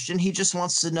okay question. He just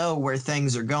wants to know where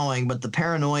things are going. But the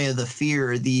paranoia, the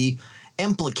fear, the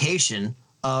implication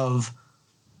of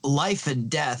life and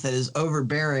death that is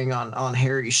overbearing on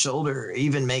Harry's shoulder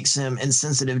even makes him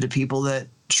insensitive to people that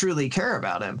truly care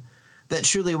about him, that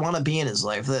truly want to be in his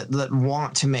life, that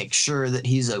want to make sure that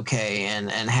he's okay and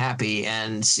happy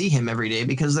and see him every day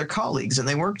because they're colleagues and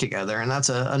they work together. And that's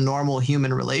a normal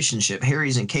human relationship.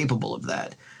 Harry's incapable of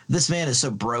that. This man is so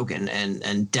broken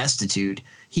and destitute.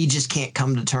 He just can't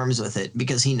come to terms with it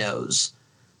because he knows.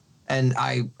 And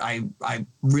I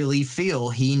really feel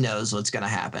he knows what's going to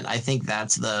happen. I think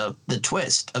that's the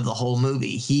twist of the whole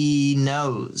movie. He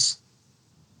knows.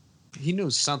 He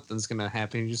knows something's going to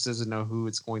happen. He just doesn't know who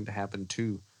it's going to happen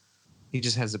to. He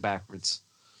just has it backwards.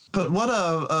 But what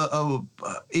a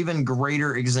even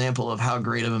greater example of how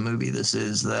great of a movie this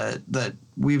is, that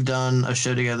we've done a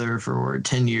show together for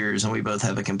 10 years and we both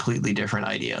have a completely different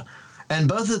idea. And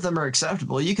both of them are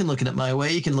acceptable. You can look at it my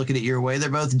way. You can look at it your way. They're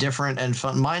both different and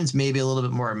fun. Mine's maybe a little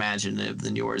bit more imaginative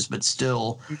than yours, but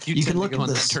still, you can look at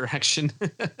this direction.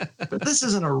 But this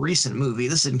isn't a recent movie.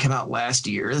 This didn't come out last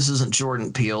year. This isn't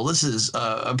Jordan Peele. This is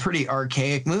a pretty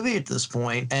archaic movie at this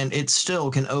point, and it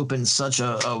still can open such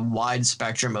a wide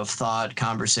spectrum of thought,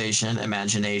 conversation,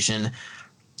 imagination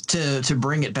to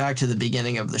bring it back to the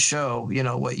beginning of the show, you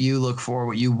know, what you look for,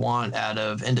 what you want out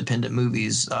of independent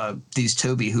movies, these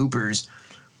Tobe Hoopers.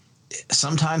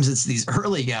 Sometimes it's these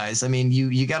early guys. I mean,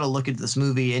 you got to look at this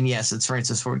movie, and yes, it's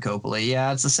Francis Ford Coppola.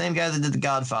 Yeah, it's the same guy that did The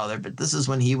Godfather, but this is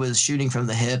when he was shooting from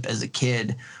the hip as a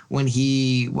kid, when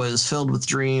he was filled with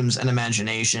dreams and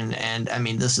imagination. And I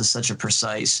mean, this is such a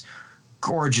precise,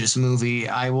 gorgeous movie.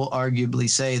 I will arguably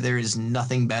say there is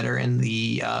nothing better in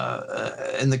the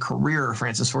career of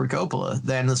Francis Ford Coppola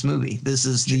than this movie. This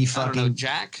is the fucking I don't know,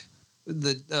 Jack.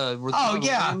 Oh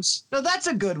yeah, Williams. No, that's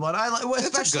a good one. I like,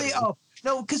 especially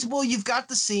no, because you've got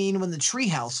the scene when the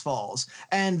treehouse falls,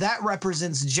 and that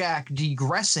represents Jack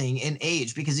degressing in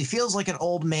age because he feels like an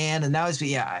old man, and now he's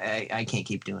I can't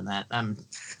keep doing that.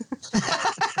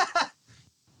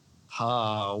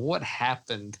 What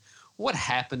happened? What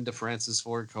happened to Francis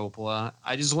Ford Coppola?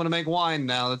 I just want to make wine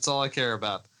now. That's all I care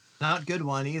about. Not good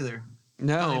wine either.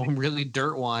 No, really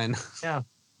dirt wine. Yeah.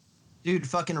 Dude,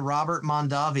 fucking Robert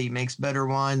Mondavi makes better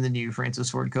wine than you,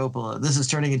 Francis Ford Coppola. This is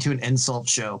turning into an insult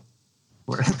show.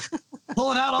 We're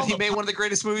pulling out all He made one of the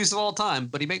greatest movies of all time,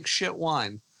 but he makes shit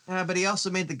wine. Yeah, but he also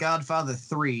made The Godfather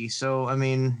 3. So, I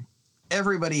mean,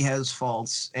 everybody has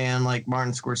faults. And like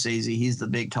Martin Scorsese, he's the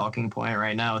big talking point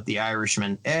right now with The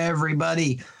Irishman.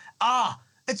 Everybody,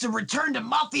 it's a return to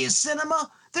mafia cinema.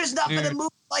 There's not been a movie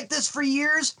like this for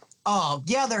years. Oh,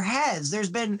 yeah, there has.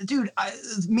 There's been, dude,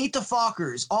 Meet the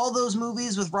Fockers. All those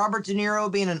movies with Robert De Niro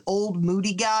being an old,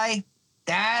 moody guy.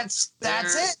 That's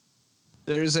it.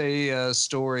 There's a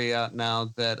story out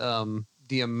now that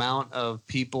the amount of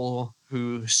people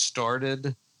who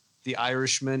started The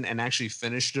Irishman and actually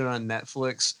finished it on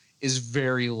Netflix is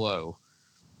very low.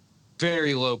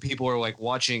 Very low. People are like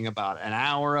watching about an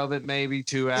hour of it, maybe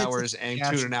 2 hours, and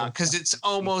tuning out because it's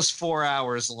almost 4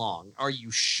 hours long. Are you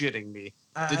shitting me?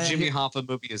 The Jimmy Hoffa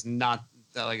movie is not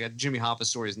like a Jimmy Hoffa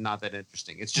story is not that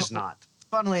interesting. It's just not.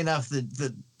 Funnily enough,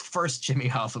 the first Jimmy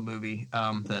Hoffa movie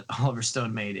that Oliver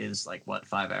Stone made is like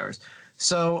 5 hours.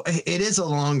 So it is a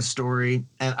long story,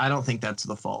 and I don't think that's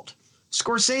the fault.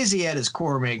 Scorsese at his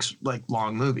core makes like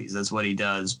long movies. That's what he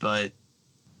does, but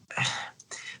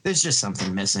there's just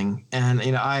something missing. And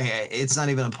you know, it's not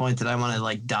even a point that I want to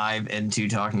like dive into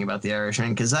talking about The Irishman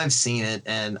because I've seen it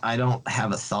and I don't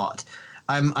have a thought.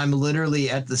 I'm literally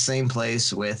at the same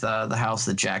place with the house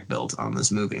that Jack built on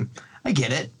this movie. I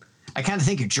get it. I kind of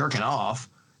think you're jerking off.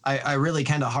 I really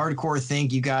kind of hardcore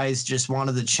think you guys just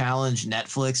wanted to challenge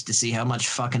Netflix to see how much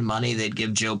fucking money they'd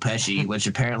give Joe Pesci, which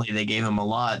apparently they gave him a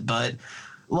lot. But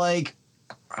like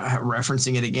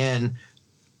referencing it again,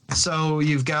 so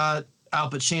you've got Al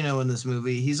Pacino in this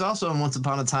movie. He's also in Once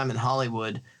Upon a Time in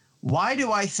Hollywood. Why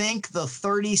do I think the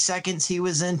 30 seconds he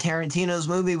was in Tarantino's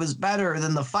movie was better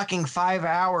than the fucking 5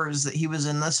 hours that he was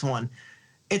in this one?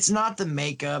 It's not the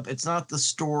makeup. It's not the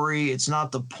story. It's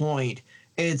not the point.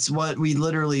 It's what we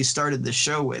literally started the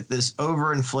show with, this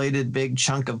overinflated big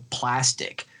chunk of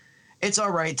plastic. It's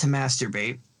all right to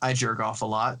masturbate. I jerk off a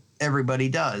lot. Everybody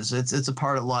does. It's a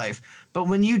part of life. But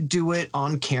when you do it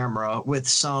on camera with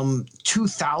some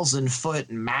 2,000-foot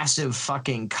massive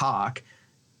fucking cock,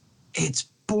 it's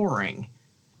boring.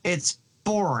 It's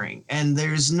boring. And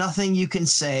there's nothing you can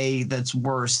say that's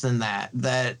worse than that.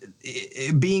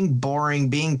 Being boring,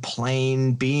 being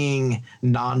plain, being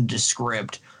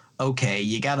nondescript. Okay,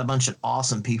 you got a bunch of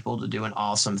awesome people to do an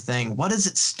awesome thing. What does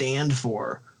it stand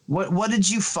for? What did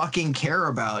you fucking care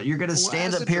about? You're gonna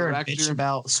stand up here and bitch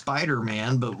about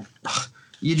Spider-Man, but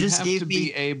you just gave me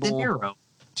be able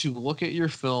to look at your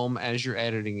film as you're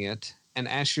editing it and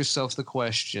ask yourself the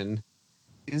question: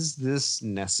 is this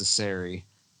necessary?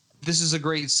 This is a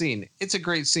great scene. It's a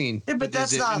great scene. Yeah, but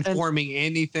that's not informing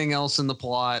anything else in the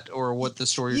plot or what the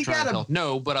story you're trying to tell.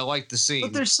 No, but I like the scene.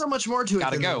 But there's so much more to it.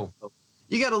 Gotta go.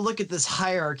 You got to look at this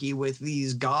hierarchy with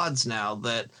these gods now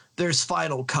that there's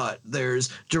Final Cut, there's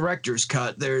Director's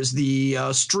Cut, there's the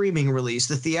streaming release,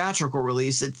 the theatrical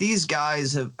release, that these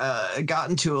guys have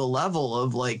gotten to a level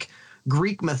of like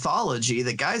Greek mythology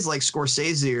that guys like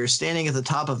Scorsese are standing at the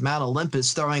top of Mount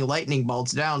Olympus throwing lightning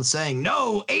bolts down saying,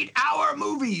 no, 8-hour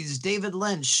movies, David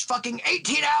Lynch, fucking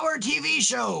 18-hour TV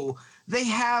show. They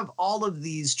have all of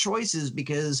these choices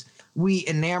because we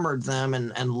enamored them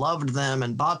and loved them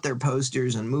and bought their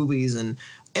posters and movies and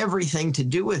everything to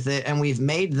do with it. And we've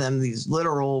made them these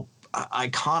literal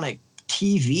iconic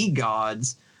TV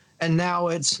gods. And now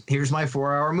it's, here's my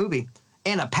 4-hour movie.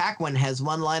 Anna Paquin has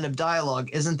one line of dialogue.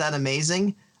 Isn't that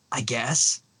amazing? I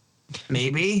guess.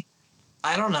 Maybe.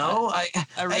 I don't know.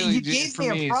 You gave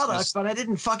me a product, but I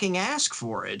didn't fucking ask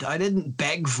for it. I didn't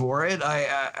beg for it.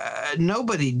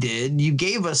 Nobody did. You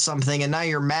gave us something, and now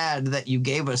you're mad that you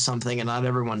gave us something, and not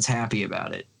everyone's happy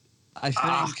about it. I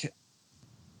think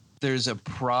there's a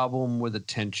problem with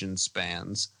attention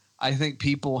spans. I think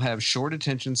people have short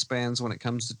attention spans when it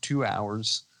comes to 2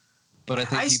 hours, but I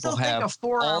think people have a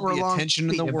 4 all hour the long attention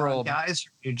in the world. guys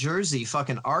from New Jersey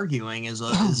fucking arguing is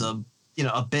a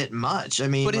a bit much. I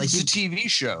mean, but it's a TV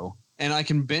show, and I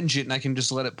can binge it and I can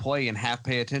just let it play and half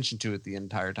pay attention to it the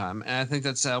entire time. And I think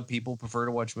that's how people prefer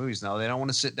to watch movies now. They don't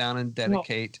want to sit down and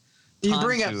dedicate. You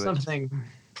bring up something.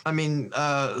 I mean,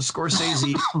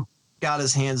 Scorsese got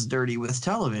his hands dirty with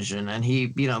television, and he,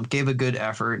 gave a good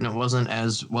effort, and it wasn't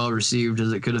as well received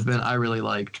as it could have been. I really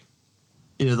liked,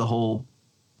 the whole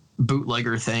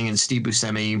bootlegger thing and Steve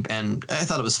Buscemi, and I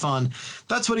thought it was fun.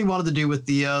 That's what he wanted to do with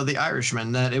the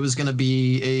Irishman. That it was going to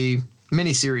be a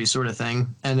miniseries sort of thing,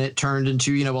 and it turned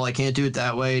into, well, I can't do it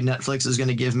that way. Netflix is going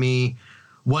to give me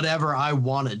whatever I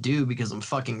want to do because I'm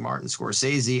fucking Martin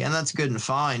Scorsese, and that's good and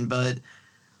fine, but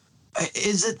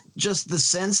is it just the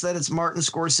sense that it's Martin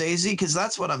Scorsese? Because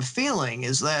that's what I'm feeling,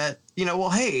 is that, well,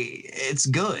 hey, it's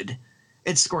good.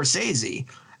 It's Scorsese.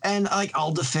 And,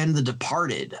 I'll defend The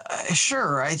Departed.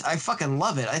 Sure, I fucking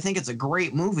love it. I think it's a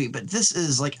great movie, but this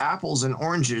is like apples and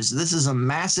oranges. This is a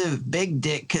massive, big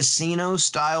dick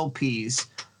casino-style piece.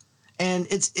 And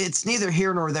it's neither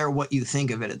here nor there what you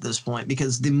think of it at this point,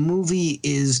 because the movie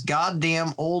is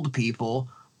goddamn old people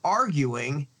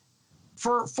arguing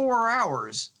for 4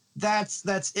 hours.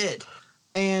 That's it.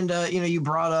 And, you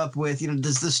brought up with,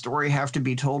 does this story have to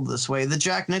be told this way? The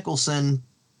Jack Nicholson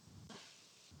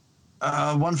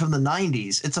one from the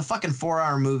 90s. It's a fucking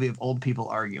 4-hour movie of old people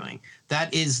arguing.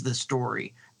 That is the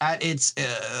story. At its,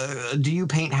 do you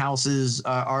paint houses?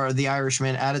 Are The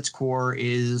Irishman at its core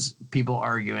is people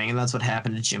arguing, and that's what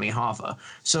happened to Jimmy Hoffa.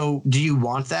 So, do you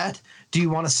want that? Do you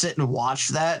want to sit and watch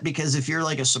that? Because if you're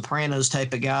like a Sopranos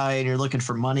type of guy and you're looking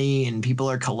for money and people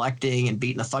are collecting and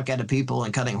beating the fuck out of people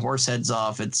and cutting horse heads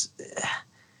off, it's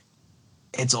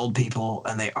old people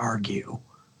and they argue.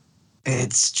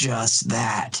 It's just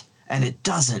that, and it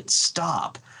doesn't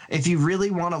stop. If you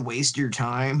really want to waste your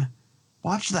time,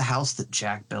 watch The House That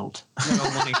Jack Built.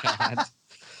 Oh my God.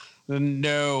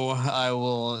 No, I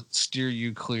will steer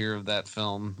you clear of that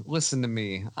film. Listen to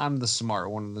me. I'm the smart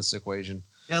one in this equation.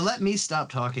 Yeah, let me stop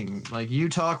talking. You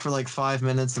talk for 5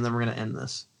 minutes and then we're going to end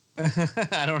this.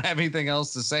 I don't have anything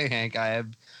else to say, Hank. I have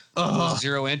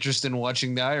zero interest in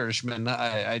watching The Irishman.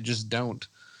 I just don't.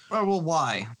 Oh, well,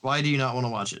 why? Why do you not want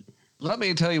to watch it? Let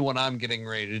me tell you what I'm getting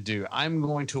ready to do. I'm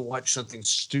going to watch something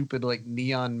stupid like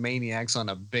Neon Maniacs on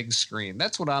a big screen.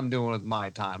 That's what I'm doing with my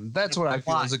time. That's what I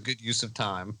feel is a good use of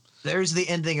time. There's the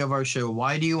ending of our show.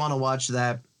 Why do you want to watch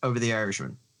that over The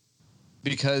Irishman?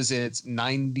 Because it's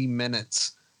 90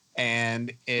 minutes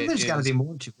and there's got to be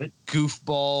more to it.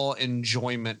 Goofball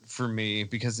enjoyment for me,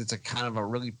 because it's a kind of a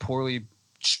really poorly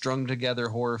strung together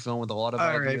horror film with a lot of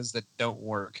ideas that don't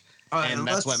work. And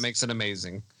that's what makes it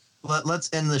amazing. Let's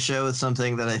end the show with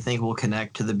something that I think will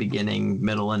connect to the beginning,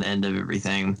 middle, and end of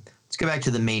everything. Let's go back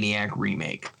to the Maniac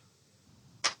remake.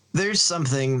 There's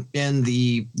something in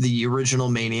the original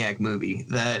Maniac movie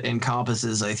that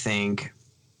encompasses, I think,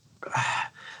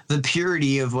 the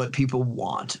purity of what people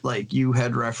want. Like you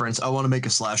had referenced, I want to make a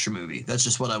slasher movie. That's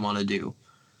just what I want to do.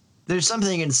 There's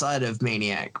something inside of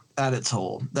Maniac at its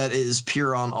whole that is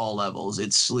pure on all levels.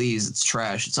 It's sleaze, it's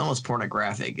trash, it's almost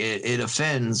pornographic. It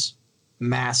offends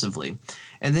massively.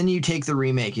 And then you take the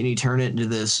remake and you turn it into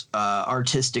this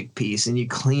artistic piece and you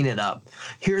clean it up.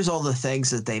 Here's all the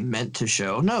things that they meant to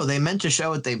show. No, they meant to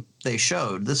show what they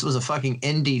showed. This was a fucking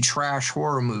indie trash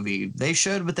horror movie. They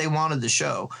showed what they wanted to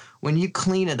show. When you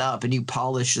clean it up and you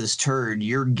polish this turd,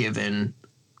 you're given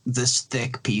this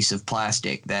thick piece of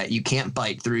plastic that you can't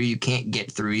bite through, you can't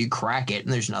get through, you crack it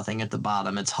and there's nothing at the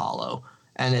bottom. It's hollow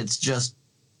and it's just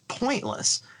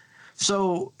pointless.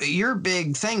 So your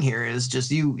big thing here is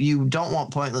just you don't want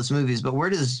pointless movies, but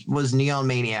was Neon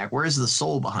Maniac? Where's the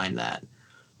soul behind that?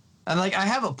 And I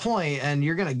have a point, and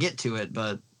you're gonna get to it,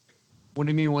 but what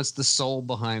do you mean? What's the soul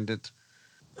behind it?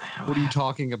 What are you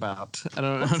talking about? I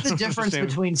don't. What's the difference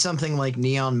between something like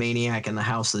Neon Maniac and The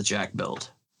House That Jack Built?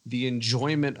 The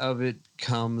enjoyment of it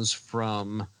comes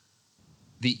from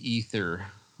the ether,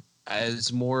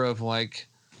 as more of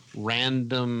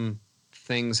random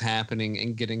things happening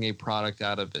and getting a product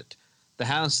out of it. The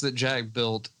House That Jack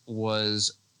Built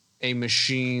was a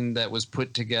machine that was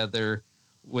put together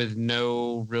with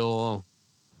no real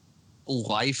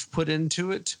life put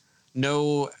into it,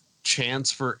 no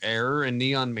chance for error, and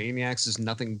Neon Maniacs is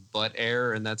nothing but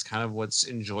error, and that's kind of what's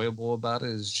enjoyable about it,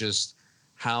 is just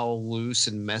how loose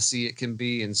and messy it can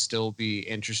be and still be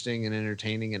interesting and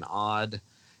entertaining and odd.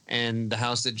 And The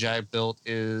House That Jack Built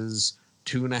is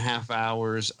 2.5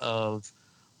 hours of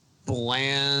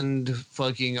bland,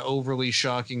 fucking overly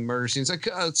shocking murder scenes. Like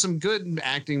some good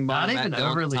acting by Not Matt even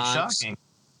overly shocking.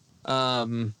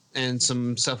 And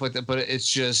some stuff like that. But it's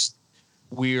just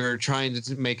we're trying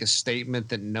to make a statement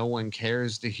that no one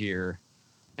cares to hear,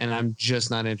 and I'm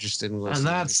just not interested in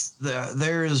listening. And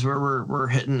there's where we're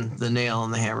hitting the nail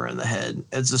on the hammer in the head.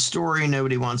 It's a story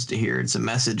nobody wants to hear. It's a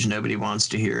message nobody wants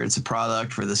to hear. It's a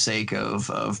product for the sake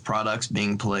of products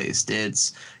being placed.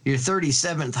 It's your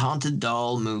 37th Haunted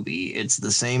Doll movie. It's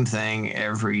the same thing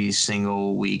every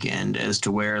single weekend, as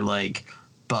to where like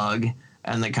Bug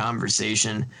and The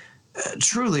Conversation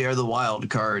truly are the wild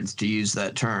cards, to use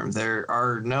that term. There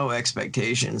are no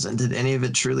expectations. And did any of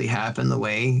it truly happen the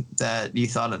way that you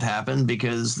thought it happened?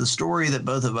 Because the story that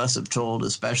both of us have told,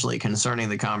 especially concerning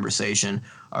The Conversation,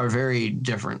 are very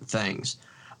different things.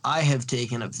 I have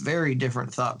taken a very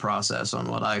different thought process on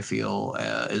what I feel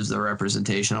is the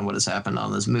representation of what has happened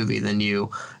on this movie than you.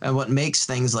 And what makes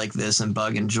things like this and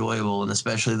Bug enjoyable, and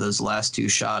especially those last two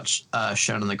shots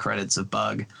shown in the credits of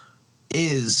Bug,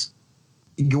 is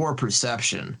your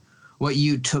perception, what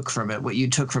you took from it, what you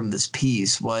took from this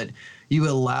piece, what you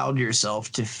allowed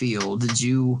yourself to feel. Did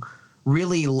you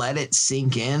really let it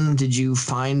sink in? Did you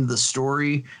find the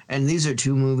story? And these are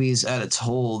two movies at its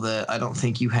whole that I don't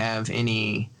think you have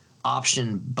any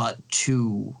option but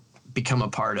to become a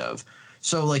part of.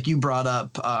 So like you brought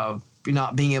up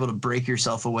not being able to break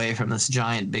yourself away from this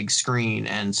giant big screen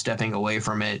and stepping away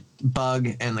from it. Bug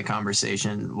and The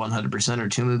Conversation 100% are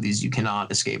two movies you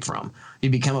cannot escape from. You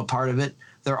become a part of it.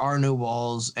 There are no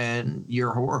walls, and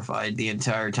you're horrified the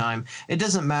entire time. It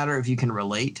doesn't matter if you can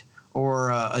relate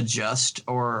or adjust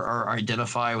or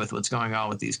identify with what's going on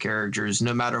with these characters.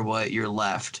 No matter what, you're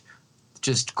left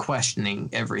just questioning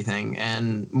everything.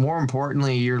 And more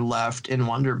importantly, you're left in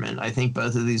wonderment. I think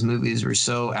both of these movies were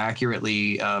so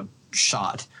accurately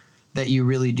shot that you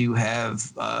really do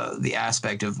have the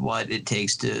aspect of what it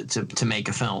takes to make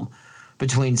a film,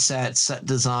 between set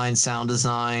design, sound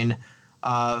design,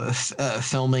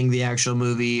 filming the actual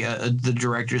movie, the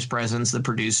director's presence, the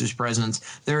producer's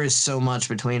presence. There is so much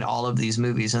between all of these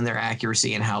movies and their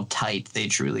accuracy and how tight they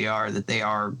truly are, that they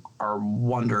are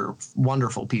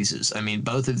wonderful pieces. I mean,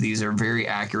 both of these are very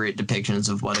accurate depictions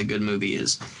of what a good movie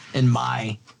is, in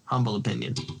my humble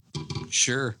opinion.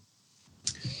 Sure.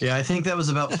 Yeah, I think that was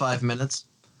about 5 minutes.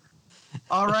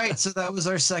 All right, so that was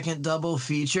our second double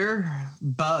feature,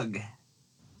 Bug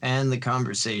and The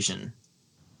Conversation.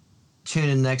 Tune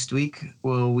in next week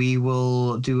where we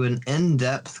will do an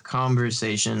in-depth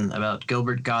conversation about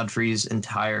Gilbert Gottfried's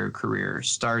entire career,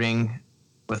 starting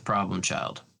with Problem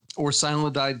Child. Or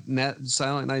Silent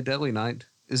Night, Deadly Night.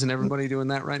 Isn't everybody doing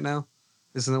that right now?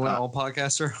 Isn't that what all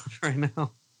podcasts are right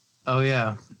now? Oh,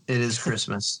 yeah. It is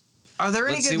Christmas. Are there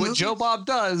any Let's good see movies? what Joe Bob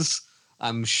does.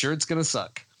 I'm sure it's going to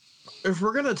suck. If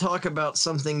we're going to talk about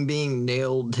something being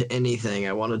nailed to anything,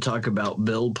 I want to talk about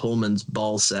Bill Pullman's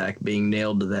ball sack being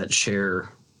nailed to that chair.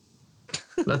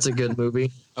 That's a good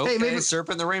movie. Okay, hey, maybe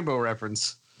Serpent the Rainbow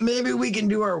reference. Maybe we can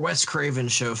do our Wes Craven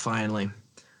show finally.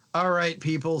 All right,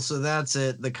 people, so that's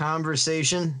it. The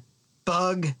Conversation,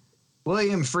 Bug,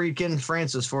 William Friedkin,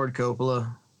 Francis Ford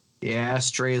Coppola. The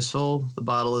ashtray is full, the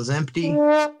bottle is empty.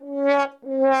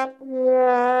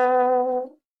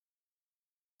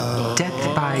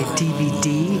 Death by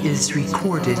DVD is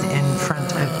recorded in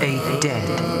front of a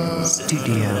dead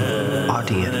studio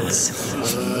audience.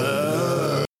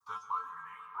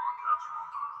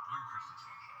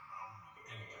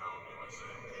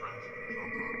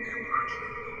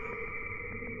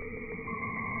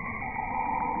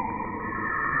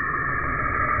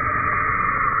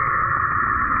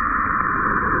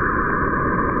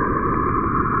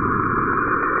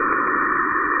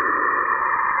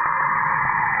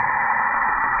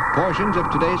 Portions of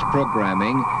today's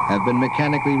programming have been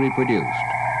mechanically reproduced.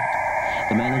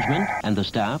 The management and the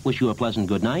staff wish you a pleasant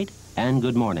good night and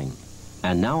good morning.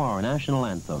 And now our national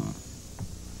anthem.